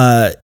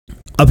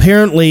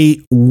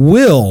 Apparently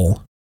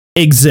will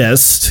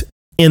exist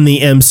in the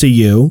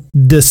MCU,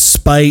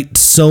 despite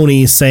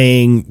Sony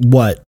saying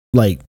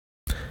like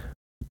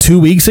 2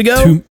 weeks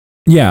ago?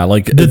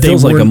 Like it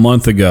feels like a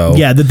month ago.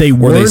 Yeah, that they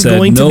weren't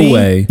going to be. No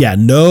way. Yeah,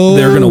 no way.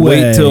 They're going to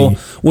wait till...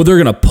 Well,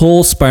 they're going to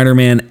pull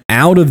Spider-Man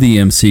out of the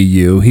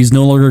MCU. He's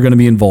no longer going to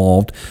be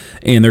involved.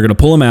 And they're going to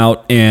pull him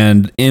out.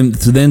 And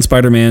so then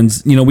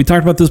Spider-Man's... we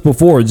talked about this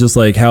before. Just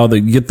like how they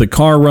get the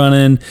car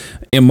running.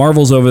 And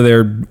Marvel's over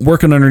there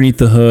working underneath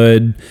the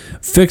hood,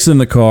 fixing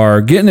the car,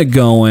 getting it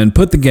going,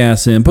 put the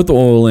gas in, put the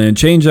oil in,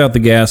 change out the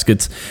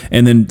gaskets.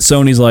 And then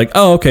Sony's like,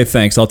 oh, okay,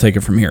 thanks. I'll take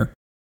it from here.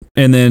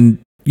 And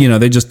then...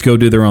 they just go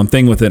do their own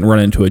thing with it and run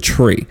into a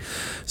tree.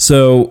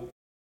 So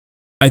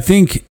I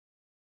think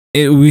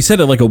we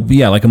said it like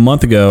a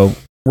month ago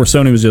where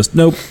Sony was just,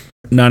 nope,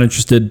 not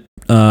interested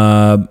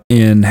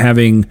in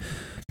having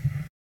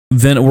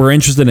we're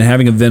interested in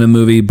having a Venom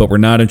movie, but we're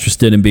not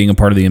interested in being a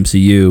part of the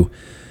MCU.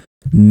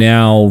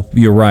 Now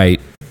you're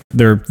right.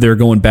 They're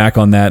going back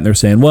on that and they're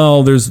saying,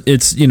 well,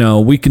 it's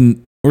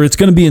going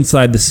to be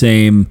inside the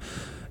same.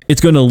 It's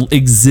going to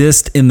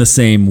exist in the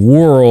same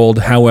world.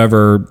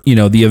 However,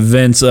 the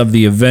events of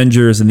the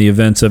Avengers and the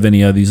events of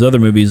any of these other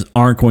movies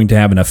aren't going to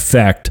have an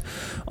effect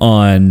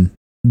on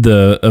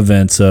the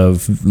events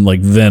of like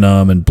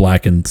Venom and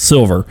Black and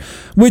Silver,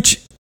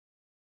 which,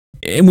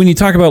 and when you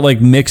talk about like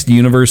mixed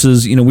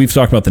universes, we've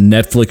talked about the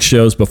Netflix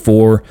shows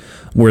before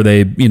where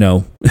they,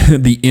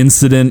 the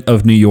Incident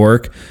of New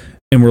York.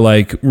 And we're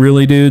like,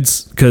 really,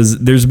 dudes? Because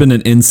there's been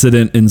an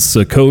incident in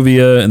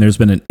Sokovia, and there's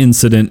been an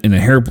incident in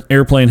an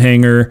airplane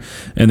hangar,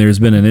 and there's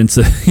been an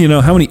incident.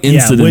 How many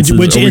incidents? Yeah,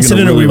 which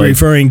incident are we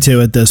referring to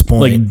at this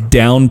point? Like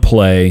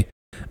downplay,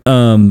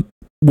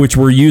 which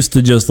we're used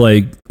to just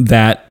like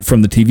that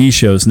from the TV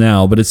shows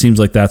now. But it seems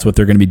like that's what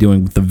they're going to be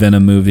doing with the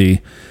Venom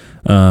movie.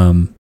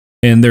 And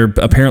they're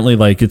apparently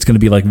like it's going to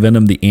be like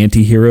Venom the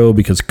anti-hero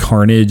because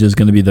Carnage is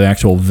going to be the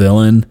actual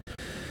villain.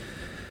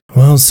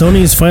 Well,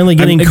 Sony's finally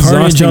getting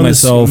Carnage on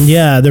myself.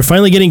 Yeah, they're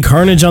finally getting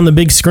Carnage on the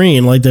big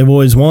screen like they've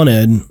always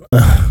wanted.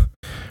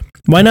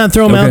 Why not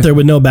throw him out there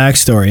with no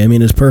backstory? I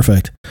mean, it's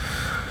perfect.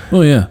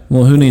 Well, yeah.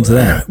 Well, who needs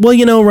that?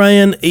 Well,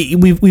 Ryan,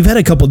 we've had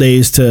a couple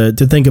days to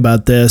think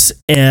about this,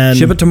 and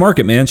ship it to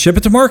market, man. Ship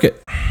it to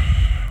market.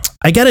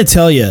 I got to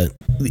tell you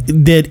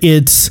that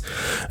it's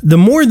the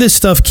more this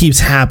stuff keeps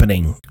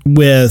happening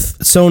with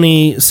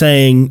Sony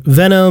saying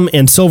Venom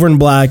and Silver and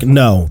Black,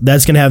 no,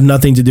 that's going to have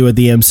nothing to do with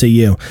the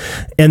MCU.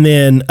 And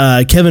then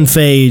Kevin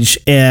Feige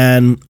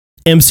and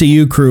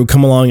MCU crew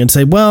come along and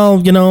say,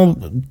 well,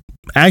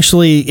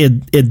 actually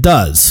it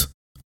does.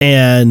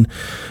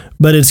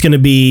 But it's going to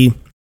be,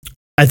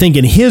 I think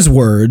in his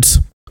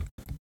words,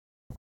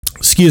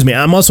 excuse me,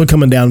 I'm also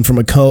coming down from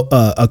a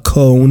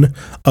cold,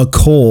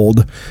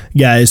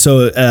 guys.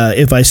 So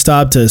if I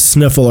stop to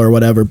sniffle or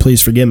whatever,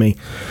 please forgive me.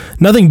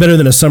 Nothing better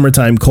than a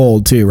summertime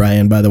cold too,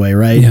 Ryan, by the way,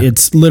 right? Yeah.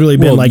 It's literally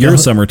been like your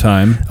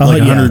summertime, like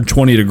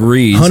 120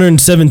 degrees.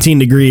 117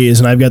 degrees,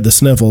 and I've got the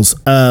sniffles.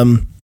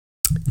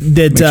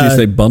 Make sure you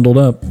stay bundled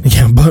up.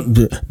 Yeah,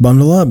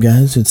 bundle up,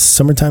 guys. It's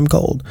summertime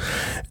cold.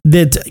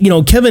 That,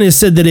 Kevin has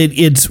said that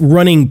it's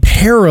running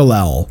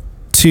parallel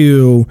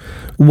to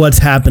what's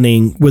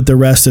happening with the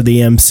rest of the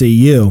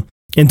MCU.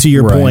 And to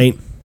your point,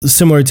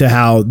 similar to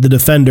how the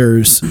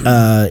Defenders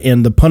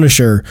and the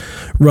Punisher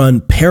run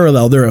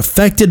parallel, they're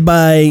affected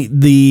by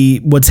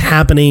what's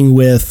happening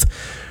with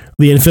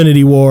the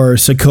Infinity War,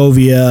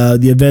 Sokovia,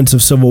 the events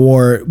of Civil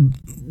War,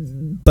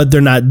 but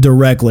they're not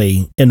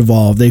directly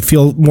involved. They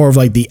feel more of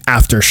like the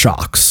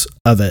aftershocks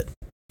of it.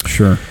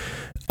 Sure.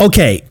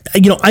 Okay,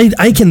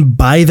 I can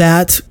buy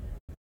that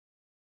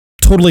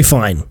totally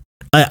fine.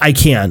 I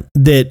can.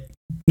 That,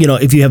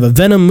 if you have a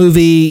Venom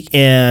movie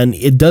and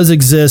it does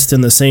exist in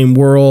the same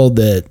world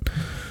that,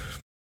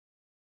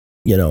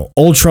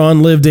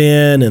 Ultron lived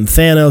in and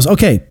Thanos,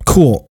 okay,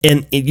 cool.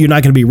 And you're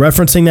not going to be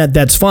referencing that,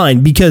 that's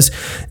fine. Because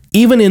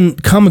even in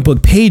comic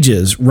book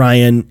pages,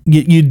 Ryan,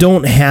 you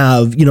don't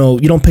have, you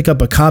don't pick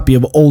up a copy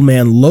of Old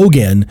Man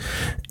Logan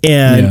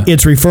and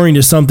it's referring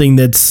to something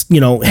that's,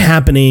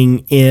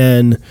 happening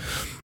in,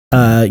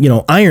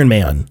 Iron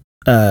Man.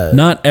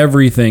 Not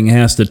everything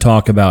has to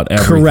talk about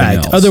everything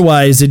correct else.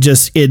 Otherwise it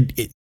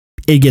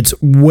gets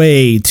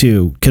way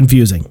too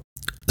confusing.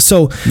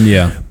 So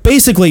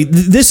basically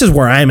this is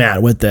where I'm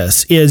at with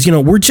this is,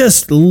 we're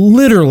just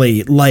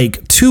literally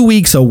like 2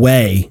 weeks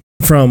away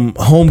from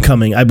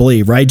Homecoming, I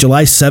believe, right?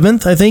 July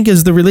 7th, I think,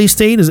 is the release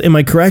date. Am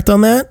I correct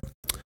on that?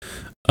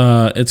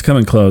 It's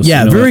coming close.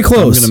 Yeah, very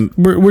close.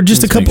 We're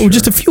just we're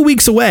just a few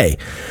weeks away.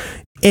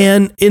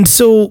 And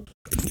so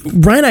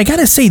Ryan, I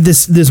gotta say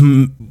this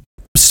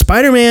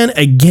Spider-Man,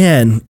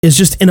 again, is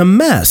just in a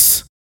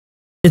mess.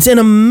 It's in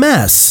a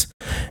mess.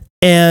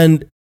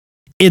 And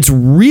it's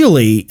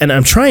really, and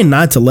I'm trying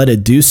not to let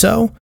it do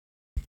so,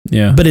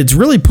 but it's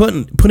really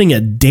putting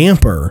a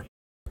damper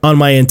on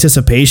my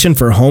anticipation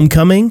for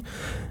Homecoming,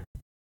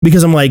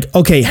 because I'm like,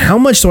 okay, how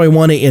much do I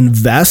want to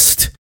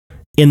invest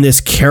in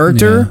this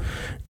character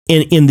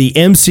in the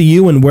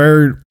MCU and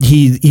where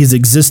he's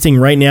existing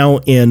right now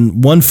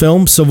in one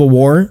film, Civil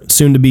War,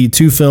 soon to be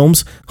 2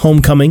 films,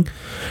 Homecoming.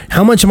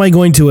 How much am I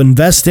going to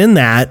invest in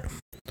that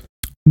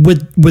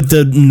with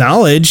the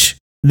knowledge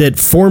that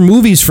 4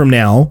 movies from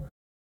now,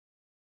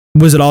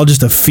 was it all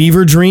just a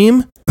fever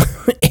dream?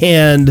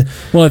 And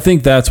well, I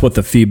think that's what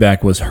the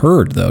feedback was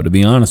heard, though, to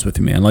be honest with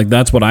you, man. Like,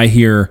 that's what I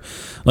hear.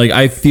 Like,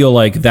 I feel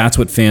like that's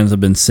what fans have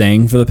been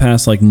saying for the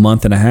past like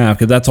month and a half,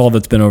 because that's all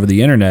that's been over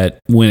the internet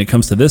when it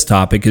comes to this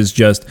topic, is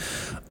just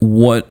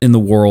what in the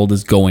world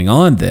is going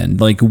on then?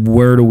 Like,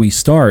 where do we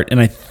start?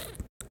 And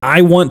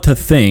I want to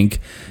think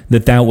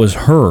that was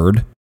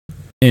heard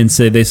and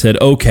they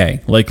said,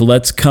 okay, like,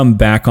 let's come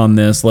back on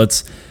this.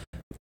 Let's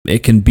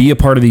it can be a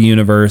part of the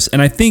universe.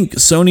 And I think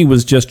Sony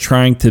was just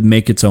trying to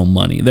make its own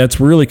money. That's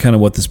really kind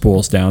of what this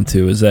boils down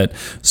to, is that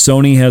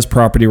Sony has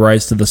property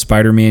rights to the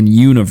Spider-Man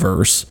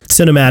universe.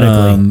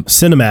 Cinematic,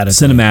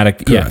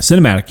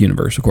 cinematic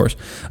universe, of course.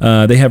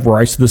 They have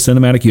rights to the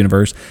cinematic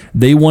universe.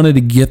 They wanted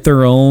to get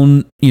their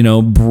own,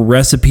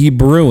 recipe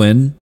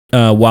brewing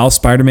while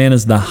Spider-Man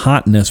is the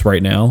hotness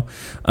right now.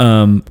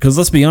 Because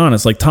let's be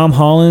honest, like Tom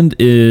Holland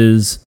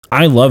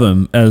I love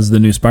him as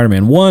the new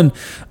Spider-Man. One,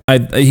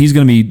 he's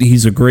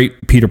a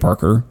great Peter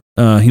Parker.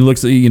 He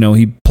looks,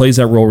 he plays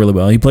that role really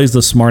well. He plays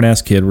the smart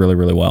ass kid really,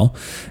 really well.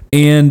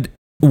 And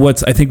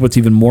what's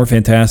even more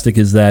fantastic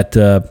is that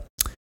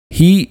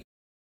he,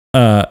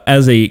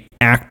 as a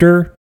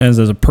actor, as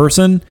a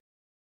person,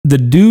 the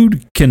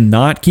dude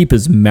cannot keep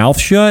his mouth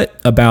shut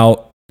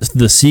about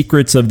the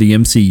secrets of the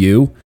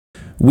MCU.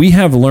 We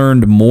have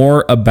learned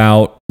more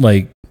about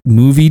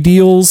movie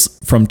deals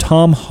from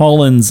Tom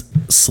Holland's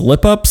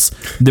slip-ups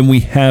than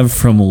we have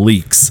from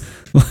leaks.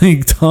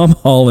 Tom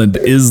Holland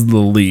is the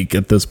leak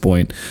at this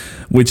point,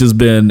 which has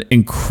been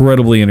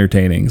incredibly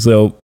entertaining.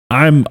 So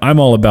I'm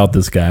all about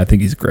this guy. I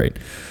think he's great.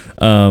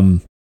 But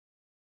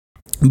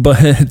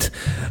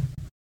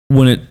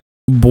when it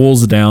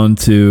boils down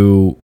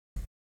to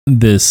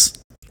this,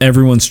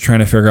 everyone's trying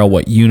to figure out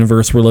what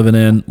universe we're living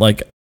in.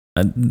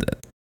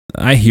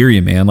 I hear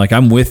you, man.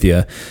 I'm with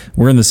you.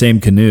 We're in the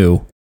same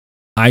canoe.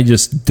 I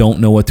just don't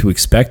know what to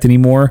expect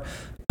anymore.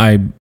 I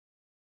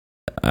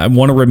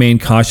want to remain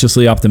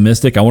cautiously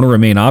optimistic. I want to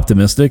remain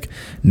optimistic.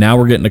 Now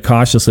we're getting to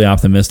cautiously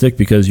optimistic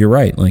because you're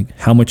right.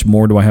 How much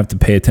more do I have to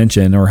pay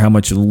attention, or how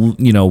much,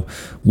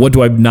 what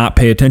do I not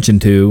pay attention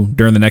to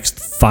during the next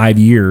 5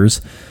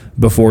 years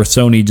before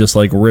Sony just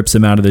rips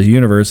him out of this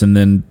universe, and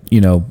then,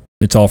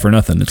 it's all for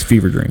nothing. It's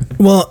fever dream.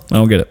 Well, I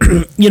don't get it.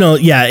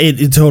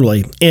 It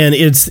totally. And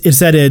it's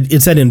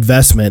that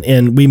investment.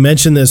 And we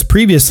mentioned this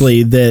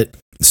previously, that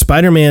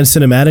Spider-Man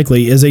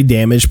cinematically is a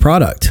damaged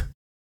product.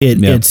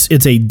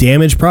 It's a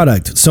damaged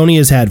product. Sony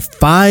has had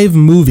 5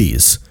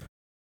 movies,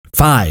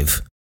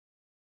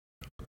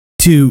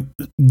 to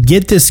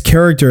get this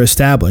character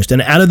established.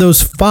 And out of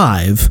those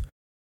 5,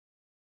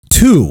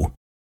 2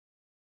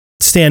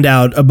 stand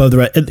out above the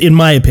rest, in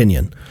my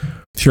opinion.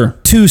 Sure.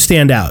 2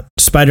 stand out.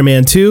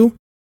 Spider-Man 2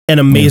 and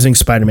Amazing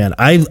Spider-Man.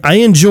 I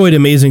enjoyed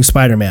Amazing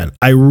Spider-Man.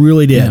 I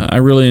really did. Yeah, I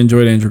really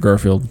enjoyed Andrew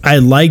Garfield. I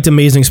liked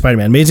Amazing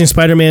Spider-Man. Amazing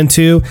Spider-Man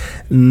 2,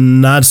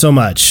 not so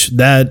much.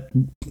 That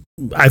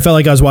I felt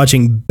like I was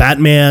watching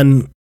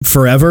Batman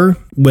Forever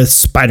with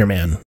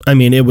Spider-Man. I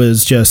mean, it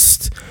was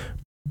just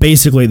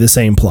basically the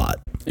same plot.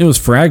 It was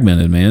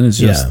fragmented, man. It's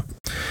just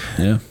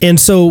yeah. And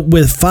so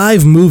with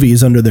 5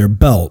 movies under their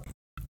belt,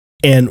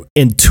 and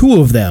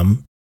 2 of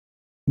them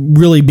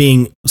really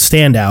being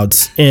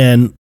standouts,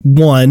 and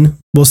one,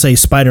 we'll say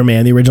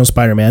Spider-Man, the original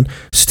Spider-Man,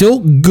 still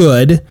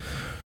good,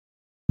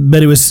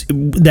 but it was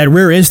that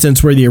rare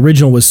instance where the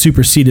original was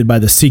superseded by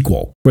the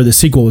sequel, where the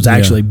sequel was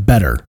actually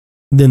better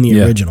than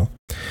the original.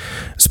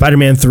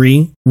 Spider-Man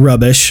 3,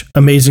 rubbish.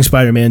 Amazing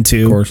Spider-Man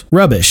 2,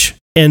 rubbish.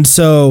 And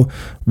so,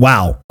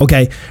 wow,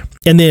 okay.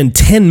 And then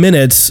 10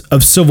 minutes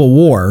of Civil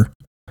War,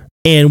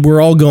 and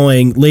we're all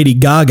going Lady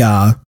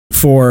Gaga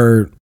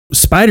for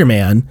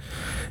Spider-Man,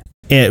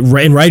 and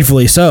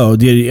rightfully so.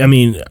 I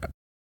mean,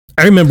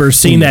 I remember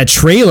seeing that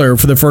trailer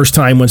for the first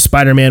time when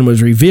Spider-Man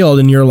was revealed,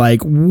 and you're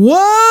like,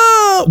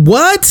 "Whoa,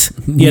 what?"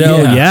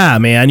 Yeah,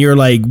 man. You're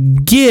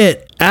like,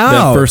 "Get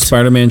out!" That first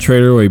Spider-Man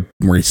trailer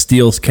where he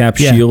steals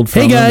Cap's shield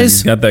from him. Hey guys,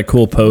 he's got that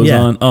cool pose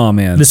on. Oh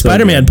man, the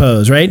Spider-Man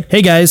pose, right?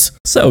 Hey guys,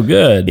 so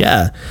good.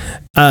 Yeah,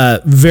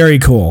 very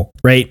cool,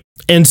 right?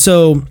 And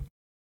so,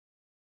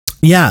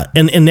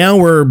 and now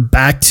we're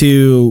back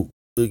to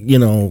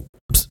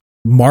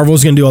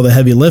Marvel's going to do all the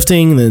heavy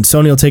lifting, and then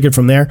Sony will take it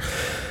from there.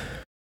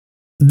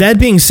 That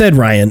being said,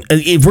 Ryan,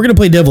 if we're going to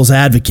play devil's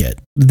advocate,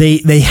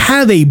 they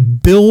have a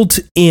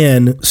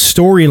built-in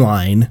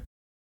storyline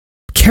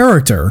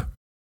character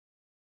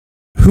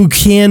who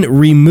can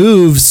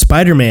remove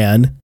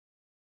Spider-Man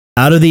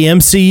out of the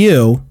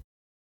MCU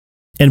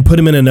and put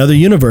him in another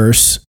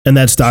universe, and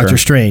that's Doctor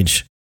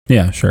Strange.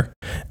 Yeah, sure.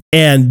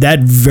 And that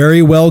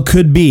very well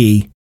could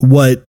be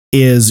what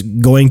is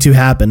going to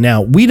happen.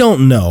 Now, we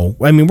don't know.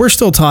 I mean, we're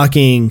still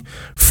talking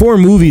 4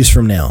 movies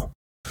from now.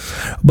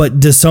 But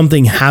does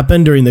something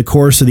happen during the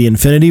course of the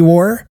Infinity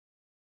War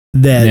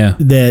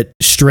that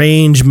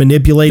Strange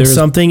manipulates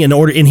something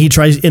and he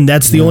tries, and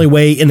that's the only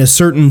way in a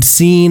certain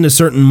scene, a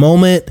certain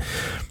moment.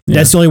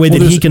 That's the only way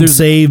that he can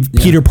save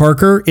Peter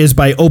Parker is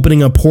by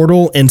opening a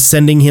portal and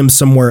sending him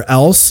somewhere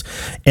else.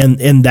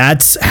 And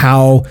that's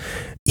how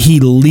he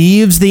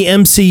leaves the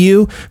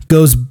MCU,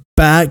 goes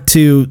back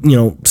to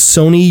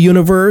Sony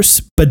universe,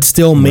 but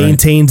still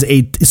maintains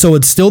so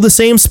it's still the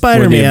same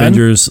Spider-Man. Where the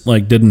Avengers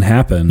didn't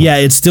happen. Yeah,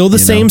 it's still the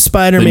same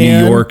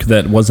Spider-Man. The New York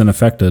that wasn't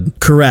affected.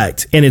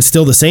 Correct. And it's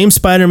still the same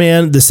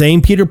Spider-Man, the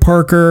same Peter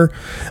Parker.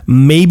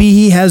 Maybe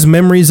he has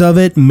memories of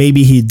it,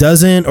 maybe he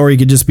doesn't, or he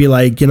could just be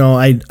like,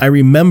 I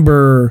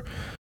remember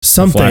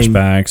something. The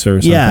flashbacks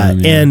or something.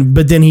 Yeah,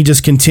 but then he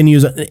just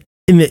continues. And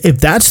if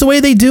that's the way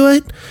they do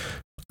it,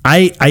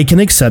 I can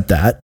accept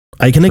that.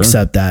 I can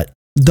accept that.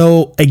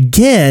 Though,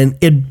 again,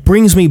 it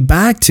brings me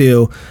back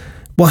to,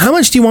 well, how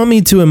much do you want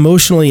me to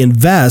emotionally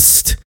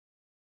invest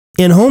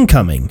in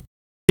Homecoming?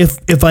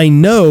 If I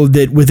know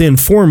that within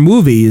 4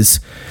 movies,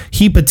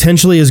 he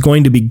potentially is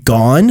going to be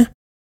gone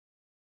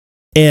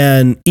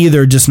and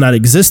either just not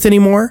exist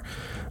anymore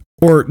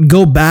or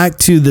go back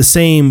to the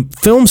same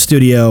film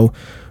studio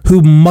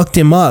who mucked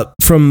him up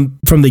from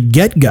the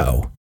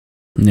get-go.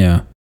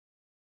 Yeah.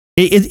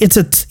 It's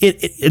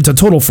a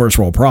total first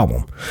world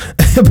problem,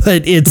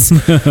 but it's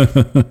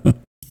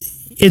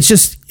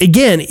just,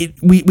 again,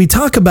 we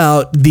talk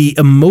about the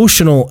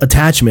emotional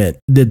attachment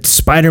that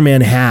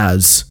Spider-Man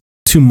has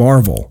to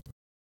Marvel.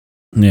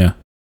 Yeah.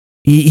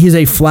 He's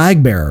a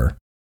flag bearer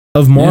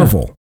of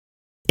Marvel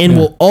and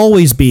will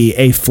always be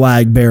a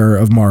flag bearer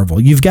of Marvel.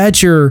 You've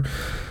got your,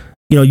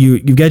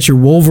 you've got your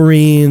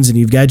Wolverines and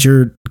you've got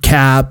your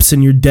Caps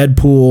and your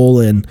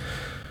Deadpool and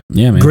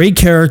great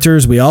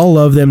characters. We all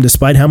love them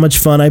despite how much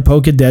fun I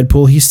poke at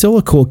Deadpool. He's still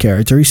a cool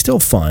character. He's still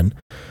fun.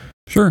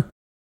 Sure.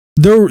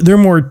 They're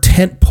more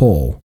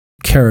tentpole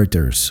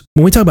characters.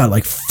 When we talk about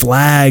like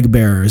flag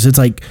bearers, it's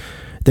like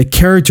the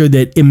character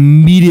that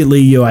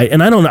immediately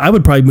I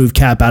would probably move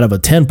Cap out of a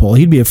tentpole.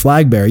 He'd be a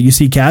flag bearer. You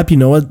see Cap, you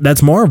know what?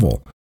 That's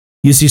Marvel.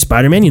 You see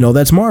Spider-Man, you know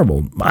that's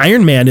Marvel.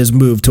 Iron Man has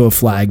moved to a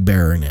flag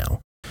bearer now.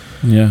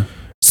 Yeah.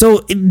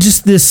 So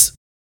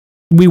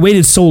we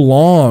waited so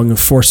long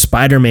for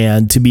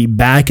Spider-Man to be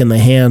back in the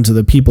hands of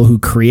the people who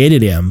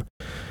created him.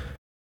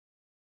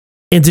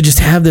 And to just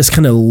have this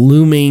kind of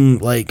looming,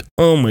 like,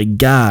 oh my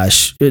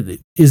gosh,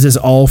 is this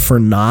all for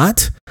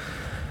naught?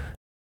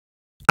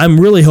 I'm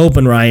really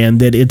hoping, Ryan,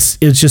 that it's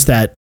just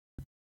that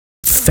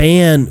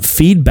fan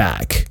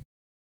feedback.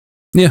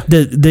 Yeah.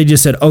 That they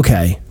just said,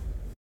 okay,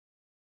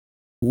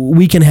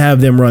 we can have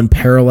them run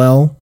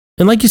parallel.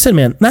 And like you said,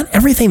 man, not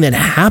everything that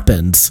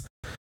happens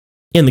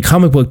in the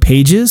comic book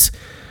pages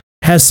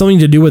has something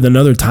to do with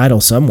another title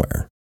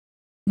somewhere.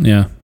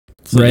 Yeah.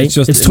 So right?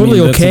 It's totally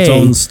okay. It's its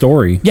own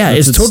story. Yeah,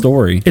 it's its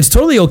story. It's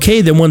totally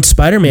okay that once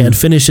Spider-Man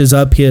finishes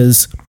up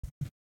his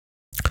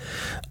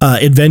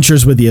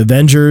adventures with the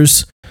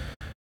Avengers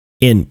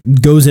and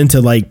goes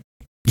into like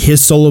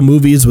his solo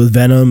movies with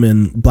Venom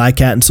and Black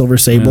Cat and Silver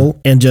Sable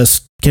and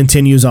just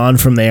continues on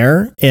from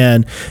there.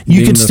 And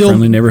you could still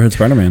friendly neighborhood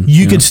Spider-Man.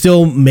 You could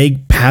still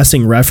make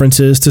passing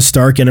references to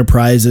Stark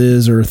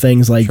Enterprises or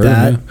things like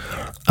that.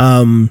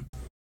 Yeah.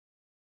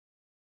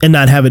 And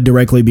not have it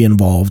directly be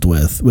involved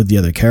with the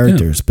other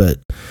characters. But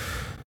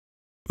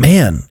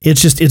man,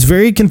 it's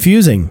very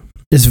confusing.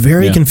 It's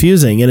very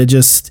confusing. And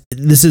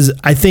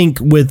I think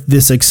with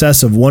the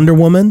success of Wonder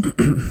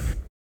Woman,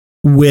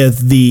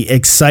 with the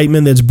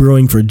excitement that's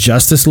brewing for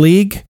Justice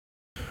League,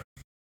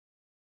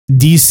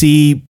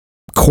 DC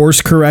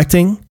course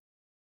correcting,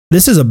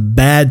 this is a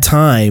bad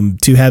time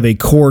to have a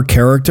core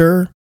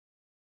character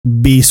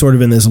be sort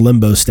of in this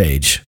limbo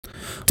stage.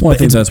 Well, I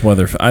think that's what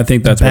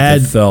they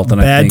felt,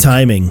 and bad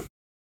timing.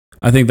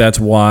 I think that's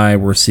why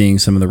we're seeing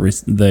some of the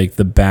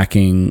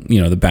backing,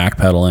 the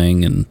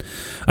backpedaling, and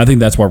I think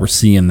that's why we're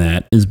seeing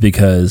that is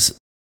because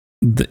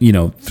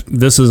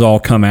this has all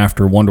come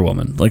after Wonder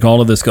Woman. Like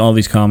all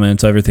these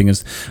comments, everything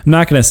is. I'm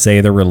not going to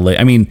say they're related.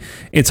 I mean,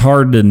 it's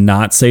hard to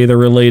not say they're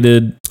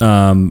related.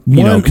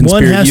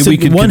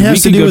 Conspiracy. One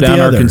has to do with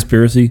the other.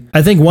 Conspiracy.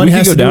 I think one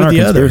has to do with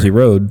the other. Conspiracy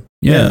road.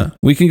 Yeah,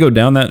 we can go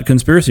down that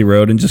conspiracy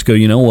road and just go.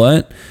 You know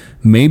what?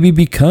 Maybe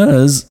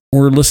because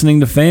we're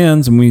listening to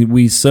fans and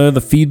we saw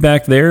the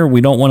feedback there.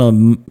 We don't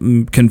want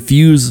to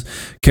confuse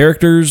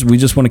characters. We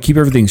just want to keep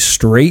everything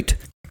straight.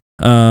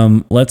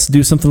 Let's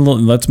do something.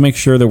 Let's make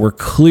sure that we're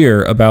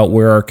clear about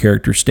where our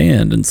characters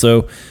stand. And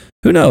so,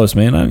 who knows,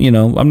 man?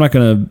 I'm not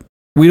gonna.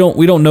 We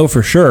don't know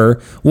for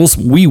sure.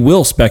 We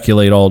will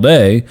speculate all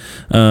day,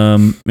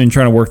 and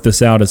trying to work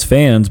this out as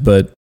fans.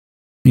 But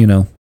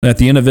at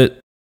the end of it,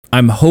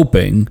 I'm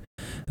hoping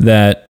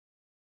that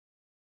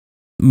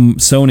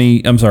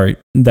Sony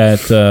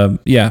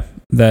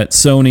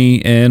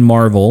and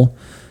Marvel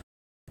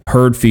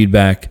heard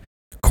feedback,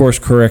 course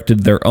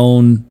corrected their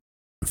own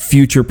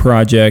future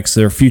projects,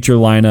 their future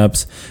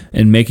lineups,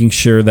 and making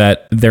sure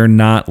that they're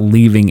not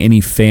leaving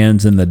any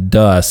fans in the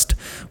dust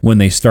when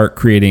they start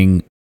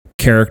creating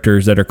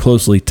characters that are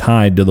closely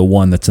tied to the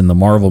one that's in the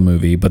Marvel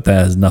movie, but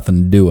that has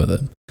nothing to do with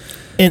it.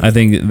 And I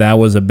think that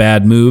was a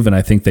bad move, and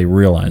I think they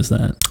realize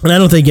that. And I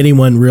don't think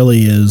anyone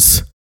really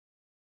is,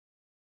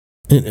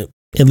 at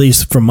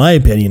least from my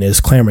opinion,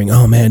 is clamoring,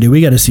 oh man, dude, we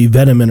got to see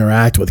Venom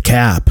interact with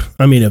Cap.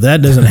 I mean, if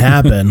that doesn't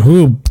happen,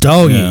 whoo,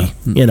 doggy,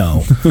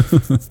 No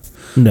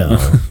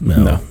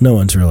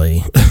one's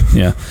really.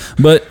 Yeah.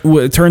 But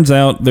it turns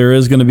out there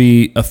is going to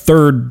be a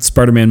third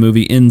Spider-Man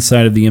movie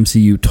inside of the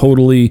MCU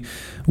totally.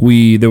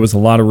 There was a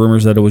lot of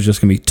rumors that it was just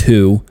going to be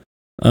 2.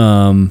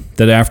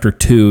 That after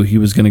 2, he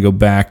was going to go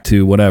back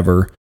to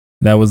whatever.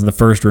 That was the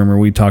first rumor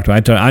we talked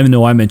about. I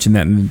know I mentioned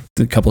that in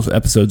a couple of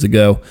episodes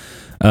ago.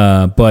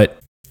 But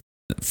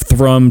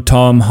from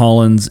Tom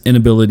Holland's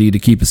inability to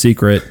keep a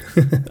secret,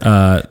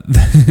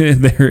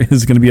 there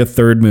is going to be a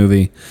third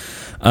movie.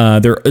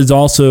 There is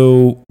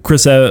also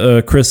Chris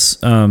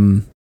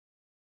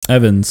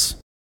Evans.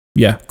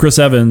 Yeah, Chris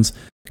Evans,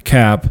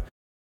 Cap,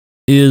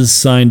 is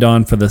signed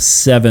on for the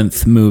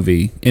 7th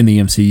movie in the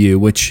MCU,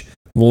 which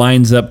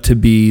lines up to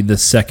be the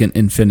second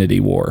Infinity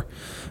War.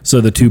 So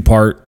the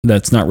 2-part,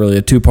 that's not really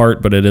a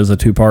 2-part, but it is a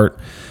 2-part.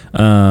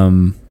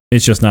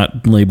 It's just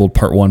not labeled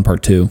part 1,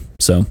 part 2.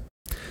 So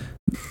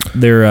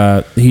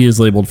he is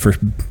labeled for,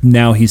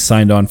 now he's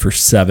signed on for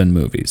 7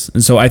 movies.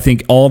 And so I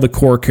think all the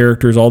core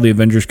characters, all the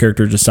Avengers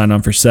characters just signed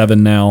on for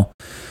 7 now.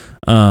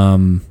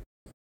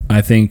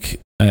 I think,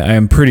 I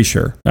am pretty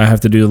sure, I have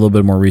to do a little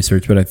bit more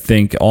research, but I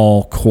think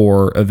all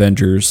core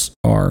Avengers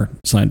are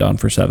signed on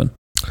for 7.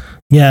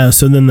 Yeah,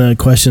 so then the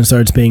question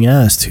starts being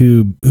asked,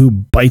 who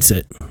bites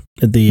it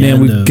at the end?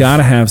 Man, we've got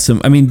to have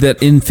some, I mean,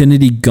 that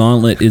Infinity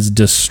Gauntlet is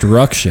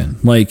destruction.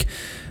 Like,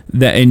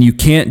 that, and you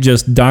can't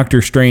just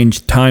Doctor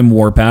Strange time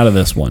warp out of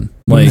this one.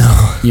 Like,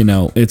 you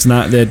know, it's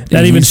not that.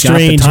 Not even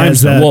Strange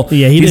has that. Well,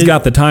 yeah, he's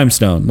got the time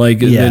stone. Like,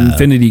 the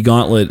Infinity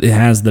Gauntlet, it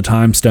has the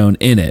time stone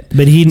in it.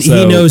 But he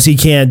knows he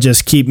can't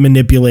just keep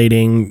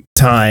manipulating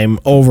time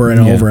over and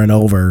over and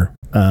over.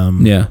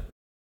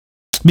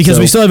 Because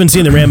we still haven't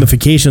seen the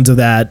ramifications of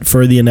that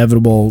for the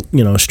inevitable,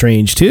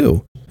 Strange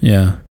 2.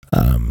 Yeah.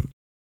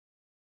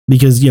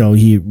 Because,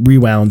 he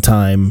rewound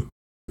time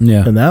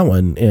in that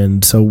one.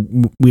 And so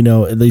we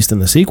know, at least in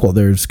the sequel,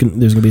 there's going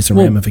to be some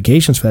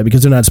ramifications for that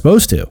because they're not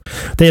supposed to.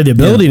 They have the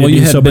ability to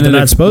do so, but they're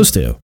not supposed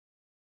to.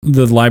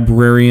 The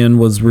librarian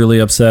was really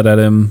upset at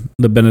him,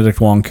 the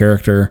Benedict Wong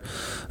character.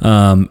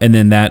 And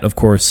then that, of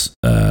course,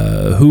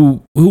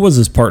 who was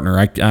his partner?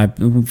 I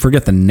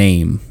forget the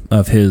name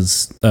of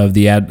his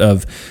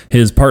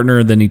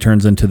partner. Then he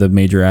turns into the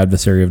major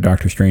adversary of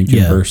Doctor Strange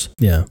universe.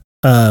 Yeah.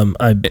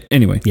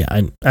 Anyway.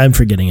 Yeah, I'm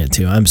forgetting it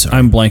too. I'm sorry.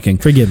 I'm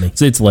blanking. Forgive me.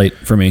 It's late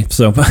for me.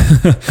 So,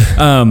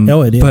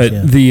 no, it is. But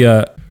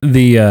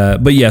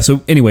but yeah.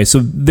 So anyway, so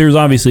there's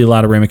obviously a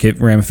lot of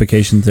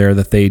ramifications there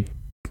that they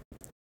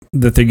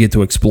get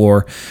to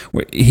explore.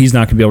 He's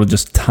not going to be able to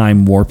just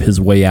time warp his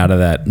way out of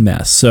that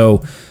mess.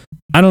 So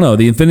I don't know.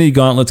 The Infinity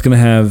Gauntlet's going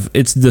to have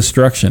its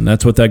destruction.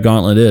 That's what that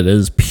gauntlet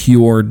is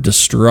pure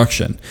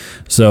destruction.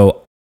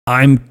 So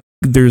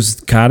there's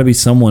got to be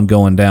someone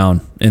going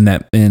down in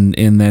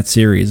that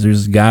series.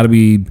 There's got to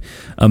be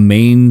a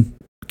main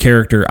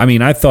character. I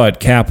mean, I thought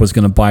Cap was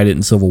going to bite it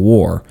in Civil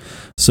War.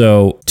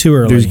 So too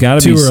early. There's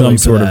got to be some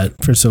sort of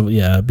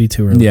it'd be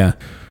too early. Yeah.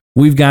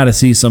 We've got to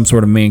see some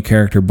sort of main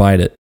character bite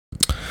it.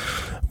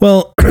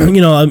 Well,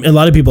 a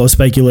lot of people have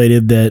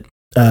speculated that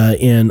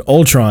in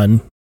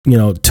Ultron,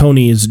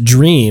 Tony's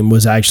dream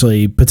was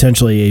actually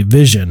potentially a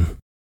vision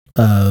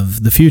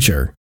of the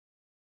future.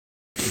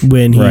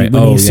 When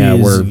he sees,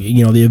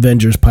 the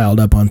Avengers piled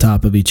up on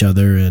top of each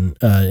other and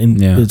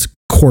it's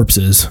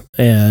corpses,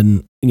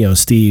 and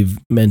Steve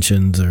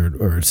mentions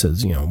or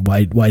says,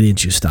 why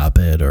didn't you stop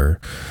it, or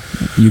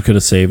you could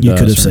have saved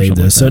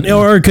this,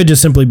 or it could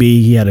just simply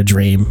be he had a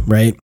dream,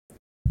 right?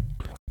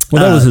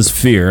 Well, that was his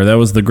fear. That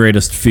was the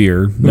greatest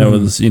fear. That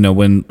was,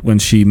 when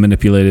she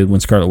manipulated, when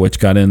Scarlet Witch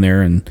got in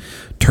there and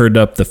turned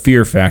up the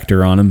fear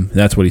factor on him.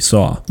 That's what he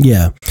saw.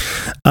 Yeah.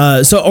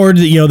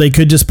 They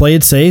could just play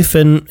it safe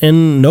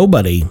and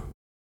nobody.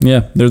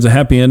 Yeah, there's a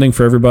happy ending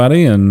for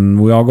everybody,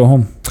 and we all go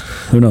home.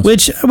 Who knows?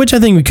 Which I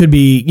think could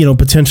be,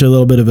 potentially a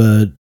little bit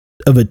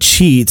of a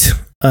cheat.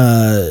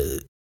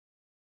 But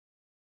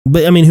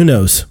I mean, who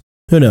knows?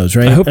 Who knows,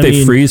 right? I hope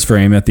they freeze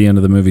frame at the end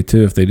of the movie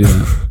too, if they do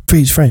that.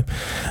 Freeze frame.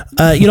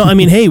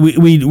 Hey,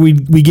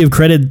 we give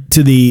credit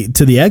to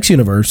the X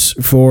universe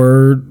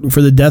for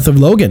the death of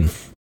Logan,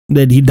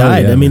 that he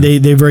died.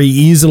 They very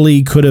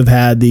easily could have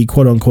had the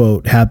quote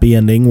unquote happy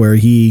ending where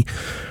he,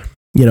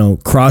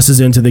 crosses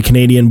into the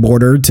Canadian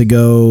border to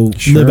go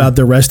live out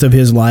the rest of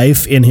his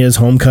life in his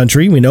home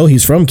country. We know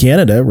he's from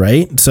Canada,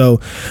 right?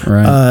 So,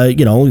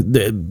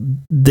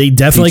 they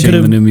definitely could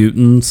have the New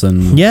Mutants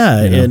and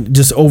and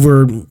just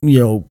over,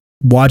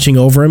 watching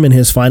over him in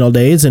his final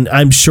days. And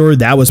I'm sure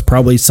that was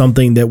probably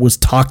something that was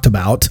talked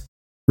about,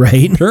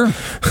 right? Sure.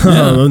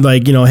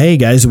 Yeah. Hey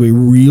guys, we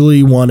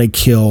really want to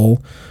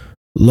kill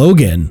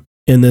Logan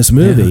in this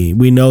movie. Yeah.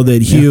 We know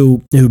that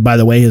Hugh, who by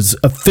the way has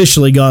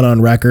officially gone on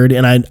record,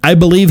 and I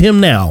believe him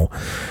now,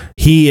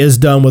 he is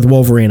done with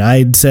Wolverine.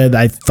 I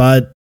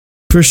thought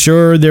for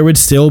sure there would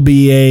still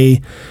be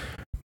a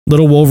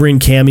little Wolverine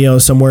cameo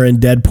somewhere in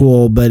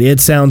Deadpool, but it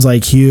sounds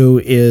like Hugh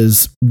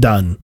is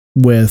done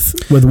with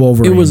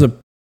Wolverine. It was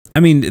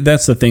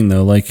that's the thing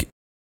though, like,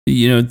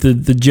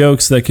 the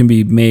jokes that can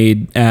be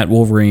made at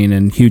Wolverine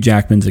and Hugh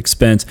Jackman's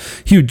expense.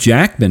 Hugh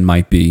Jackman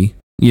might be,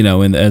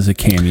 as a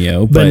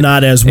cameo, but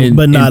not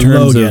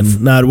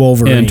Logan, not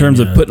Wolverine. In terms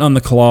of putting on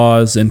the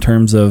claws, in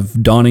terms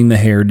of donning the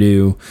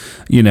hairdo,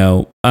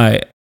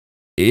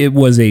 it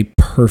was a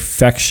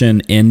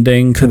perfection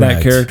ending to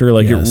that character.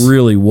 Like it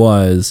really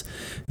was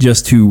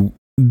just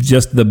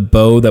the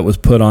bow that was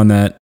put on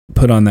that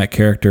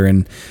character.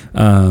 And,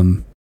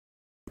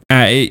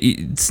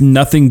 it's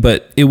nothing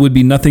but it would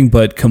be nothing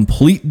but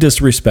complete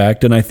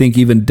disrespect, and I think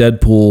even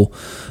Deadpool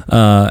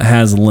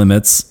has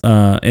limits,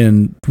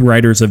 and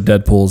writers of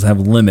Deadpool's have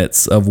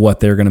limits of what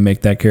they're going to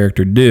make that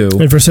character do.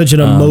 And for such an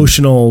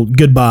emotional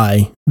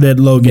goodbye that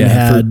Logan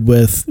had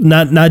with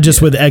not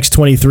just with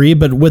X-23,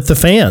 but with the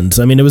fans.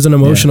 I mean, it was an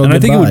emotional goodbye.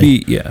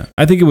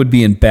 I think it would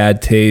be in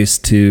bad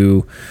taste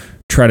to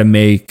try to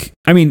make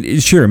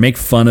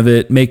fun of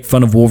it, make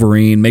fun of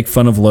Wolverine, make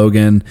fun of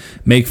Logan,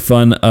 make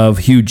fun of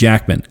Hugh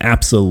Jackman.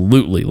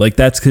 Absolutely. Like,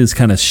 that's his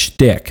kind of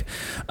shtick.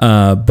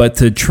 But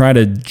to try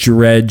to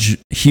dredge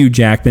Hugh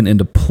Jackman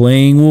into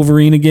playing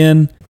Wolverine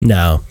again,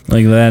 no.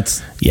 Like,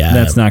 that's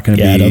not going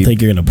to be. I don't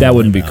think you're going to. That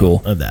wouldn't be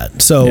cool. Of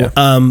that. So,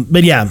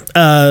 but yeah.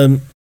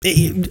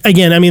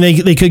 Again, I mean,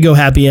 they could go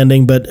happy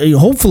ending, but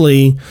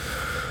hopefully,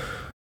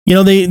 you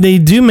know, they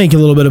do make a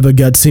little bit of a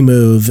gutsy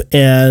move,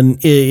 and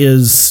it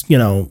is, you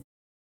know,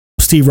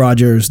 Steve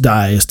Rogers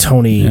dies,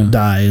 Tony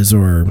dies,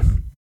 or,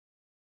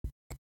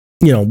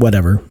 you know,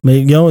 whatever.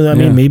 You know, I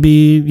mean, maybe,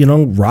 you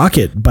know,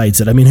 Rocket bites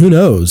it. I mean, who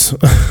knows?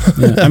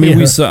 I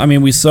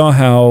mean, we saw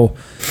how,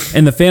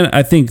 and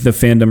I think the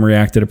fandom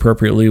reacted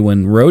appropriately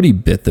when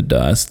Rhodey bit the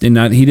dust, and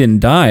he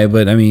didn't die,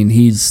 but I mean,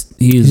 he's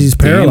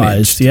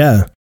paralyzed.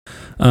 Yeah.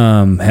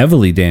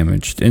 Heavily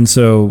damaged, and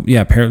so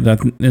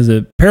is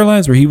it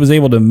paralyzed, where he was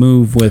able to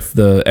move with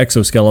the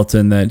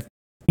exoskeleton that.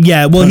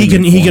 Yeah, well, he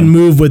can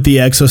move with the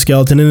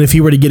exoskeleton, and if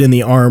he were to get in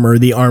the armor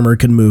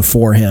can move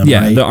for him.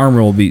 Yeah, right? the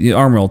armor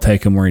will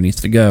take him where he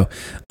needs to go,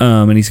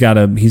 and he's got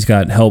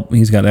help.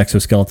 He's got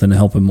exoskeleton to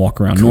help him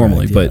walk around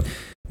normally, but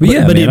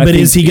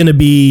is he going to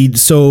be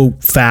so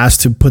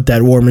fast to put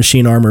that War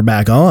Machine armor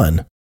back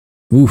on?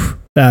 Oof.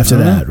 After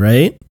that,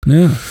 right?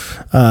 Yeah.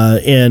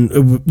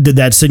 And did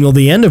that signal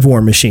the end of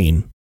War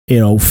Machine, you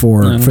know,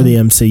 for the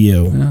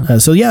MCU? Yeah.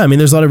 So I mean,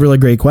 there's a lot of really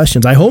great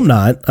questions. I hope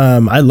not.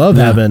 I love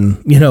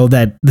having, you know,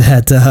 that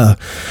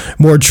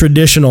more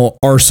traditional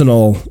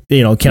Arsenal,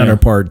 you know,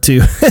 counterpart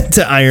to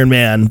Iron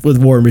Man with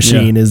War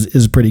Machine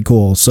is pretty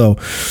cool. So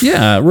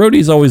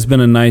Rhodey's always been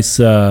a nice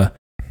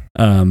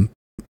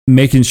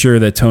making sure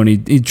that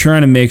he's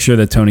trying to make sure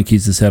that Tony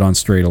keeps his head on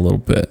straight a little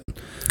bit.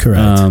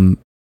 Correct.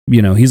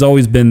 You know, he's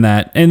always been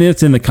that, and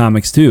it's in the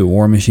comics too.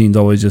 War Machine's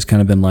always just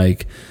kind of been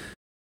like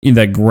that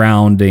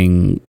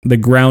the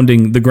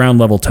ground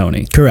level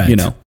Tony. Correct. You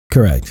know,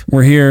 correct.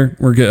 We're here.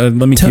 We're good.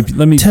 Let me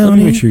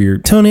make sure you're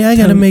Tony. I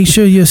got to make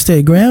sure you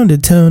stay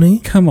grounded, Tony.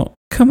 Come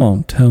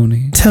on,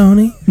 Tony.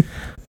 Tony.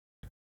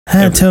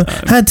 Hi,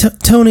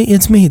 Tony.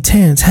 It's me,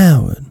 Terrence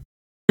Howard.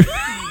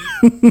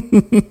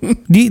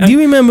 do you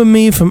remember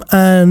me from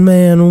Iron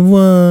Man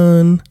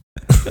 1?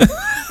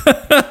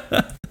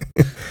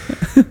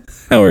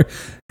 How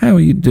are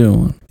you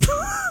doing?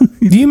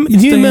 Do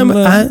you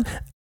remember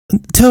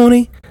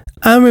Tony?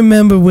 I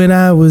remember when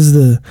I was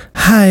the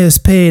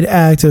highest paid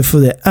actor for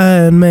the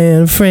Iron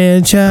Man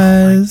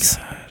franchise.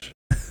 Oh my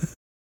gosh.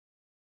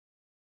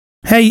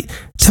 Hey,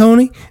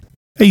 Tony,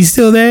 are you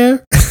still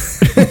there?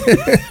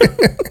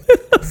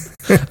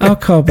 I'll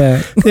call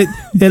back.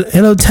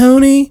 Hello,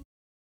 Tony?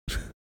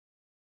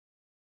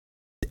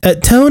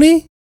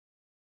 Tony?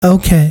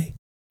 Okay.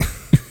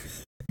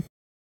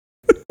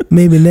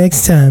 Maybe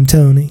next time,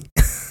 Tony.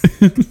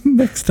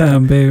 Next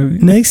time, baby.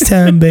 Next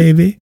time,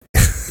 baby.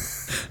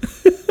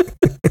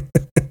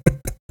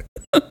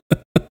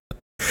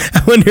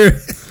 I wonder.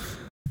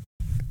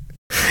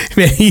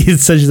 Man, he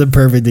is such the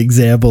perfect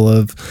example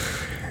of.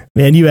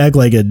 Man, you act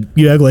like a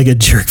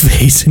jerk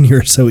face, and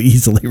you're so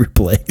easily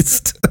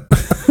replaced.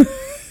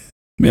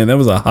 Man, that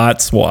was a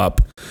hot swap.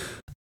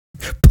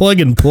 Plug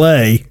and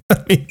play.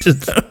 I mean,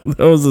 that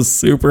was a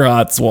super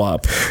hot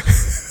swap.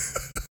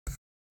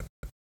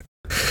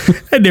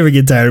 I never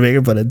get tired of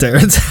making fun of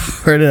Terrence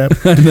Howard.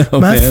 I know,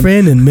 my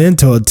friend and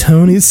mentor,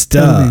 Tony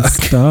Stark.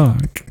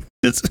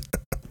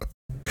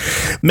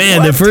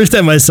 Man, the first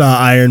time I saw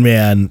Iron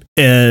Man,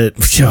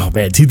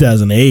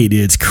 2008,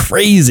 it's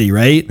crazy,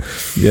 right?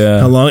 Yeah.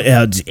 How long?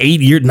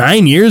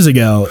 9 years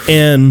ago.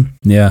 And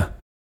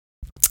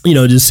you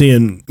know, just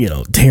seeing, you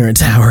know, Terrence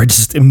Howard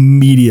just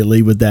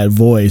immediately with that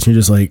voice, you're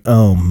just like,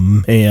 oh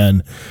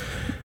man.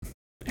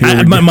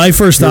 My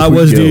first thought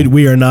was, dude,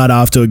 we are not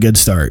off to a good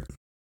start.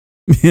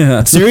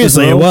 Yeah.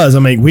 Seriously, it was.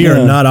 I'm like, we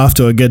are not off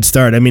to a good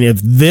start. I mean, if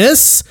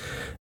this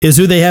is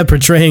who they have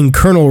portraying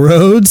Colonel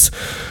Rhodes,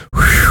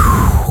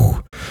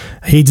 whew,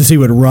 I hate to see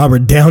what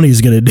Robert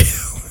Downey's going to do.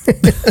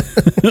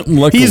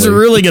 He's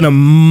really going to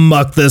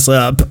muck this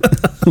up.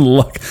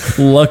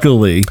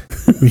 Luckily.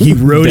 He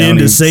rode in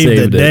to save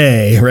the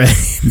day, right?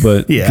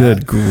 But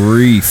good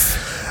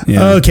grief.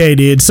 Yeah. Okay,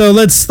 dude. So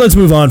let's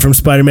move on from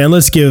Spider-Man.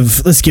 Let's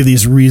give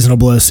these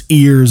reasonablest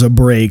ears a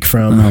break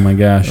from. Oh my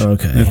gosh.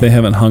 Okay. If they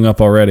haven't hung up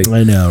already.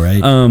 I know,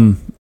 right?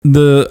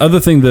 The other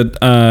thing that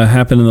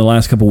happened in the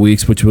last couple of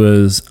weeks, which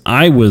was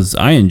I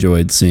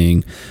enjoyed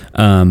seeing.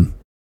 I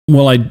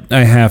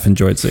half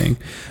enjoyed seeing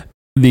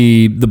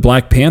the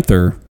Black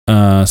Panther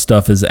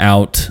stuff is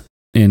out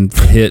and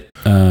hit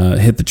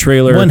the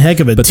trailer. One heck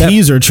of a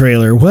teaser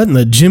trailer. What in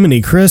the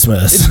Jiminy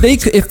Christmas?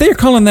 If they're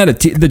calling that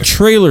the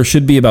trailer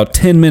should be about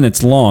 10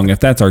 minutes long if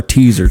that's our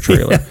teaser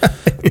trailer.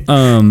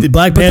 The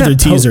Black Panther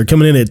teaser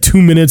coming in at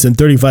 2 minutes and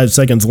 35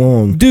 seconds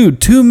long.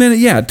 Dude, 2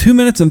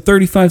 minutes and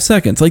 35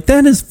 seconds. Like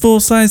that is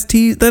full-size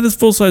that is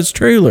full-size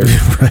trailer.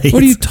 Right.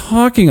 What are you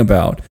talking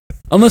about?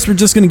 Unless we're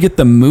just going to get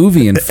the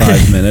movie in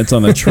 5 minutes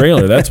on the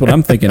trailer. That's what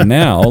I'm thinking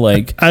now.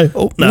 Like, I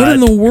hope not. What in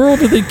the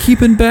world are they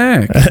keeping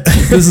back?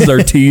 This is our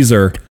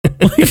teaser.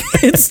 Like,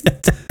 it's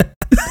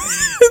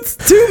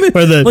 2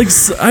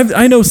 minutes.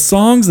 I know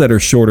songs that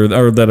are shorter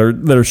or that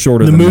are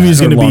shorter. The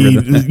movie's going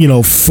to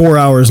be 4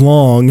 hours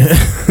long.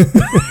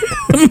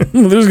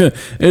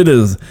 It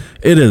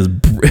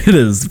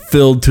is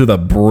filled to the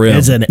brim.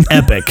 It's an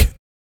epic.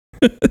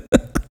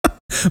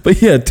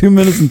 But yeah, 2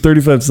 minutes and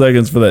 35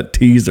 seconds for that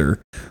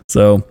teaser.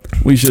 So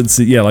we should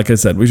see. Yeah, like I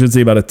said, we should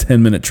see about a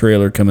 10-minute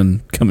trailer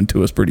coming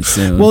to us pretty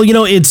soon. Well,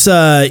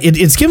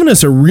 it's given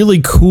us a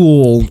really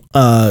cool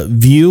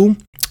view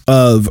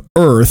of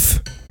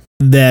Earth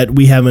that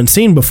we haven't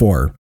seen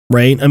before,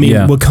 right? I mean,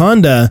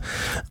 Wakanda.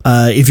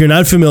 If you're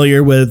not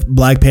familiar with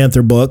Black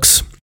Panther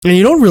books, and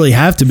you don't really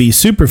have to be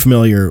super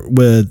familiar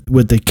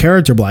with the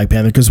character Black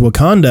Panther, because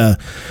Wakanda,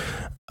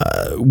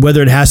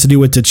 whether it has to do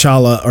with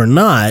T'Challa or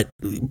not,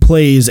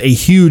 plays a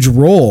huge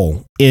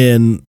role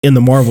in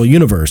the Marvel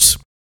universe.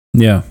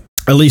 Yeah.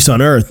 At least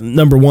on Earth.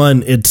 Number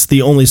one, it's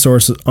the only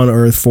source on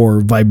Earth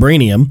for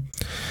vibranium.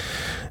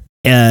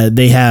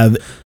 They have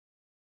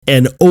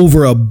an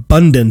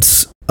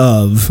overabundance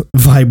of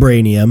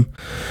vibranium.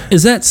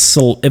 Is that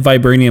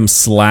vibranium /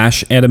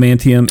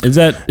 adamantium? Is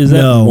that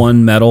no,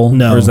 one metal?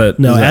 No, or is that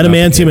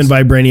adamantium and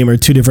vibranium are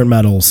two different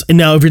metals. And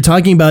now, if you're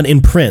talking about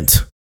in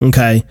print,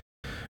 okay,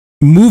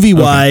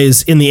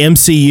 movie-wise, in the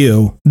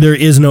MCU, there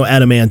is no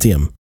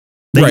adamantium.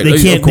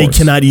 They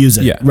cannot use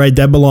it. Yeah. Right.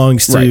 That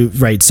belongs to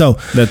right. So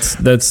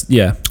that's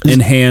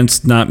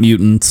enhanced, not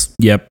mutants.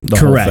 Yep.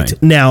 Correct. Whole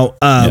thing. Now,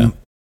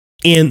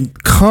 in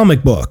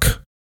comic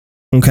book,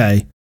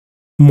 okay,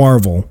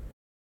 Marvel,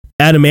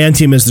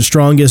 adamantium is the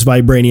strongest,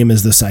 vibranium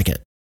is the second.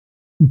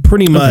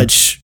 Pretty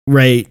much,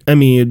 right? I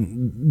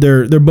mean,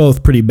 they're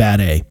both pretty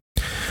bad A.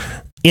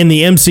 In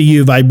the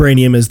MCU,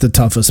 vibranium is the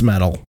toughest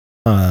metal.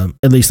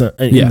 At least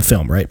in the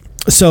film, right?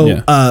 So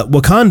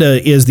Wakanda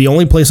is the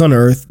only place on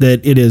Earth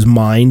that it is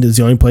mined, is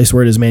the only place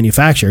where it is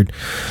manufactured.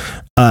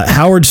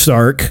 Howard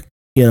Stark,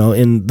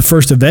 in the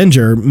first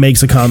Avenger,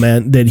 makes a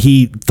comment that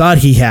he thought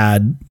he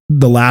had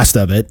the last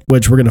of it,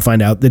 which we're going to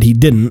find out that he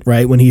didn't,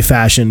 right? When he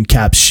fashioned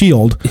Cap's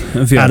shield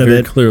out of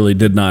it. Clearly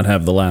did not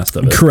have the last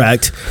of it.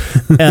 Correct.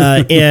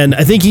 And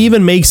I think he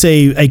even makes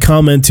a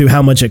comment to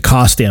how much it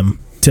cost him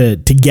to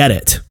get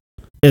it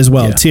as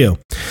well, too.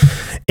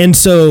 And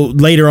so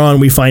later on,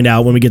 we find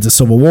out when we get to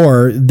Civil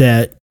War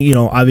that,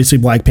 obviously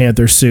Black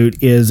Panther's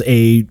suit is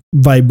a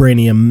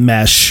vibranium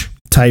mesh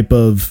type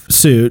of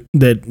suit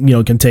that,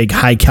 can take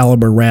high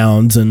caliber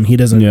rounds, and he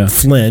doesn't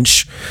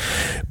flinch.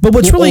 But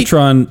what's really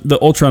the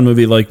Ultron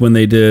movie, like when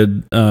they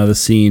did the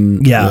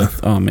scene with,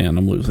 oh man,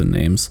 I'm losing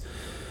names.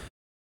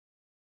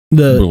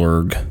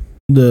 Blurg.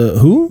 The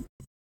who?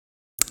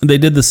 They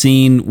did the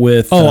scene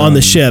with on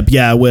the ship,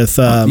 with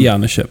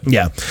on the ship,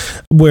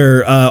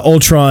 where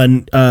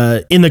Ultron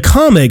in the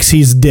comics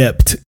he's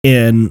dipped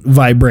in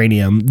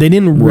vibranium. They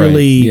didn't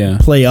really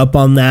play up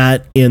on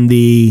that in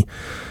the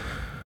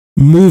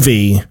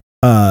movie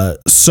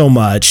so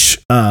much.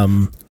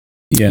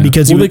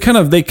 Because they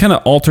kind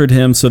of altered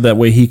him so that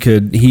way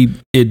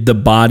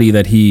the body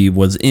that he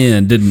was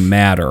in didn't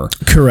matter.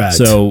 Correct.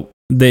 So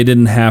they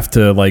didn't have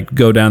to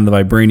go down the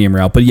vibranium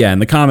route. But in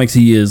the comics,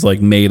 he is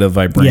made of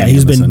vibranium. Yeah,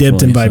 he's been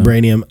dipped in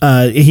vibranium.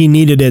 He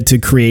needed it to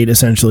create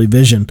essentially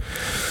Vision.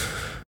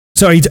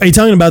 So are you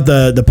talking about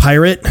the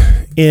pirate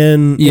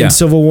in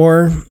Civil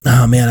War?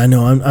 Oh man, I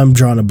know. I'm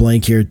drawing a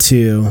blank here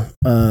too.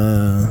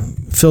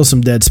 Fill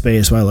some dead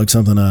space while I look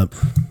something up.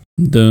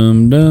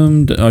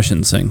 I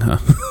shouldn't sing, huh?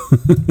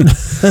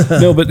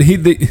 No, but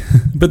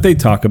they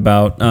talk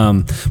about.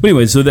 But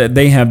anyway, so that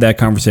they have that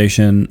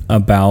conversation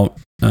about.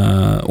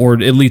 Or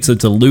at least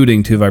it's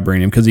alluding to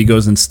vibranium, because he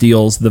goes and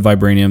steals the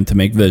vibranium to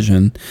make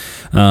Vision.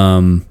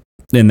 And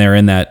they're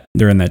in that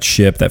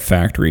ship, that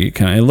factory.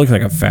 It looked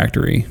like a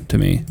factory to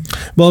me.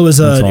 Well, it was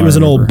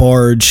an old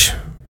barge.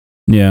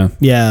 Yeah.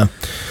 Yeah.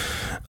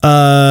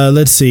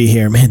 Let's see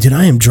here, man. Dude,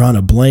 I am drawing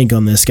a blank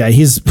on this guy.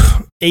 He's,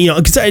 be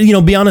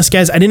honest,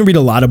 guys. I didn't read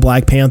a lot of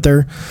Black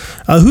Panther.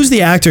 Who's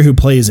the actor who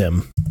plays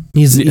him?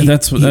 Andy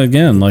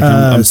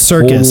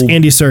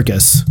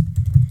Serkis.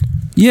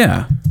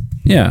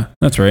 Yeah,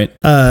 that's right.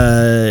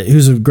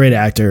 Who's a great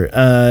actor.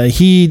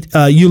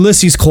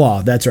 Ulysses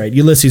Claw. That's right.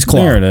 Ulysses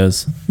Claw. There it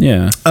is.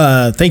 Yeah.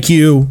 Thank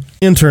you,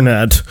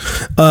 internet.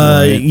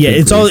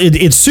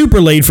 It's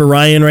super late for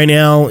Ryan right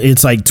now.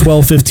 It's like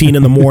 12:15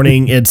 in the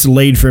morning. It's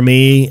late for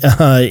me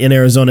in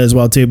Arizona as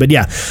well too. But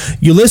yeah,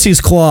 Ulysses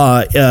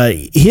Claw,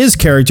 his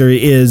character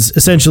is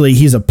essentially,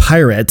 he's a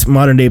pirate,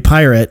 modern day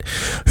pirate,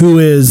 who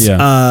is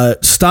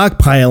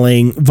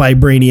stockpiling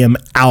vibranium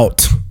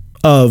out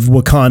of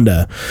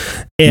Wakanda.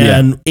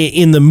 And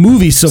in the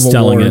movie Civil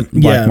War, it,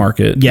 black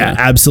market. Yeah,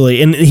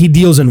 absolutely. And he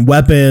deals in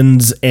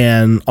weapons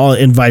and all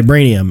in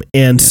vibranium.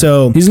 And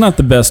so he's not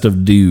the best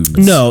of dudes.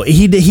 No,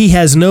 he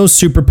has no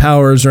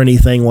superpowers or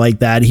anything like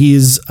that.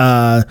 He's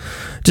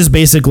just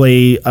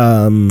basically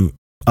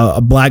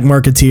a black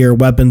marketeer,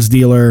 weapons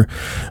dealer.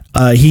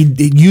 He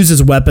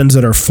uses weapons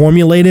that are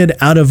formulated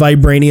out of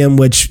vibranium,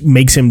 which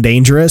makes him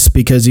dangerous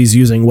because he's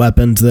using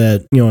weapons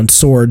that, and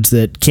swords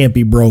that can't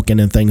be broken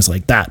and things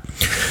like that.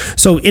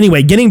 So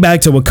anyway, getting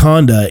back to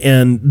Wakanda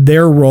and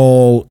their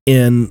role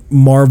in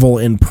Marvel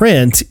in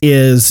print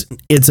is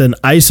it's an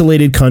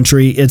isolated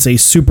country. It's a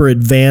super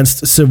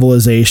advanced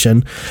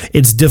civilization.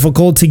 It's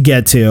difficult to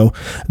get to.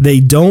 They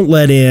don't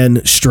let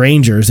in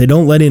strangers. They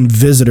don't let in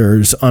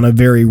visitors on a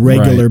very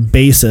regular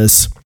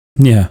basis.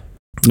 Yeah.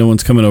 No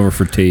one's coming over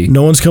for tea.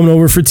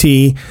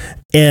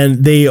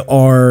 And they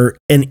are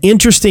an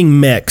interesting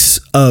mix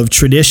of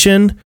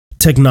tradition,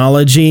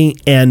 technology,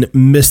 and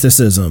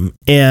mysticism.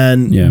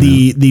 And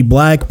the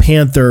Black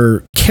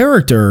Panther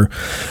character,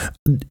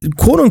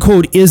 quote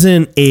unquote,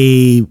 isn't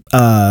a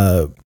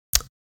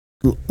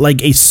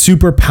like a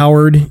super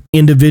powered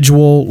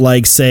individual,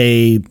 like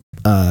say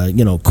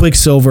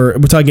Quicksilver.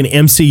 We're talking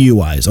MCU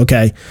wise,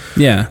 okay?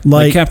 Yeah,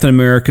 like Captain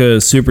America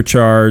is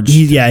supercharged.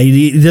 He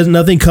doesn't.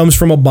 Nothing comes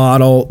from a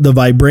bottle. The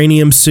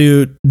vibranium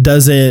suit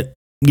doesn't.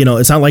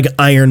 It's not like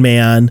Iron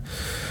Man.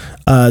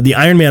 The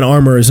Iron Man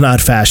armor is not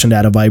fashioned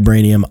out of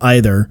vibranium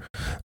either,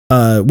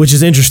 which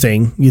is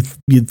interesting.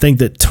 You'd think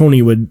that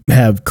Tony would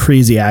have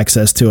crazy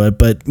access to it,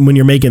 but when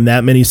you're making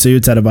that many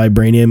suits out of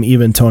vibranium,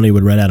 even Tony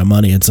would run out of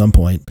money at some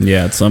point.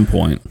 Yeah, at some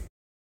point.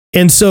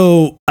 And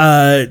so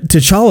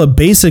T'Challa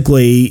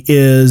basically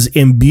is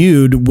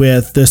imbued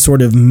with this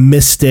sort of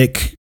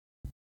mystic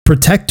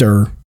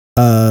protector,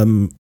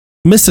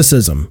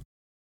 mysticism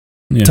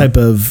type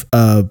of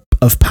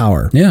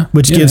power. Yeah.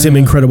 Which gives him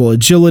incredible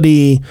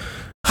agility,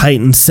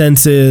 heightened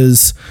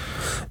senses.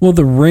 Well,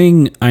 the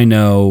ring, I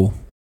know,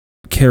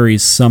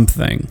 carries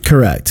something.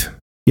 Correct.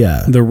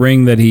 Yeah. The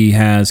ring that he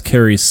has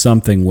carries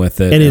something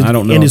with it. And I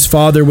don't know. And his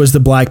father was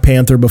the Black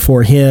Panther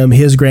before him.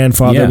 His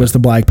grandfather was the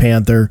Black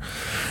Panther.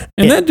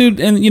 And that dude,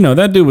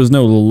 that dude was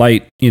no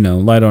light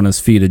on his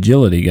feet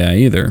agility guy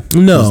either.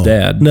 No. His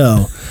dad.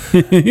 No.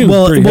 You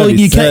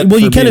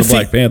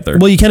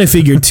kind of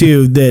figured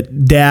too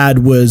that Dad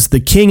was the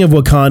king of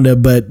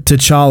Wakanda, but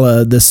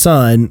T'Challa, the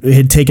son,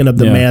 had taken up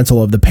the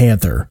mantle of the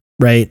Panther.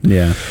 Right.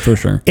 Yeah, for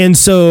sure. And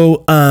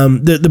so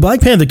the Black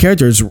Panther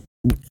character is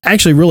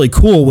actually really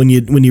cool when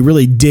you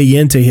really dig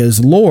into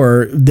his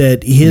lore,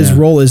 that his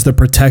role is the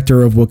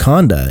protector of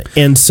Wakanda.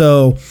 And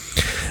so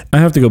I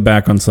have to go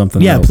back on something.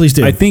 Yeah, please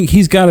do. I think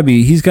he's got to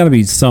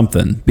be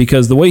something,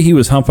 because the way he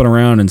was humping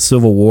around in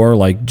Civil War,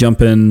 like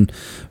jumping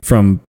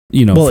from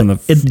he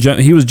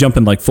was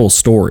jumping like full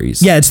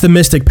stories. Yeah, it's the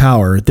mystic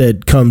power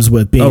that comes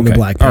with being the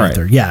Black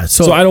Panther. Right. Yeah,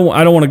 so I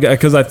don't want to,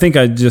 because I think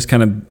I just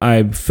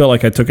I felt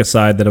like I took a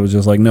side that it was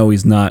just like, no,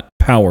 he's not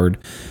powered.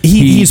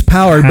 He's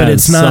powered, but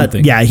it's not.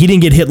 Something. Yeah, he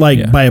didn't get hit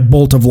by a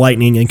bolt of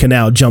lightning and can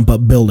now jump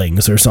up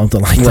buildings or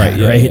something like that.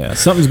 Right. Yeah.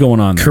 Something's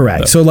going on there.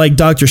 Correct. So like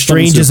Doctor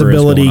Strange's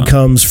ability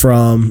comes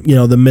from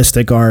the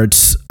mystic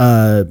arts.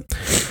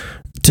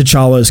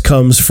 T'Challa's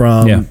comes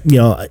from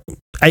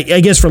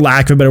I guess, for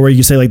lack of a better word, you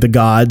could say like the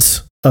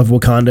gods of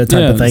Wakanda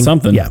type of thing.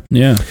 Something.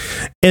 Yeah.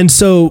 And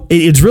so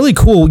it's really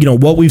cool,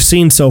 what we've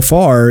seen so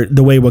far,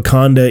 the way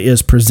Wakanda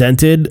is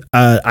presented.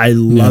 I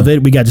love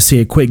it. We got to see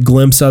a quick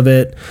glimpse of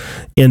it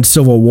in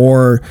Civil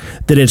War,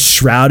 that it's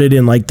shrouded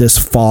in like this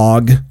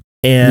fog.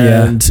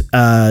 And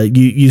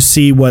you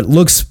see what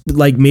looks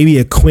like maybe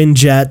a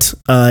Quinjet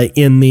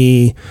in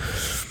the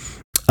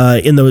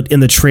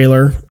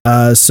trailer.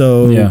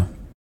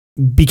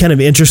 Be kind of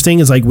interesting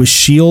is like, was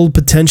S.H.I.E.L.D.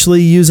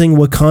 potentially using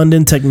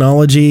Wakandan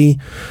technology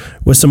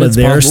with some of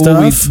their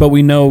stuff? But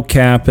we know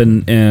Cap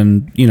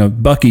and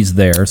Bucky's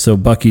there, so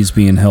Bucky's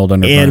being held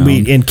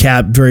underground. And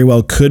Cap very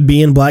well could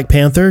be in Black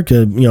Panther,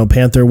 because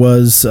Panther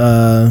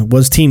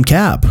was Team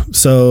Cap.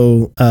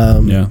 So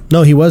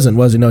no, he wasn't,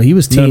 was he? No, he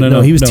was Team.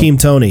 He was Team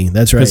Tony.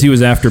 That's right, because he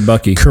was after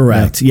Bucky.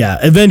 Correct. Yeah.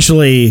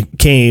 Eventually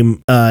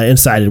came and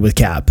sided with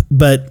Cap,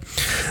 but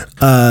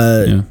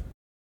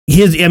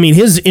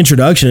his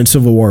introduction in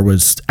Civil War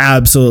was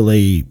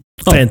absolutely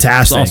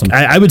fantastic. Awesome.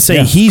 I would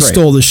say he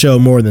stole the show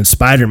more than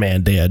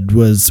Spider-Man did,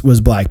 was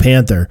Black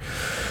Panther.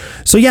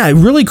 So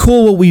really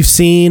cool what we've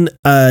seen.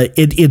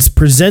 It's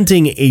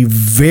presenting a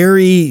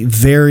very,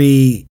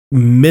 very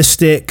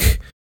mystic,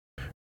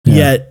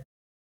 yet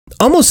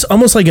almost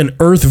like an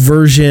Earth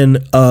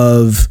version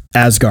of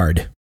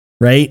Asgard,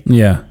 right?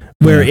 Yeah.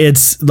 Where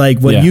it's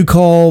like what you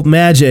call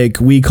magic,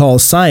 we call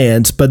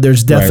science, but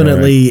there's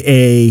definitely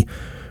a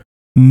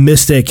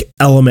mystic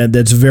element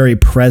that's very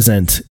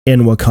present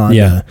in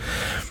Wakanda.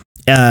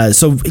 I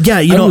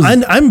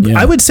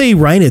would say,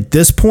 Ryan, at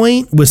this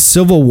point with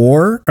Civil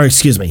War, or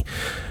excuse me,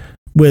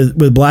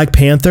 with Black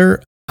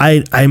Panther,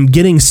 I'm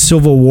getting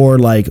Civil War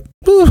like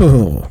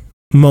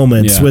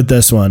moments with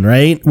this one,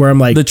 right? Where I'm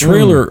like, the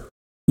trailer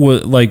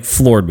was like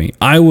floored me.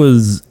 That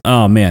was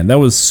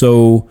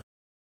so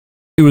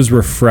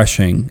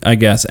refreshing, I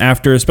guess,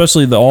 after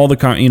especially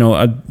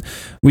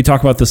we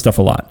talk about this stuff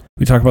a lot.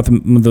 We talk about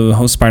the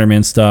whole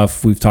Spider-Man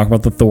stuff. We've talked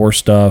about the Thor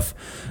stuff.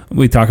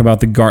 We talk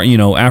about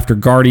after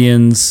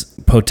Guardians,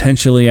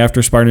 potentially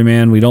after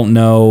Spider-Man. We don't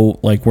know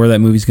like where that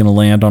movie's going to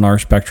land on our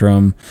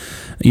spectrum.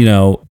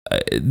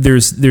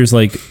 There's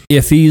like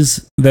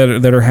iffies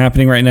that are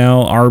happening right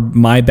now. Our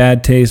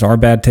bad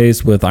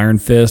taste with Iron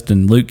Fist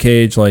and Luke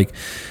Cage. Like,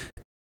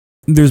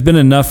 there's been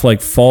enough like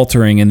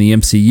faltering in the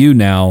MCU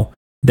now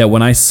that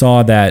when I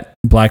saw that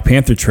Black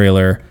Panther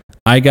trailer,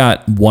 I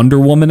got Wonder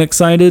Woman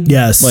excited.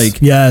 Yes.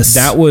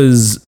 That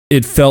was,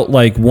 it felt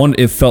like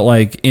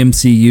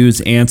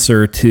MCU's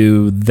answer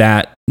to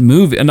that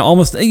movie. And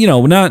almost, we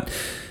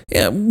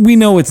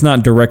know it's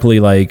not directly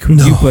like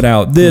you put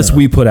out this,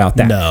 we put out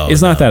that.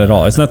 It's not that at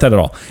all. It's not that at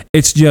all.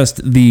 It's just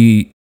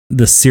the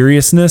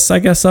seriousness, I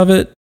guess, of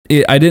it.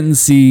 I didn't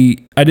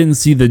see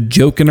the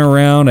joking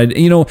around. And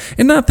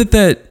not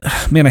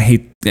that man, I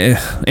hate.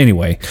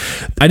 Anyway,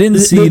 I didn't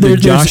see the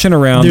joshing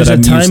around that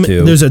I'm used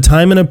to. There's a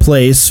time and a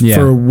place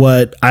for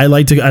what I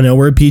like to. I know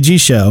we're a PG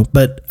show,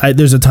 but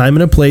there's a time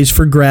and a place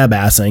for grab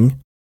assing,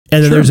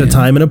 and then there's a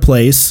time and a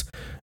place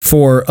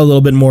for a little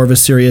bit more of a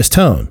serious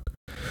tone.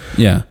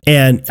 Yeah,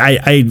 and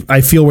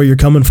I feel where you're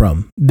coming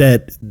from.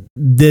 That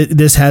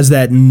this has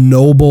that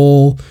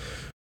noble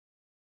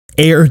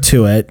air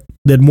to it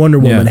that Wonder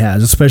Woman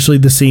has, especially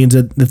the scenes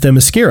at the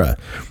Themyscira.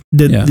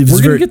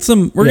 We're gonna get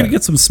some. We're gonna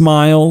get some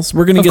smiles.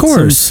 We're gonna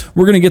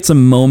get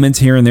some moments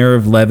here and there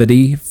of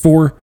levity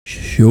for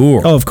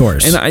sure. Oh, of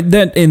course.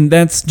 And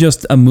that's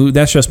just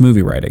That's just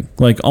movie writing.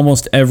 Like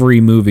almost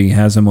every movie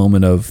has a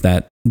moment of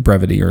that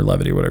brevity or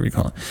levity, whatever you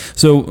call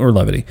it. Or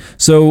levity.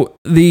 So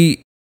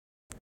the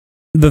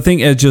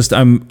thing is just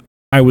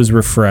I was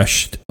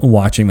refreshed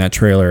watching that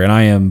trailer, and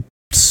I am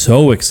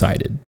so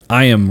excited.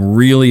 I am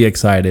really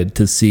excited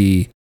to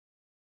see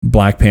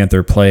Black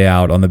Panther play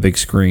out on the big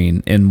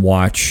screen and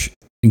watch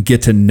and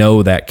get to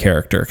know that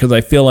character. Because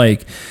I feel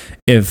like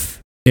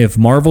if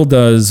Marvel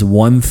does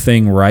one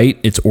thing right,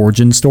 it's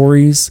origin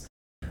stories.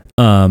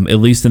 At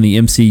least in the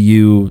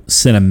MCU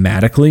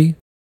cinematically,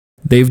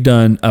 they've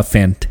done a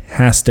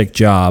fantastic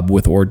job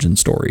with origin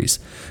stories,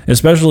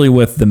 especially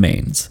with the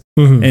mains.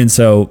 Mm-hmm. And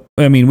so,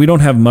 I mean, we don't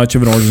have much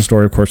of an origin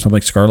story, of course,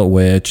 like Scarlet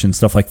Witch and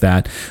stuff like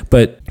that.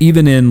 But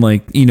even in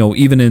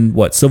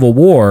Civil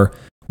War,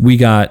 we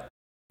got,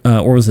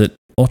 or was it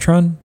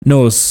Ultron?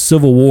 No, it was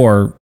Civil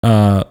War.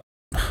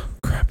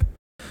 Crap.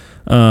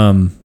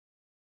 No.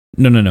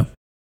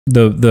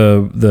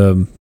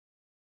 The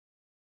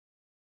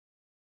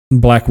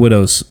Black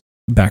Widow's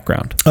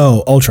background.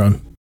 Oh,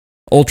 Ultron.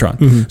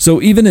 Mm-hmm.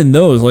 So even in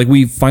those, like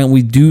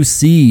we do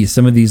see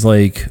some of these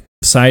like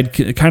side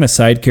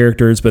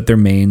characters, but they're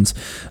mains.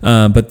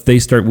 But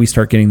we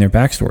start getting their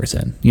backstories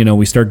in.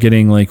 We start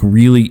getting like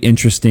really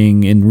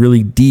interesting and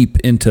really deep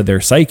into their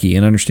psyche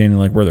and understanding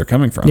like where they're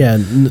coming from. Yeah,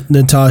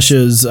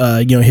 Natasha's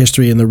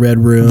history in the Red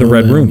Room. The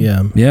Red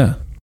Room. Yeah,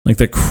 like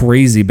the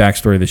crazy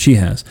backstory that she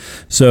has.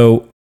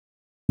 So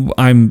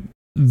I'm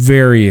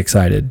very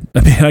excited.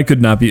 I mean, I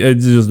could not be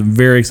just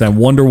very excited.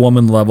 Wonder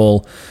Woman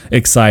level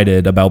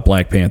excited about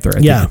Black Panther.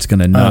 I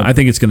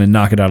think it's gonna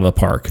knock it out of the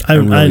park.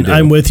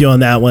 I'm with you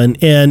on that one,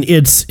 and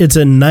it's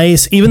a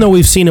nice. Even though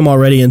we've seen him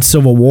already in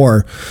Civil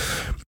War,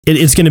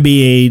 it's going to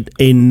be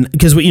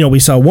because we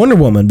saw Wonder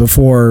Woman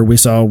before we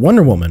saw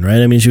Wonder Woman,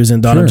 right? I mean, she was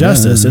in Dawn of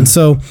Justice, and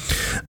so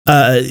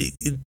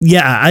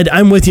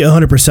I'm with you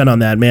 100% on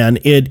that, man.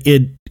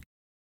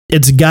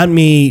 It's got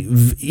me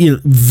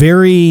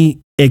very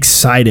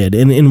excited,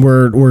 and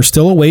we're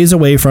still a ways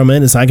away from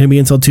it. It's not going to be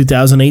until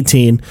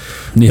 2018,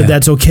 but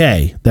that's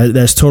okay.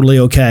 That's totally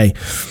okay.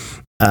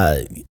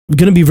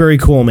 Going to be very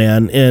cool,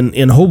 man,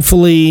 and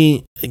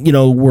hopefully,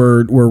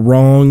 we're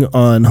wrong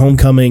on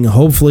Homecoming.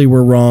 Hopefully,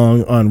 we're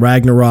wrong on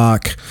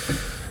Ragnarok.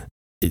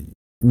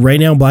 Right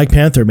now, Black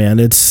Panther, man,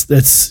 it's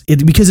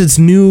because it's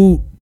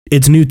new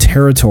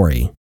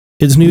territory.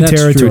 It's new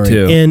territory,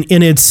 true too.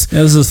 And it's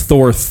this is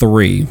Thor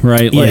 3,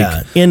 right?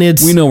 Like, and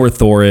we know where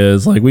Thor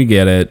is. Like, we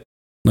get it.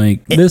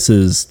 Like, this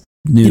is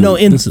new.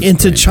 And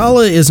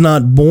T'Challa is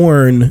not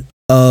born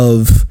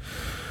of.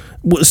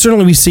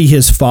 Certainly, we see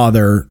his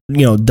father,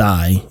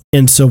 die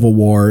in Civil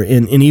War,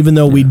 and even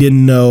though we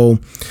didn't know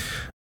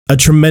a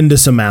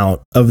tremendous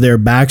amount of their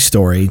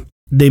backstory,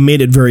 they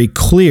made it very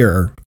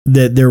clear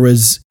that there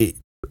was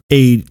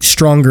a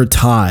stronger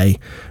tie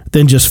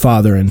than just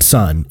father and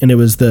son, and it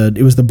was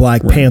the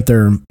Black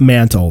Panther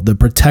mantle, the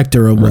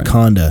protector of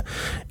Wakanda.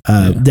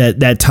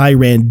 That tie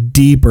ran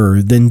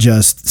deeper than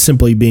just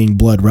simply being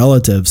blood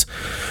relatives.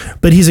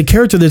 But he's a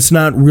character that's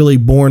not really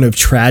born of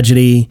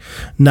tragedy,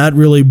 not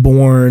really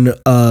born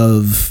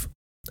of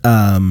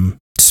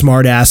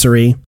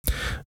smartassery,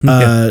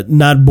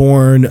 not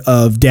born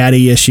of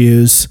daddy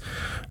issues,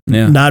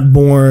 not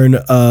born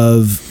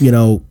of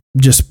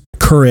just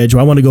courage.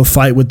 I want to go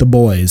fight with the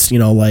boys,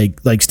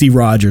 like Steve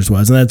Rogers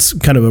was. And that's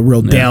kind of a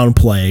real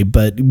downplay,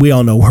 but we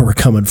all know where we're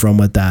coming from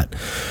with that.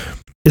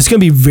 It's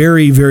going to be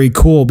very, very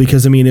cool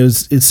because, I mean,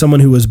 it's someone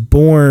who was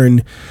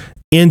born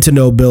into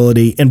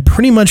nobility, and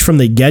pretty much from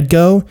the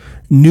get-go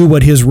knew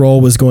what his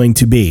role was going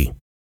to be.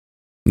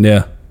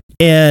 Yeah.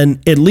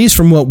 And at least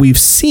from what we've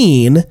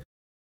seen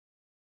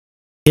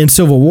in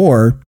Civil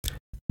War,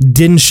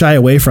 didn't shy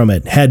away from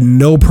it, had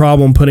no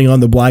problem putting on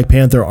the Black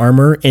Panther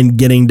armor and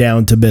getting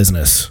down to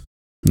business.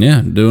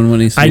 Yeah, doing what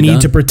he's I need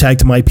to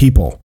protect my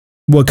people.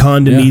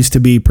 Wakanda needs to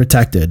be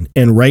protected.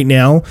 And right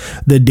now,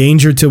 the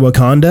danger to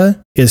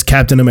Wakanda is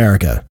Captain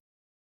America.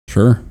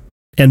 Sure.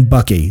 And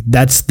Bucky.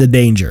 That's the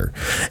danger.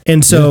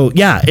 And so,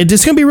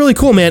 it's going to be really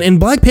cool, man. And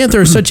Black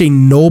Panther is such a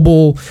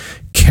noble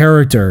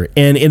character,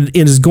 and it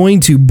is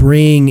going to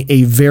bring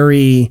a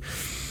very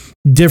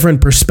different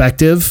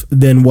perspective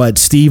than what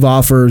Steve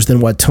offers, than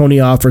what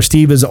Tony offers.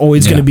 Steve is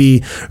always going to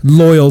be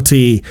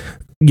loyalty,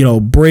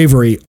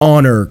 bravery,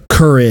 honor,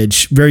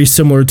 courage, very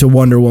similar to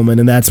Wonder Woman,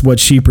 and that's what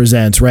she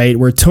presents, right?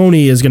 Where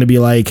Tony is going to be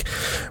like,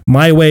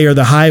 my way or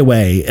the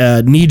highway,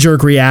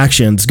 knee-jerk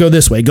reactions, go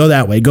this way, go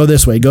that way, go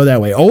this way, go that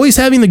way. Always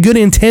having the good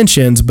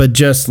intentions, but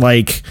just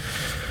like,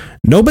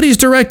 nobody's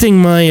directing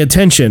my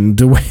attention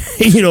to,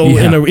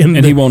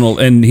 and he won't,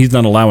 and he's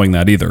not allowing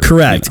that either.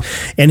 Correct.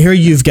 And here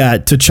you've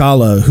got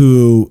T'Challa,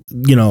 who,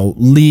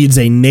 leads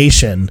a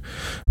nation,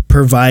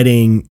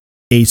 providing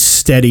a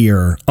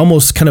steadier,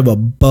 almost kind of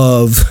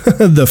above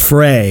the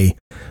fray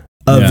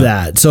of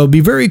that. So it'd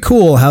be very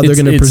cool how they're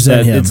going to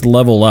present him. It's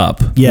level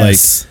up.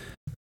 Yes.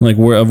 Like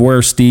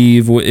where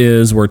Steve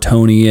is, where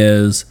Tony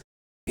is,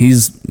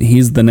 he's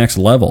the next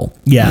level.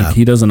 Yeah. Like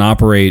he doesn't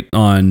operate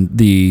on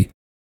the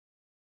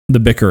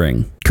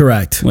bickering.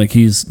 Correct. Like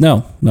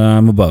no,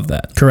 I'm above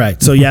that.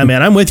 Correct. So yeah,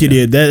 man, I'm with you,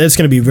 dude. That's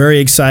going to be very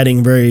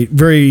exciting. Very,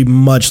 very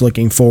much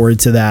looking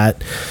forward to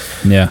that.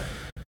 Yeah.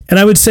 And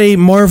I would say,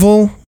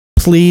 Marvel,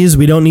 please,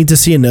 we don't need to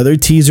see another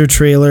teaser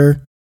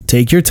trailer.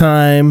 Take your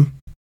time,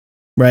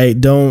 right?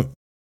 Don't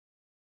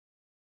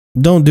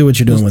do what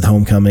you're doing with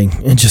Homecoming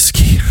and just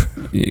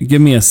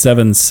give me a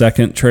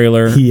 7-second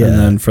trailer, and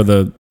then for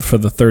the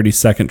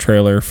 30-second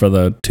trailer for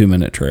the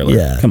 2-minute trailer.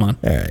 Yeah, come on.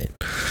 All right.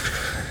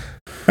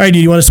 All right, do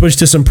you want to switch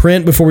to some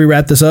print before we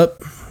wrap this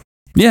up?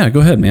 Yeah, go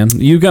ahead, man.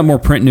 You got more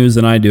print news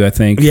than I do, I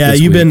think. Yeah,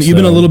 you've been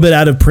a little bit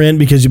out of print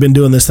because you've been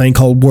doing this thing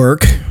called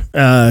work.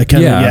 Right?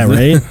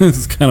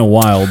 It's kind of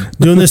wild.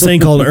 Doing this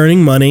thing called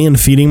earning money and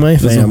feeding my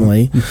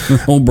family. A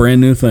whole brand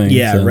new thing.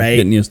 Yeah, so right.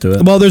 Getting used to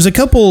it. Well, there's a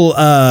couple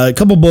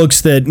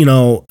books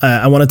that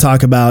I want to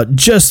talk about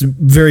just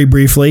very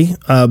briefly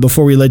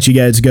before we let you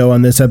guys go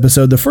on this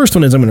episode. The first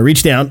one is, I'm going to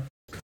reach down.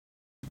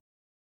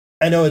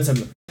 I know it's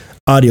an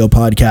audio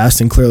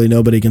podcast and clearly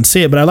nobody can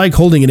see it, but I like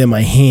holding it in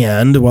my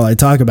hand while I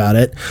talk about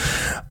it.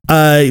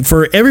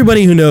 For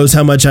everybody who knows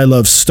how much I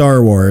love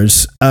Star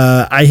Wars,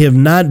 I have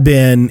not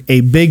been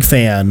a big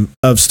fan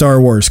of Star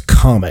Wars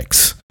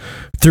comics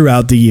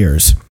throughout the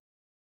years.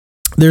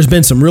 There's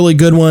been some really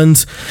good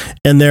ones,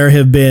 and there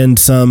have been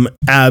some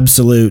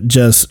absolute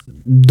just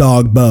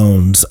dog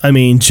bones. I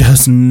mean,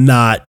 just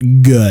not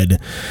good.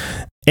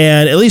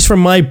 And at least from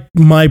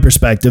my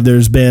perspective,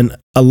 there's been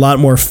a lot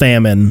more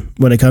famine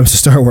when it comes to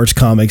Star Wars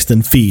comics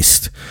than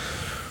feast.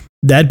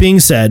 That being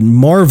said,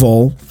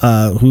 Marvel,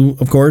 who,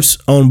 of course,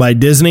 owned by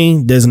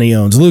Disney. Disney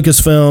owns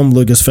Lucasfilm.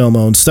 Lucasfilm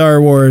owns Star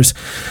Wars.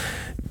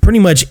 Pretty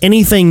much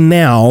anything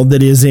now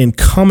that is in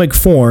comic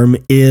form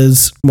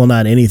is, well,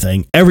 not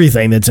anything.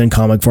 Everything that's in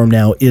comic form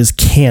now is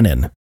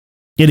canon.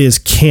 It is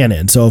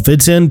canon. So if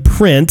it's in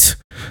print,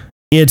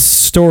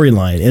 it's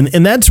storyline.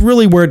 And that's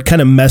really where it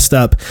kind of messed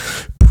up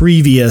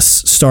previous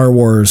Star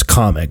Wars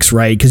comics,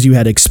 right? Because you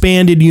had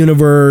expanded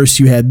universe,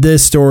 you had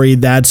this story,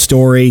 that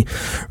story.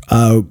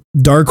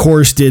 Dark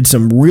Horse did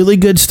some really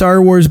good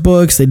Star Wars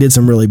books. They did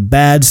some really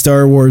bad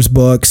Star Wars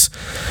books.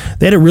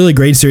 They had a really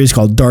great series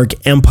called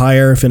Dark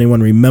Empire, if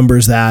anyone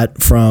remembers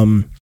that,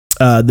 from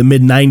the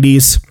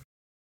mid-90s.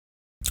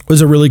 It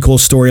was a really cool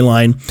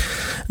storyline.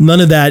 None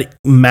of that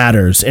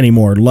matters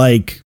anymore.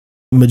 Like,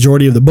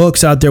 majority of the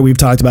books out there we've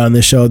talked about on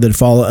this show that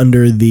fall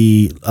under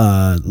the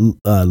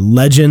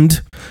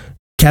legend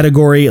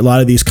category. A lot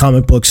of these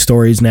comic book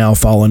stories now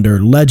fall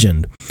under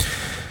legend.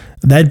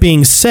 That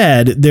being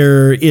said,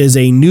 there is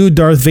a new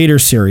Darth Vader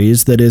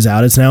series that is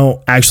out. It's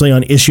now actually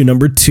on issue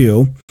number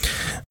 2,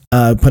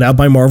 put out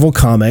by Marvel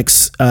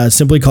Comics,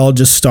 simply called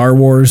just Star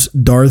Wars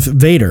Darth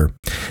Vader.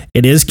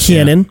 It is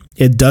canon.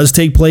 Yeah. It does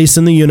take place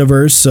in the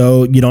universe,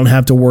 so you don't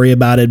have to worry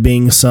about it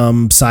being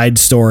some side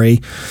story.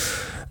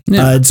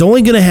 Yeah. It's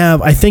only going to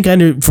have, I think,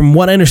 from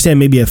what I understand,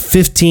 maybe a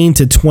 15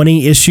 to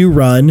 20 issue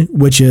run,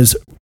 which is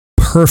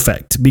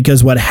perfect,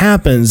 because what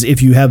happens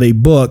if you have a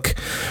book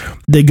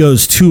that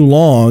goes too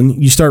long,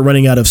 you start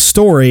running out of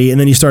story, and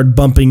then you start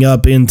bumping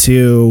up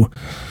into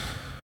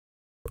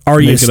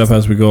make it up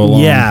as we go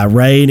along. Yeah,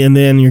 right. And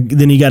then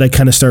you got to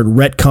kind of start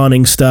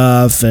retconning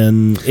stuff,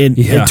 and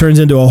it turns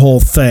into a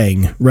whole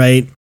thing,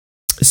 right?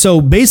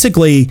 So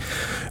basically,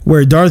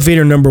 where Darth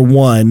Vader number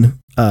 1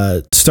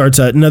 starts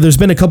out. Now, there's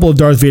been a couple of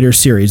Darth Vader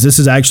series. This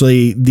is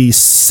actually the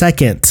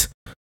second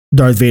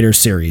Darth Vader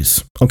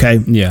series. Okay.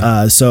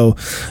 Yeah. So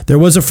there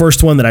was a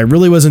first one that I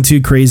really wasn't too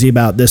crazy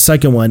about. This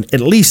second one, at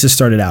least it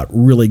started out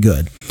really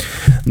good.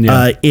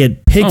 Yeah.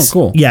 It picks,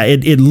 cool. Yeah,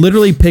 it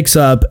literally picks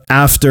up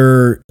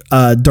after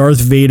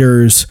Darth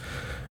Vader's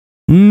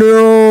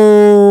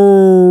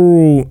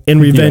no in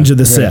Revenge of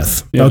the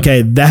Sith. Yeah.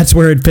 Okay. That's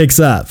where it picks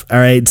up. All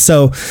right.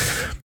 So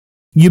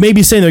you may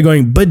be saying they're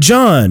going, but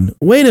John,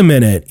 wait a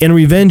minute. In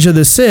Revenge of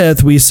the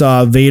Sith, we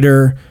saw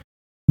Vader,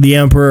 the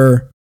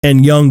Emperor,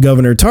 and young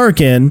Governor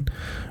Tarkin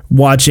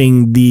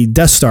watching the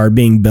Death Star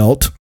being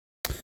built.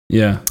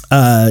 Yeah.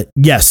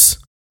 Yes,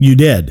 you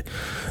did.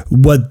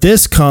 What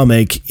this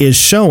comic is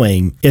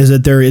showing is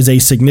that there is a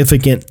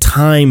significant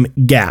time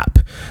gap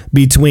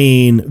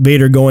between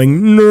Vader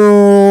going,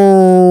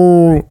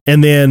 no,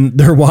 and then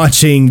they're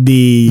watching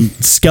the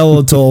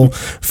skeletal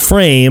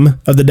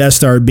frame of the Death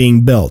Star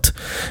being built.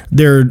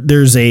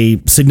 There's a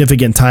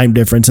significant time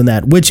difference in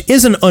that, which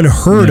isn't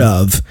unheard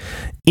of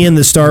in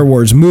the Star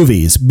Wars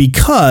movies,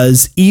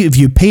 because if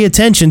you pay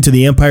attention to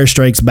The Empire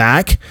Strikes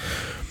Back,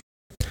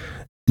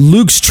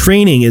 Luke's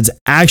training is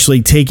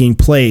actually taking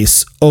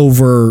place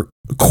over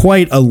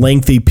quite a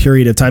lengthy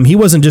period of time. He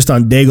wasn't just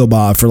on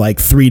Dagobah for like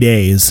 3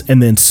 days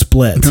and then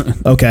split.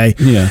 Okay.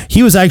 Yeah.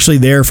 He was actually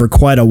there for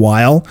quite a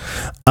while.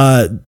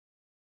 And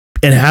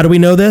how do we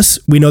know this?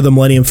 We know the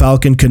Millennium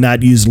Falcon could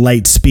not use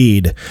light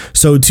speed.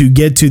 So to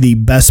get to the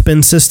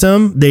Bespin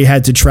system, they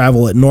had to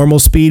travel at normal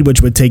speed,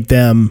 which would take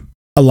them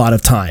a lot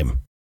of time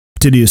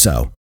to do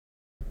so.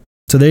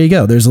 So there you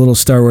go. There's a little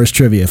Star Wars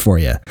trivia for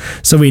you.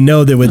 So we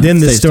know that within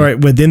the story,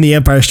 within The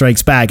Empire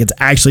Strikes Back, it's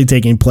actually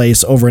taking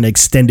place over an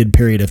extended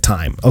period of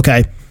time.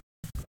 Okay.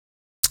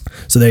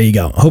 So there you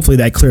go. Hopefully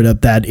that cleared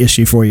up that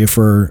issue for you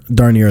for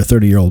darn near a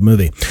 30-year-old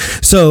movie.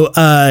 So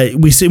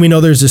we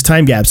know there's this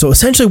time gap. So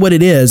essentially what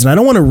it is, and I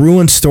don't want to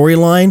ruin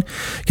storyline,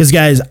 because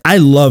guys, I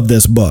love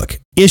this book.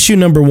 Issue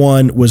number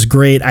 1 was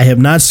great. I have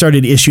not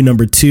started issue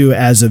number 2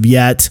 as of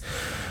yet.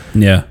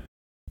 Yeah.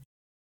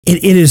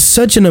 It is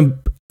such a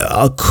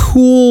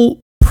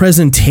cool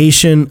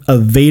presentation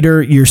of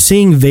Vader. You're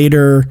seeing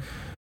Vader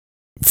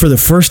for the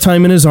first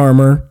time in his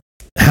armor,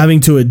 having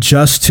to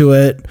adjust to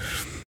it.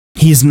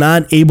 He's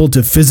not able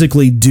to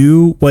physically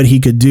do what he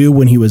could do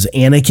when he was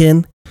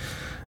Anakin.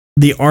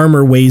 The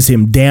armor weighs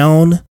him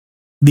down.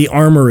 The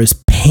armor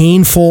is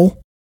painful.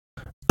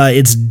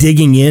 It's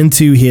digging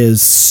into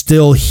his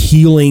still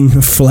healing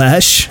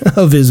flesh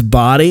of his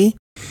body.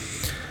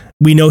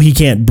 We know he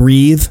can't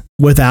breathe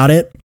without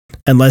it,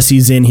 unless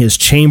he's in his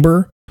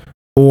chamber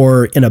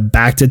or in a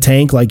Bacta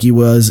tank like he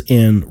was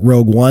in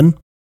Rogue One.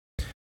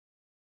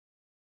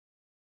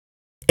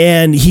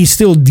 And he's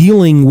still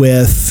dealing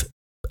with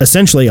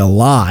essentially a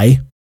lie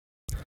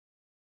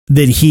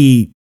that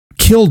he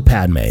killed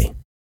Padme,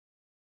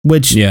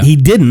 which he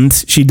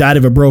didn't. She died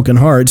of a broken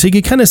heart. So you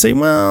could kind of say,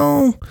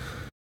 well,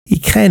 he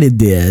kind of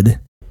did.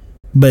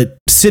 But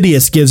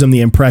Sidious gives him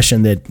the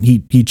impression that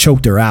he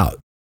choked her out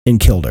and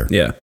killed her.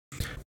 Yeah.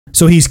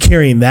 So he's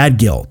carrying that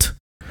guilt.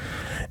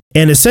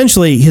 And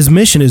essentially, his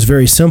mission is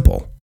very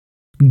simple.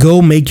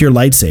 Go make your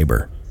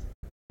lightsaber.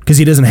 Because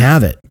he doesn't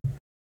have it.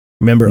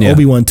 Remember,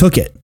 Obi-Wan took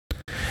it.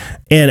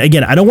 And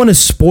again, I don't want to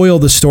spoil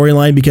the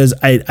storyline, because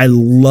I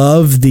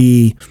love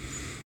the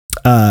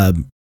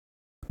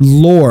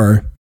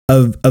lore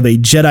of a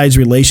Jedi's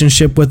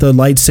relationship with a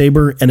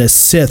lightsaber and a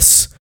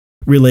Sith's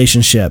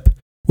relationship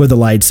with a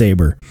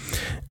lightsaber.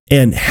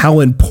 And how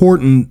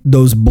important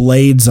those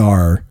blades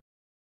are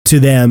to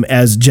them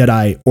as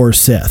Jedi or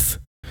Sith.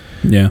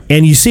 Yeah.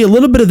 And you see a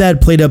little bit of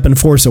that played up in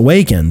Force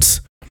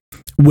Awakens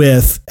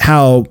with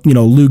how,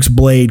 Luke's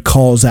blade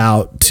calls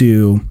out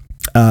to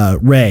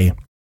Rey.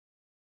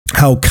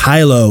 How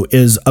Kylo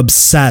is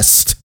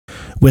obsessed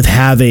with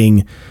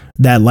having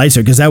that lightsaber,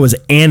 because that was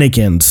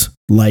Anakin's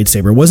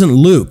lightsaber. It wasn't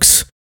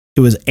Luke's.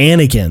 It was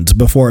Anakin's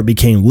before it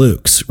became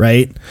Luke's,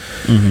 right?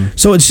 Mm-hmm.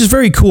 So it's just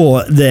very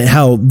cool that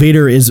how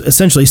Vader is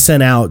essentially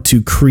sent out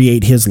to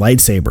create his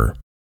lightsaber.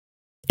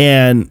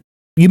 And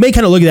you may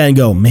kind of look at that and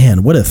go,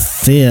 man, what a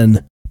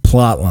thin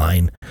plot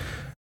line.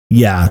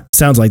 Yeah,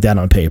 sounds like that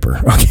on paper.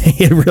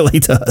 Okay, it really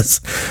does.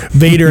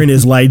 Vader and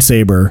his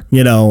lightsaber,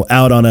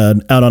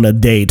 out on a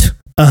date.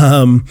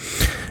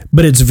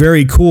 But it's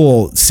very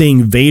cool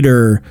seeing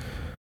Vader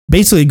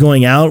basically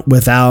going out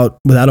without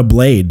a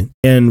blade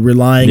and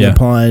relying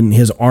upon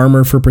his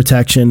armor for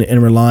protection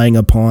and relying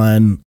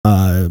upon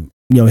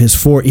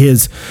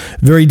his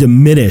very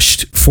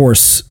diminished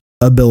force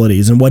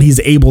abilities and what he's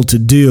able to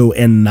do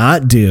and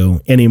not do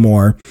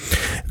anymore.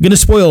 I'm going to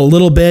spoil a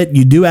little bit.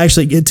 You do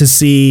actually get to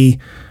see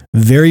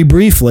very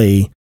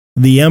briefly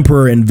the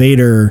Emperor and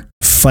Vader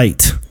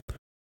fight.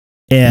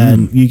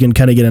 And you can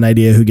kind of get an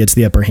idea who gets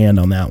the upper hand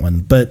on that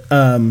one. But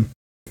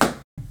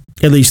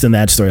at least in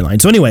that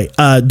storyline. So anyway,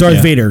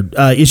 Darth Vader,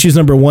 issues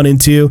number 1 and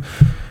 2.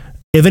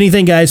 If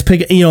anything, guys,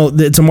 pick,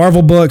 it's a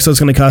Marvel book, so it's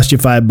going to cost you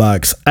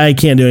 $5. I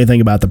can't do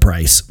anything about the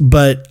price,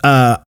 but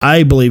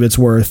I believe it's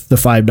worth the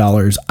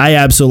 $5. I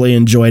absolutely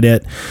enjoyed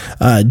it.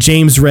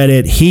 James read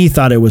it. He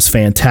thought it was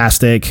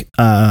fantastic.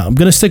 I'm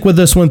going to stick with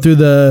this one through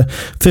the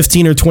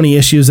 15 or 20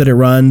 issues that it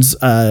runs.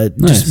 Nice.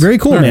 Just very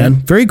cool, man.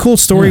 Very cool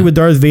story with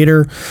Darth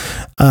Vader.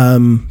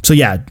 So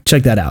yeah,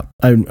 check that out.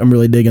 I'm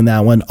really digging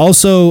that one.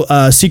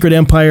 Also, Secret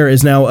Empire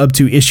is now up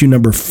to issue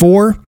number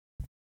 4.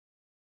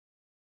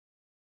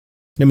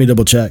 Let me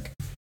double check.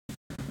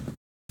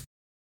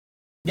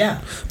 Yeah.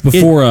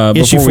 Before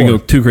we go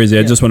too crazy,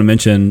 I just want to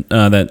mention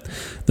that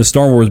the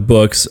Star Wars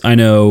books, I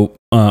know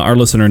our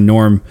listener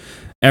Norm,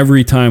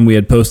 every time we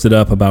had posted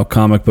up about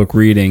comic book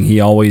reading, he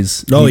did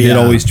always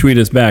tweet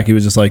us back. He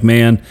was just like,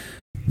 man,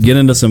 get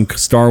into some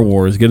Star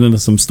Wars.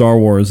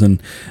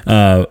 And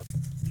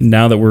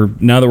now that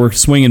we're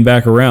swinging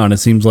back around, it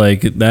seems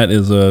like that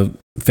is a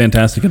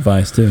fantastic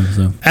advice too.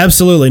 So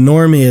absolutely,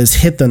 Norm has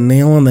hit the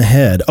nail on the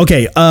head.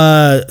 Okay,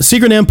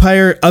 Secret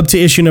Empire up to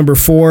issue number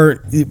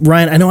 4.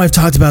 Ryan, I know I've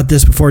talked about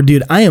this before,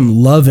 dude. I am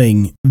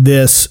loving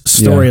this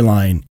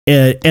storyline,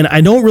 and I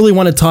don't really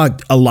want to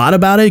talk a lot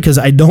about it because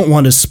I don't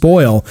want to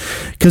spoil,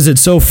 because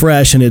it's so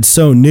fresh and it's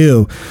so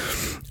new.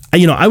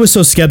 I was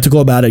so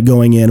skeptical about it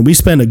going in. We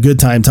spent a good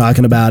time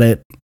talking about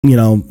it.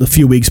 A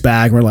few weeks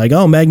back, we're like,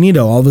 oh,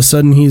 Magneto, all of a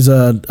sudden he's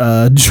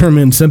a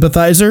German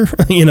sympathizer,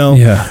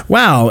 Yeah.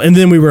 Wow. And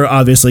then we were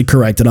obviously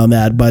corrected on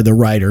that by the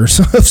writers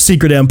of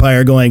Secret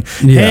Empire going,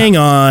 hang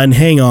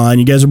on.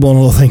 You guys are blowing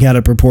the whole thing out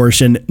of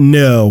proportion.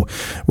 No,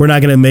 we're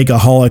not going to make a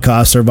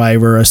Holocaust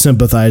survivor a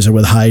sympathizer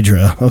with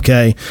Hydra.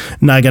 Okay.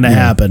 Not going to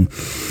happen.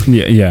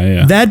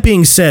 Yeah. That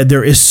being said,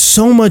 there is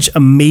so much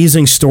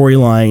amazing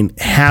storyline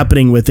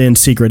happening within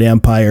Secret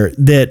Empire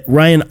that,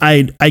 Ryan,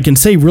 I can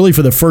say really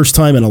for the first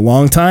time in a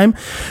long time,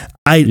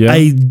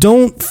 I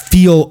don't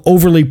feel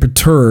overly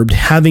perturbed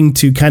having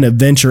to kind of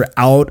venture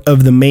out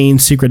of the main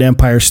Secret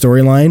Empire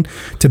storyline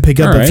to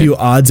pick up a few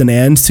odds and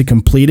ends to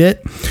complete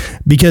it,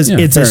 because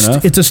it's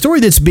a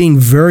story that's being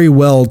very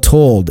well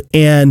told,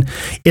 and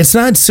it's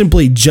not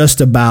simply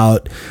just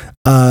about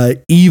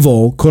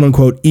evil, quote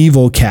unquote,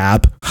 evil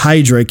Cap,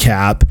 Hydra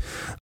Cap,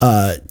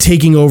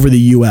 taking over the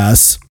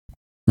US.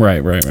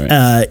 Right.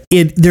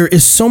 There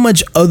is so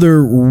much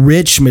other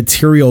rich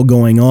material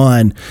going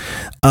on.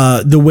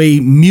 The way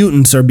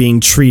mutants are being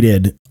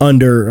treated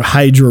under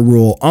Hydra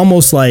rule,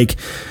 almost like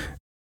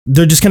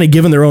they're just kind of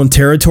given their own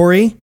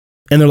territory,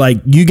 and they're like,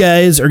 you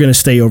guys are going to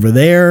stay over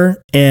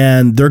there.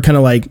 And they're kind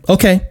of like,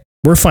 okay,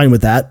 we're fine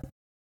with that.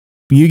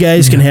 You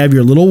guys can have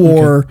your little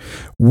war. Okay.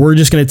 We're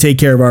just going to take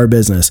care of our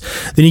business.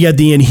 Then you got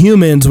the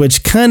Inhumans,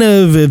 which kind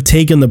of have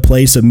taken the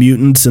place of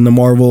mutants in the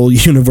Marvel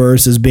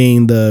universe as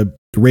being the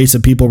race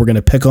of people we're going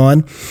to pick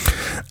on.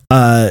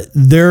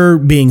 They're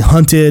being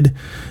hunted,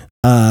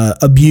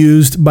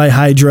 abused by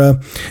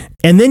Hydra.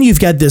 And then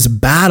you've got this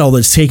battle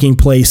that's taking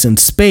place in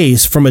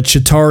space from a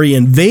Chitauri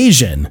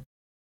invasion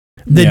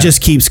that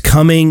just keeps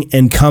coming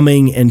and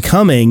coming and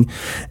coming.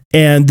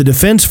 And the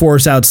Defense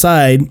Force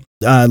outside,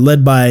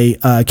 led by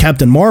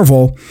Captain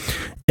Marvel,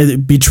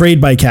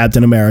 betrayed by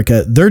Captain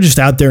America, they're just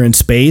out there in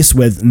space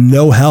with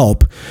no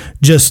help,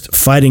 just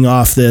fighting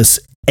off this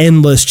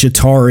endless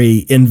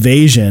Chitauri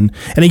invasion.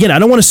 And again, I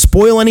don't want to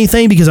spoil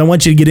anything because I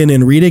want you to get in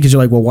and read it, because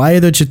you're like, well, why are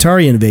the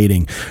Chitauri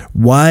invading?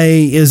 Why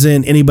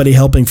isn't anybody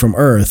helping from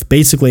Earth?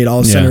 Basically, it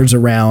all centers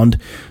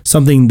around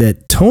something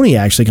that Tony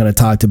actually kind of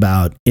talked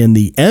about in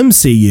the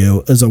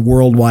MCU as a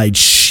worldwide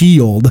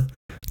shield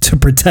to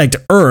protect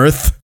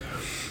Earth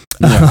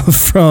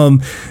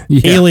from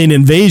alien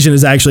invasion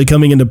is actually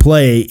coming into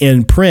play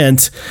in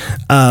print.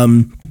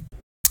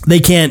 They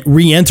can't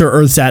re-enter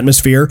Earth's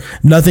atmosphere.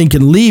 Nothing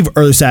can leave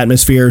Earth's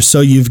atmosphere.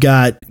 So you've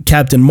got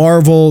Captain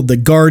Marvel, the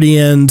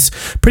Guardians,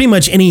 pretty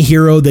much any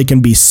hero that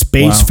can be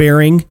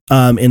spacefaring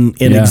in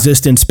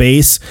exist in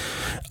space,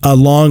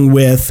 along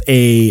with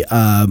a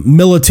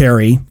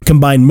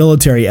combined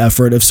military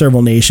effort of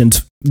several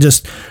nations,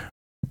 just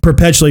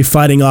perpetually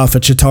fighting off a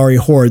Chitauri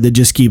horde that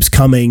just keeps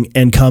coming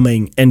and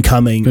coming and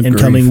coming and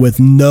coming with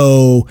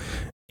no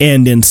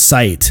end in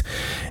sight.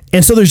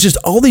 And so there's just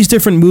all these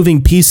different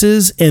moving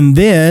pieces. And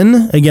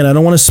then, again, I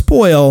don't want to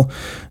spoil,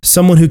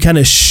 someone who kind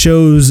of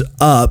shows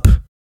up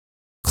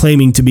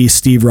claiming to be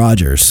Steve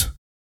Rogers.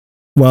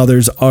 Well,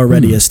 there's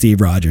already a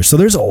Steve Rogers. So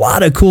there's a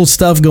lot of cool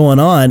stuff going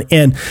on.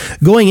 And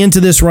going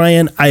into this,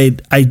 Ryan, I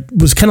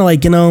was kind of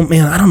like,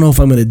 man, I don't know if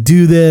I'm going to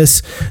do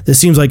this. This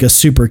seems like a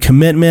super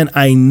commitment.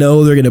 I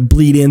know they're going to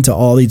bleed into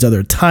all these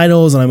other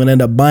titles, and I'm going to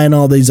end up buying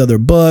all these other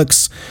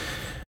books.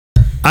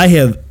 I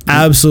have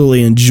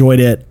absolutely enjoyed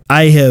it.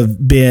 I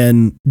have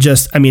been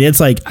it's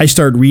like I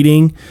start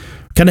reading,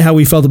 kind of how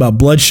we felt about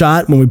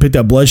Bloodshot when we picked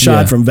up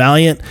Bloodshot from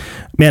Valiant.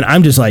 Man,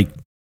 I'm just like,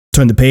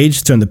 turn the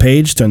page, turn the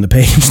page, turn the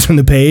page, turn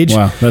the page.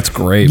 Wow, that's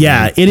great.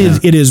 Yeah, man.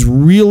 It is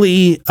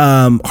really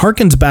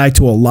harkens back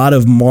to a lot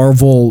of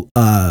Marvel,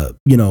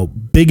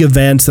 big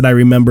events that I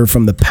remember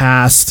from the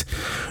past,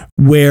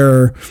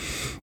 where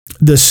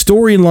the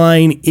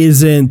storyline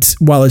isn't,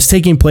 while it's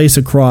taking place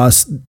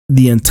across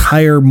the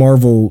entire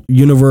Marvel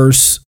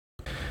universe,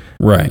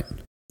 right?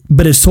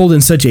 but it's told in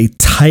such a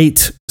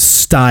tight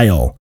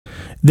style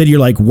that you're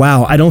like,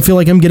 wow, I don't feel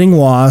like I'm getting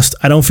lost.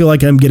 I don't feel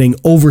like I'm getting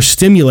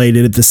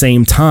overstimulated at the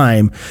same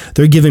time.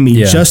 They're giving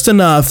me just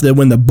enough that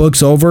when the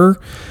book's over,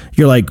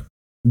 you're like,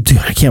 dude,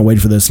 I can't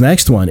wait for this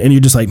next one. And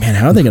you're just like, man,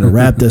 how are they going to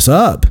wrap this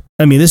up?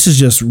 I mean, this is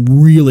just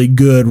really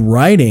good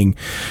writing.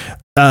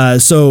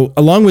 So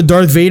along with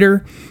Darth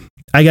Vader,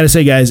 I got to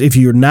say, guys, if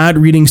you're not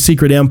reading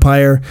Secret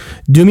Empire,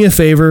 do me a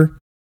favor.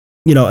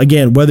 You know,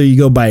 again, whether you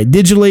go buy it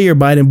digitally or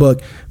buy it in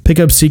book, pick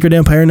up Secret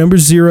Empire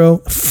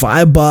 #0,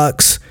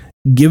 $5.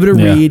 Give it a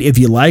read. If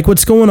you like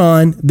what's going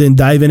on, then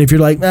dive in. If you're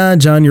like,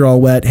 John, you're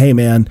all wet. Hey,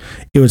 man,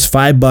 it was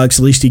 $5. At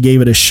least you gave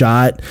it a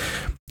shot.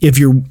 If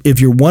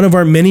you're one of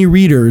our many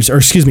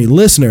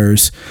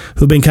listeners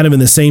who've been kind of in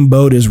the same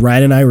boat as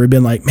Ryan and I, we've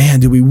been like, man,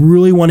 do we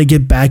really want to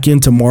get back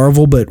into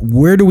Marvel? But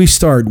where do we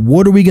start?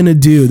 What are we going to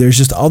do? There's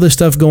just all this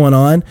stuff going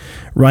on.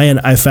 Ryan,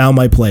 I found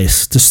my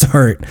place to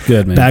start.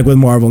 Good, man. Back with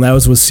Marvel. And that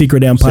was with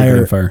Secret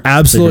Empire.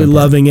 Absolutely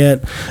loving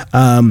it.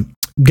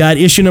 Got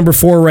issue number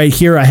 4 right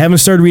here. I haven't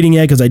started reading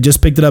yet because I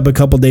just picked it up a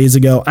couple days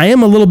ago. I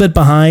am a little bit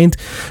behind.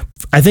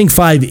 I think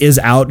 5 is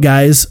out,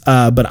 guys,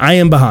 but I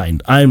am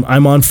behind. I'm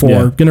on 4.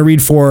 Yeah. Gonna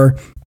read 4.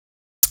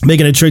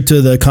 Making a trip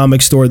to the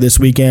comic store this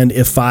weekend.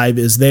 If 5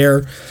 is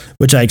there,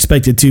 which I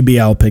expect it to be,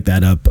 I'll pick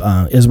that up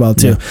as well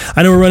too. Yeah.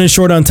 I know we're running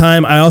short on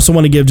time. I also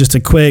want to give just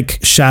a quick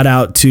shout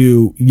out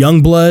to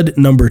Youngblood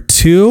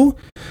 #2.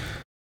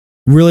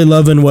 Really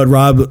loving what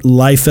Rob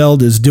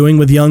Liefeld is doing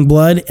with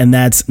Youngblood, and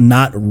that's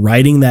not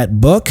writing that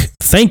book.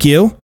 Thank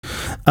you.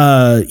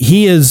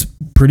 He is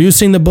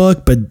producing the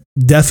book, but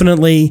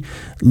definitely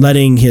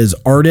letting his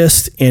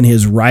artist and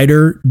his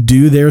writer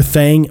do their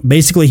thing.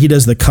 Basically, he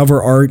does the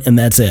cover art, and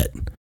that's it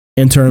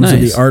in terms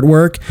of the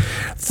artwork.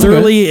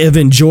 Thoroughly have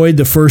enjoyed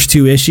the first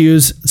 2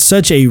 issues.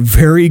 Such a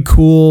very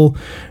cool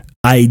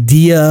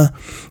idea.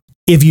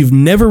 If you've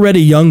never read a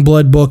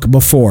Youngblood book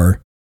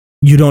before,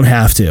 you don't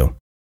have to.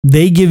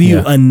 They give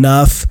you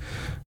enough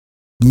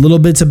little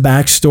bits of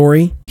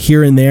backstory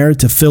here and there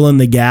to fill in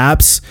the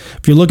gaps.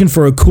 If you're looking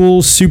for a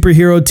cool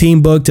superhero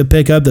team book to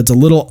pick up that's a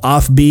little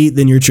offbeat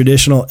than your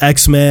traditional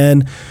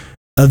X-Men,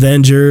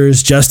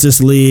 Avengers, Justice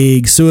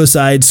League,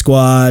 Suicide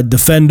Squad,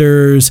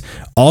 Defenders,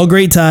 all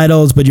great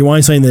titles, but you're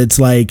wanting something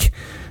that's like,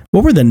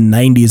 what were the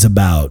 90s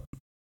about?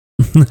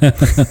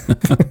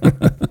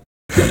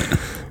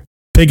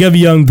 Pick up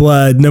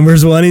Youngblood,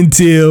 numbers 1 and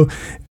 2.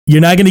 You're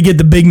not going to get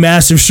the big,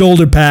 massive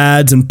shoulder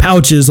pads and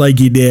pouches like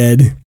you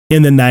did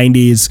in the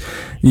 90s.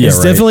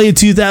 It's definitely a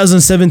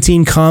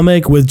 2017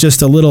 comic with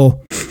just a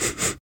little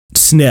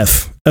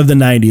sniff of the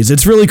 90s.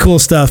 It's really cool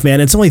stuff, man.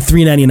 It's only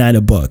 $3.99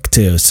 a book,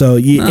 too. So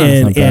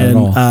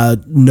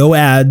no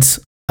ads.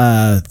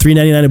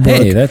 $3.99 a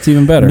book. Hey, that's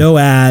even better. No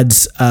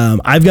ads.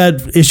 I've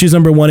got issues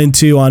number 1 and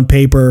 2 on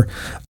paper.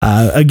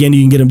 Again,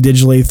 you can get them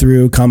digitally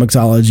through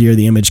Comixology or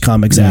the Image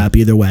Comics app,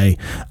 either way.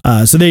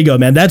 So there you go,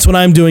 man. That's what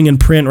I'm doing in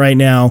print right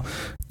now.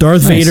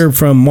 Darth Vader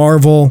from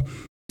Marvel,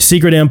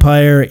 Secret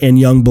Empire, and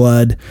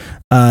Youngblood.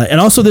 And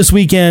also this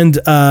weekend,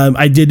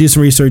 I did do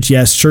some research.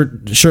 Yes,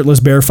 Shirtless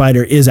Bear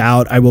Fighter is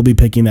out. I will be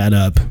picking that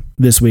up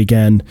this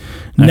weekend.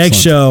 Excellent. Next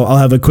show, I'll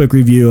have a quick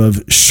review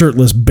of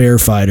Shirtless Bear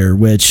Fighter,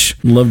 which...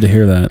 Love to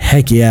hear that.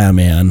 Heck yeah,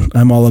 man.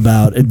 I'm all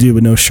about a dude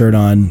with no shirt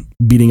on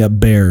beating up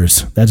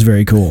bears. That's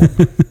very cool.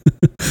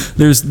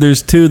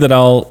 There's 2 that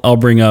I'll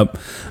bring up.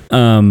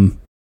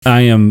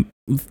 I am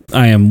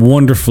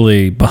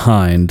wonderfully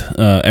behind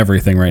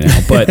everything right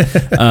now, but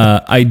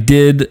I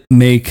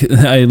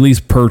at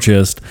least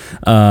purchased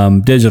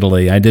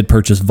digitally. I did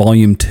purchase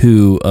volume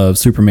 2 of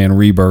Superman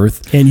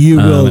Rebirth, and you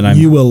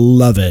will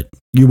love it.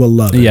 You will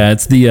love it. Yeah,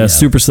 it's the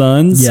Super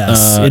Sons.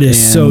 Yes, it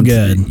is so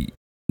good.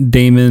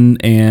 Damon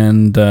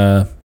and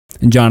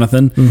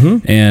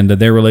Jonathan and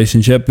their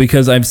relationship,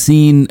 because I've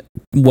seen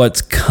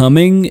what's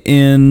coming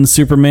in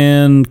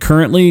Superman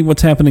currently,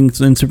 what's happening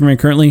in Superman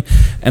currently,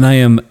 and I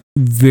am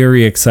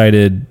very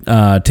excited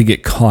to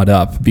get caught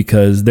up,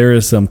 because there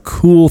is some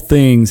cool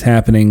things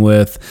happening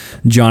with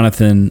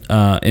Jonathan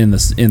in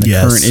the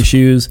current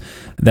issues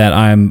that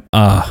I'm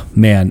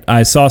man,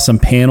 I saw some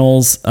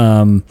panels,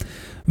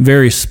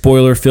 very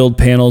spoiler filled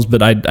panels,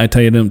 but I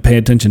tell you, I didn't pay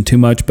attention too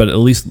much, but at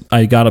least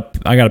I got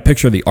a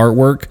picture of the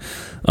artwork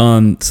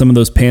on some of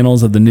those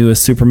panels of the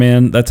newest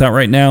Superman that's out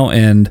right now,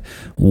 and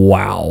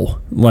wow,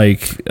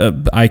 like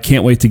I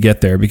can't wait to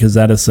get there, because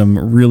that is some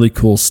really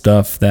cool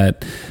stuff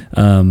that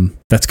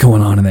that's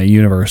going on in that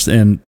universe.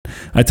 And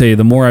I tell you,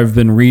 the more I've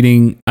been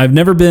reading, I've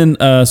never been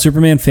a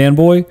Superman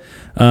fanboy,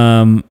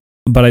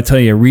 but I tell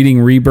you,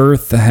 reading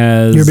Rebirth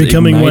has... You're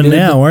becoming one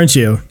now, aren't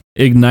you?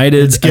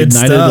 Ignited stuff,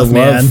 the love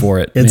man. For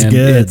it. It's man.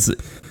 Good.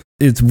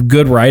 It's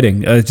good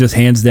writing. Just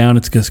hands down,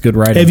 it's just good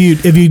writing.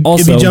 If you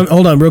jumped,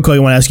 hold on, real quick, I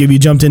want to ask you, have you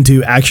jumped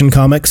into Action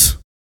Comics?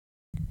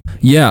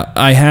 Yeah,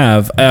 I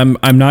have. I'm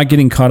not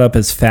getting caught up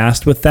as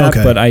fast with that,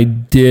 but I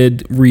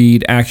did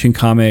read Action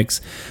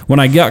Comics. When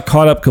I got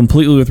caught up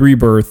completely with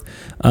Rebirth,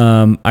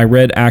 I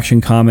read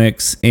Action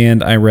Comics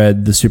and I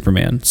read the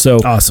Superman. So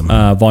awesome.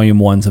 Volume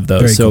 1s of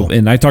those. Very cool.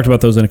 And I talked about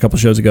those in a couple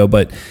shows ago,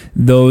 but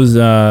those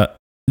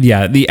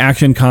the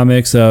Action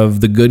Comics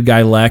of the good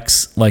guy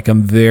Lex, like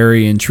I'm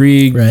very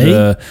intrigued. Right.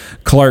 The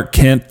Clark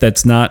Kent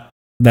that's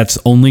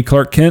only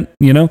Clark Kent,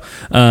 and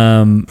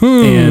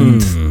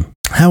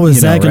how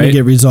is that going to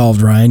get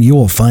resolved, Ryan? You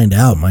will find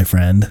out, my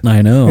friend.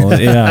 I know.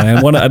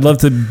 Yeah. I'd love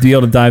to be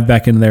able to dive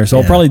back into there. So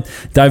I'll probably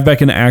dive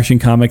back into Action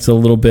Comics a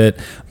little bit,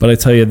 but I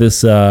tell you this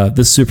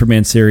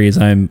Superman series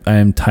I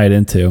am tied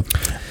into.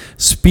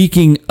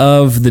 Speaking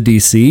of the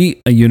DC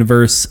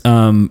universe,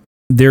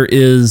 there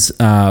is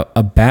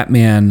a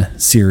Batman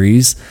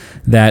series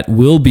that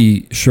will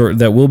be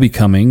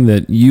coming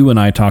that you and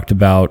I talked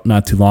about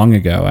not too long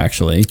ago,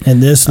 actually.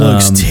 And this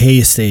looks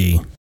tasty.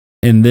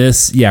 And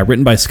this,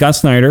 written by Scott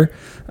Snyder.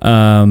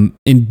 And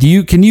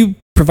can you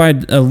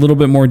provide a little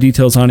bit more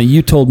details on it?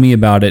 You told me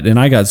about it, and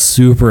I got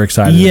super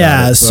excited.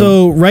 Yeah.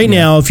 So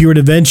now, if you were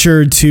to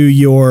venture to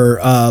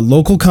your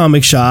local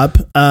comic shop,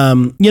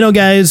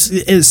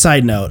 guys.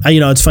 Side note,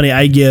 it's funny.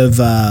 I give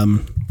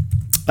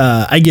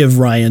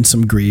Ryan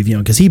some grief,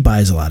 because he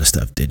buys a lot of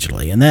stuff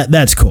digitally, and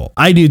that's cool.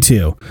 I do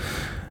too.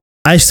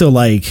 I still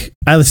like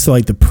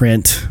the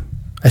print.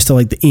 I still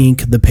like the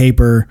ink, the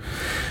paper.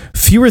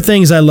 Fewer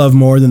things I love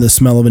more than the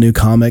smell of a new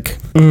comic.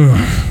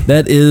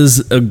 That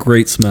is a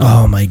great smell.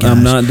 Oh my gosh.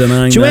 I'm not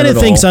denying Joanna that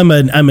at thinks all. I'm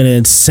an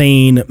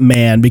insane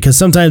man, because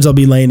sometimes I'll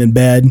be laying in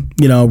bed.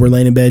 We're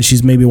laying in bed.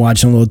 She's maybe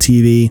watching a little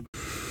TV,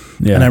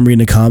 and I'm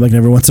reading a comic, and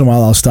every once in a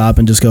while I'll stop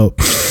and just go,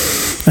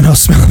 and I'll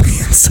smell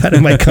the inside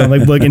of my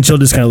comic book, and she'll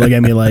just kind of look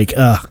at me like,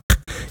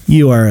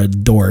 you are a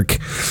dork.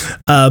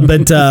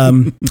 But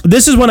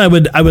this is one I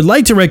would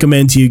like to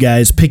recommend to you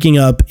guys picking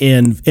up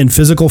in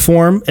physical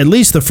form, at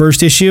least the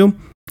first issue,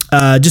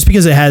 just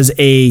because it has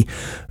a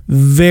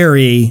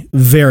very,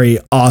 very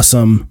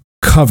awesome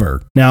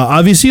cover. Now,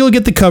 obviously, you'll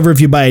get the cover if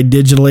you buy it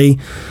digitally.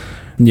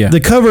 Yeah. The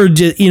cover,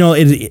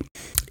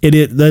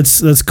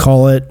 let's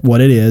call it what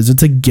it is.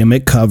 It's a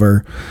gimmick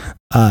cover.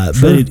 Sure.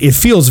 But it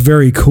feels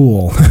very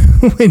cool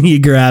when you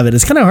grab it.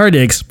 It's kind of hard to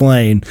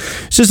explain.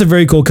 It's just a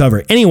very cool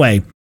cover.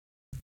 Anyway,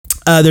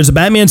 there's a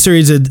Batman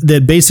series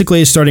that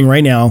basically is starting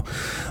right now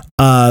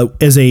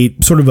as a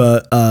sort of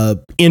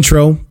a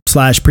intro /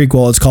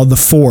 prequel. It's called The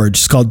Forge.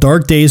 It's called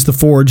Dark Days, The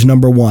Forge,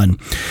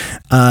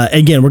 #1.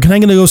 Again, we're kind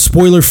of going to go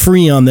spoiler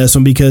free on this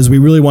one because we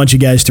really want you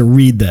guys to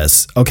read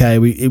this. Okay.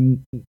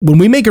 When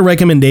we make a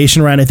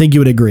recommendation, Ryan, I think you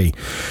would agree.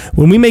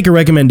 When we make a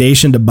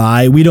recommendation to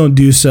buy, we don't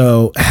do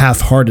so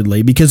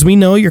half-heartedly because we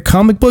know your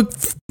comic book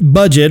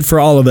budget for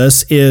all of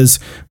us is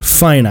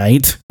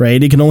finite,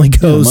 right? It can only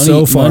go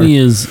so far. Money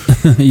is,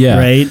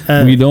 right?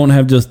 We don't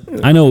have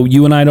I know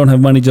you and I don't have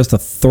money just to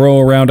throw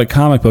around at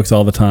comic books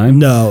all the time.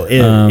 No.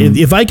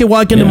 If I could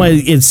walk into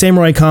my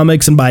Samurai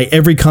Comics and buy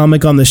every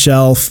comic on the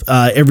shelf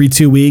every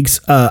 2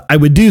 weeks, I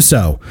would do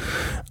so.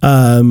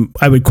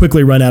 I would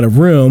quickly run out of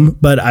room,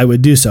 but I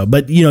would do so.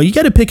 But you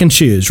got to pick and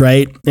choose,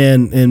 right?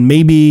 And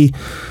maybe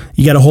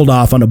you got to hold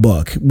off on a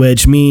book,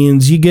 which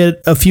means you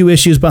get a few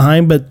issues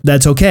behind, but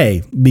that's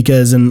okay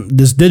because in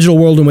this digital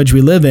world in which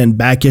we live in,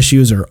 back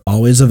issues are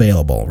always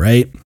available,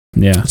 right?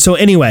 Yeah. So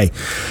anyway,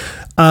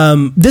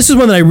 this is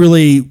one that I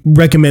really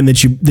recommend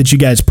that you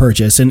guys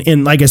purchase.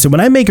 And like I said,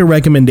 when I make a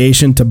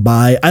recommendation to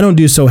buy, I don't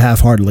do so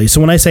half-heartedly. So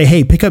when I say,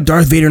 hey, pick up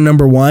Darth Vader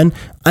 #1,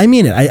 I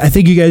mean it. I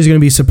think you guys are going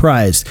to be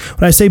surprised.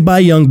 When I say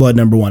buy Youngblood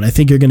 #1, I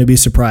think you're going to be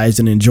surprised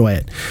and enjoy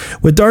it.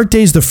 With Dark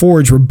Days, The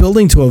Forge, we're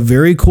building to a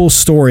very cool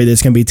story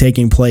that's going to be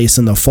taking place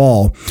in the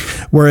fall,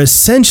 where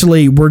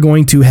essentially we're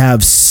going to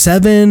have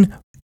 7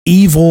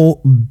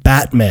 evil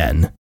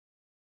Batmen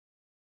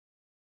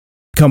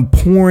come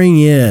pouring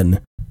in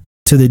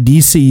to the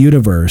DC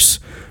universe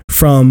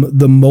from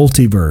the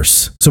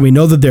multiverse. So we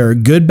know that there are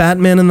good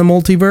Batman in the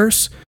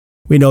multiverse.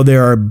 We know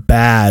there are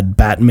bad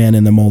Batman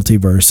in the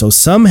multiverse. So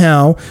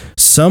somehow,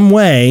 some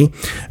way,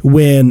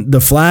 when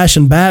the Flash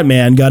and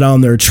Batman got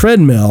on their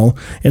treadmill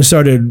and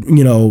started,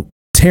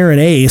 tearing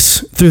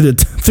ace through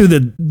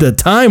the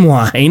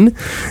timeline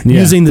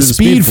using the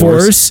Speed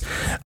Force,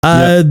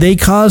 they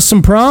caused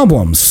some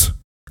problems.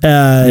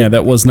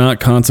 That was not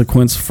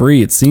consequence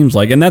free, it seems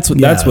like. And that's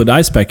what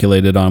I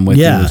speculated on with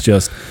it was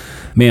just,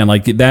 man,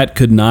 like that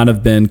could not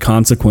have been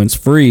consequence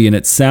free. And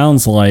it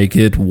sounds like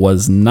it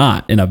was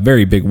not in a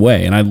very big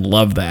way. And I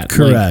love that.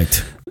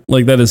 Correct.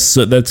 Like that's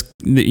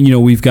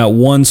we've got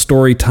one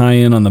story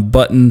tie-in on the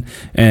Button.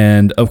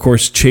 And of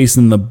course,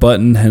 Chasing the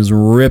Button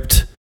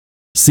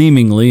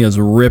seemingly has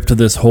ripped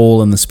this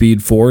hole in the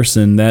Speed Force.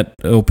 And that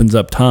opens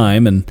up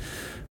time. And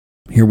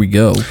here we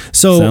go.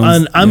 So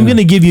I'm going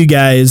to give you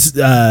guys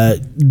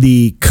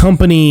the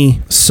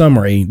company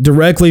summary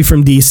directly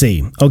from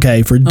DC.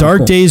 Okay, for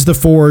Dark Days, The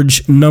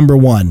Forge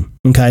 #1.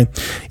 Okay,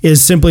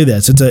 is simply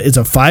this. It's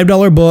a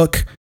 $5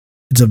 book.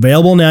 It's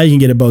available now. You can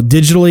get it both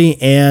digitally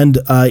and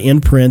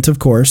in print, of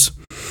course.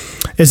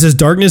 It says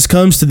darkness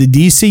comes to the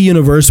DC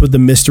universe with the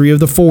mystery of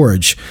the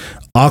Forge.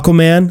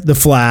 Aquaman, The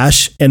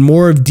Flash, and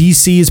more of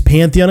DC's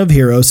pantheon of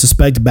heroes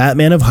suspect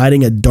Batman of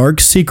hiding a dark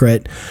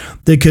secret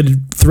that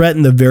could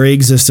threaten the very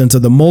existence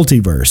of the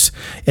multiverse.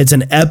 It's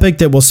an epic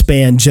that will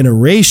span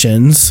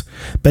generations,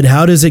 but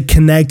how does it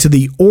connect to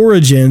the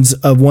origins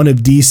of one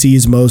of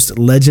DC's most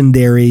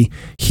legendary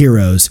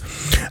heroes?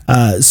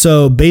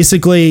 So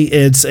basically,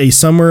 it's a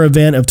summer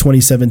event of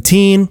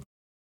 2017.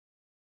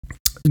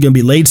 It's going to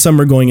be late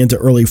summer going into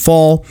early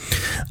fall.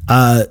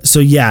 So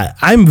yeah,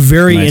 I'm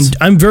very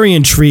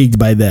intrigued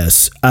by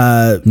this.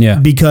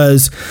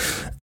 Because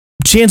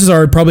chances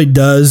are it probably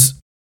does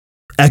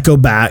echo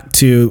back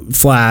to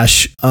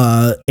Flash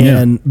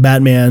and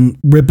Batman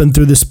ripping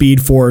through the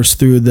Speed Force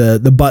through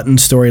the Button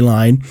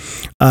storyline.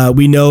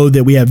 We know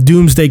that we have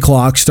Doomsday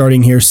Clock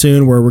starting here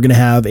soon, where we're going to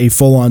have a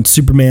full-on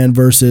Superman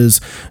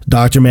versus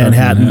Dr.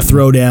 Manhattan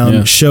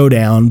throwdown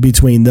showdown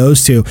between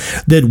those two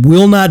that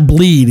will not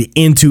bleed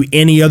into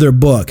any other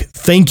book.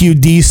 Thank you,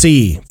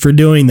 DC, for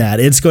doing that.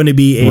 It's going to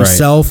be a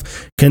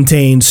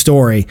self-contained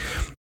story.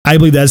 I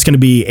believe that's going to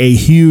be a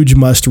huge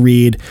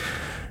must-read.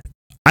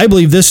 I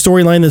believe this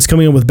storyline that's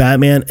coming up with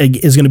Batman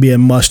is going to be a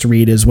must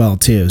read as well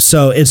too.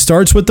 So it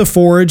starts with the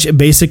Forge. It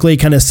basically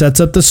kind of sets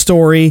up the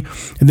story,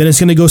 and then it's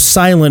going to go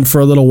silent for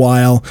a little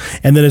while,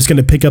 and then it's going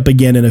to pick up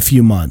again in a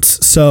few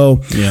months.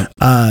 So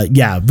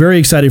very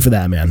excited for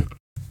that, man.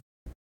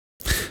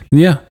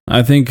 Yeah,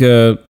 I think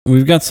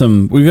we've got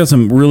some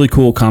really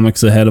cool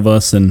comics ahead of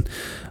us, and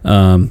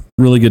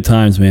really good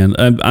times, man.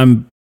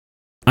 I'm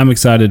definitely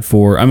excited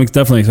for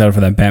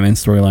that Batman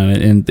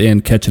storyline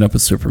and catching up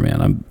with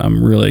Superman.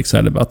 I'm really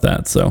excited about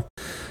that. So,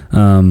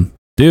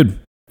 dude,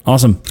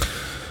 awesome.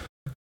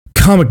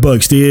 Comic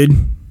books, dude.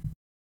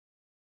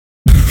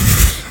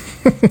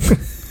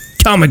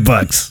 Comic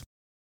books.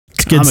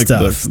 It's good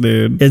stuff,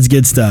 dude. It's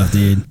good stuff,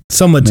 dude.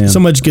 So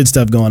much good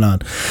stuff going on.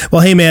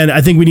 Well, hey, man,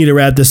 I think we need to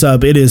wrap this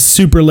up. It is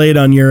super late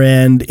on your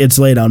end. It's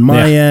late on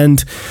my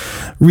end.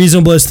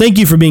 Reasonableness, thank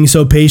you for being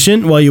so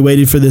patient while you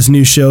waited for this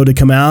new show to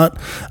come out.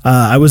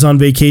 I was on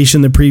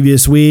vacation the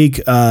previous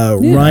week.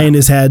 Ryan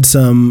has had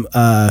some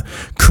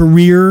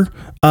career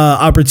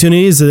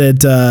opportunities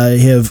that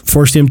have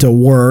forced him to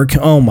work.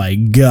 Oh my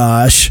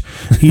gosh,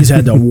 he's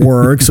had to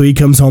work, so he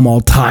comes home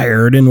all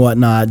tired and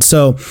whatnot.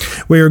 So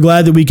we are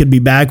glad that we could be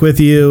back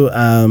with you.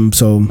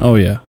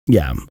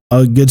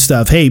 Good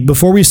stuff. Hey,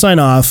 before we sign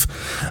off,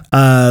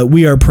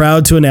 we are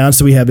proud to announce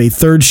that we have a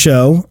third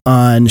show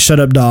on Shut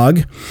Up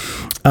Dog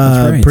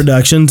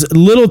Productions,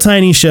 little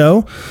tiny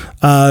show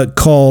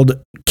called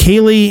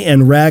Kaylee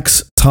and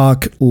Rex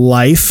Talk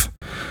Life.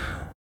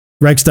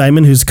 Rex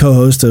Diamond, who's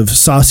co-host of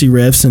Saucy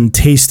Riffs and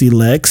Tasty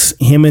Licks,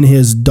 him and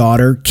his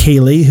daughter,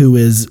 Kaylee, who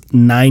is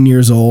 9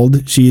 years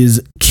old.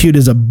 She's cute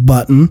as a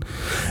button.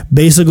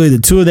 Basically, the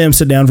two of them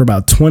sit down for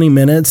about 20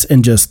 minutes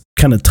and just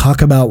kind of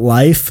talk about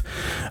life.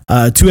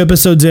 2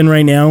 episodes in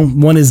right now.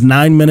 One is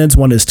 9 minutes,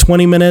 one is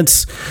 20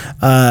 minutes.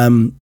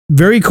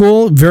 Very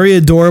cool, very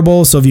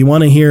adorable. So if you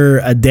want to hear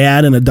a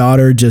dad and a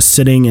daughter just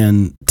sitting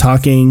and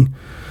talking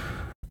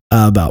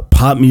about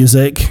pop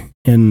music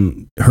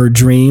and her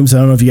dreams. I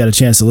don't know if you got a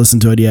chance to listen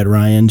to it yet,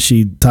 Ryan.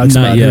 She talks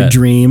about her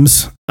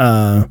dreams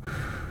and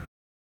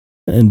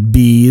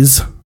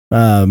bees.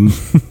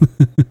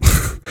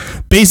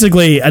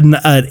 Basically, an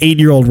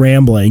 8-year-old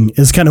rambling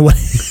is kind of what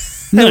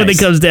it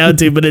comes down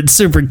to, but it's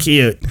super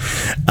cute.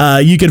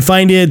 You can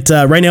find it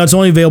right now. It's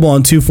only available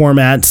on 2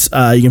 formats.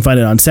 You can find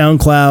it on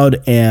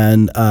SoundCloud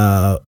and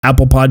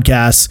Apple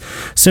Podcasts.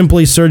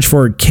 Simply search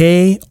for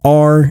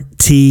KRTL,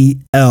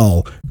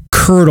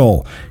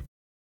 Curdle.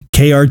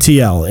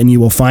 KRTL, and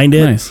you will find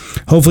it. Nice.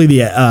 Hopefully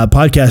the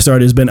podcast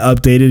art has been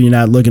updated. You're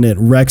not looking at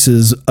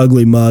Rex's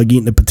ugly mug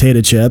eating a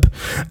potato chip.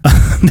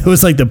 It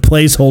was like the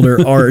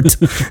placeholder art.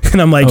 And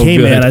I'm like,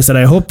 man, I said,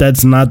 I hope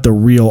that's not the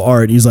real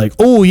art. He's like,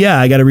 oh yeah,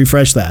 I got to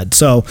refresh that.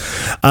 So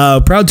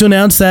proud to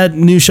announce that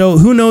new show.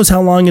 Who knows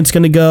how long it's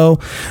going to go.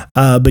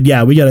 But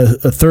yeah, we got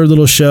a third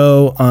little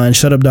show on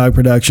Shut Up Dog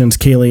Productions,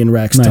 Kaylee and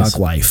Rex Talk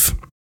Life.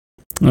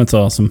 That's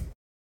awesome.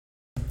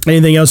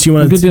 Anything else you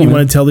want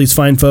to tell these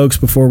fine folks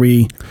before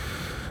we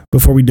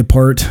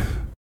depart?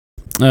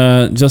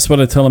 Just what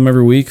I tell them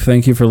every week.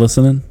 Thank you for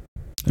listening.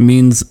 It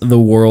means the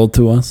world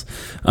to us.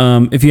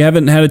 If you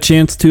haven't had a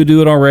chance to do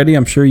it already,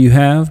 I'm sure you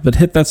have, but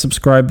hit that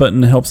subscribe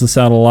button. It helps us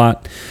out a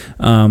lot.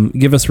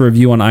 Give us a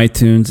review on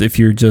iTunes if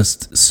you're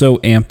just so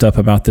amped up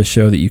about this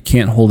show that you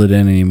can't hold it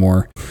in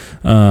anymore.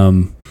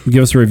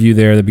 Give us a review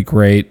there. That'd be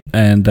great.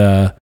 And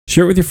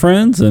share it with your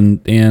friends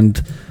and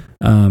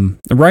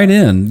write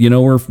in. You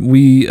know,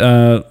 we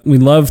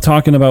love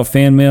talking about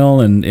fan mail,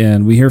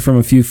 and we hear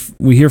from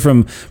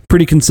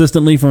pretty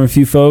consistently from a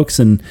few folks.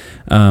 And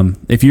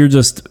if you're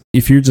just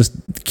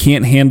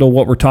can't handle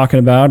what we're talking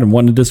about and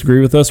wanting to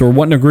disagree with us or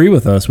wanting to agree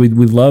with us, we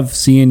love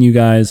seeing you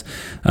guys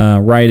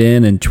write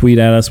in and tweet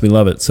at us. We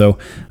love it. So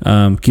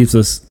keeps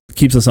us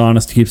keeps us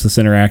honest, keeps us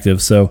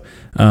interactive. So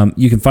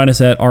you can find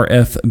us at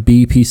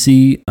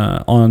RFBPC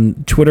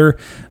on Twitter.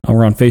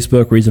 We're on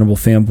Facebook, Reasonable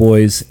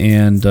Fanboys,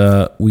 and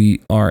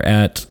we are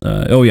at,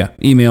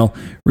 email,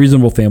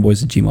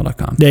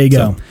 reasonablefanboys@gmail.com. There you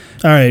go.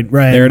 All right,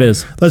 Ryan. There it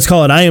is. Let's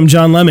call it I Am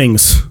John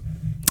Lemmings.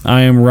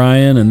 I am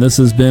Ryan, and this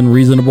has been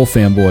Reasonable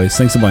Fanboys.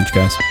 Thanks a bunch,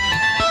 guys.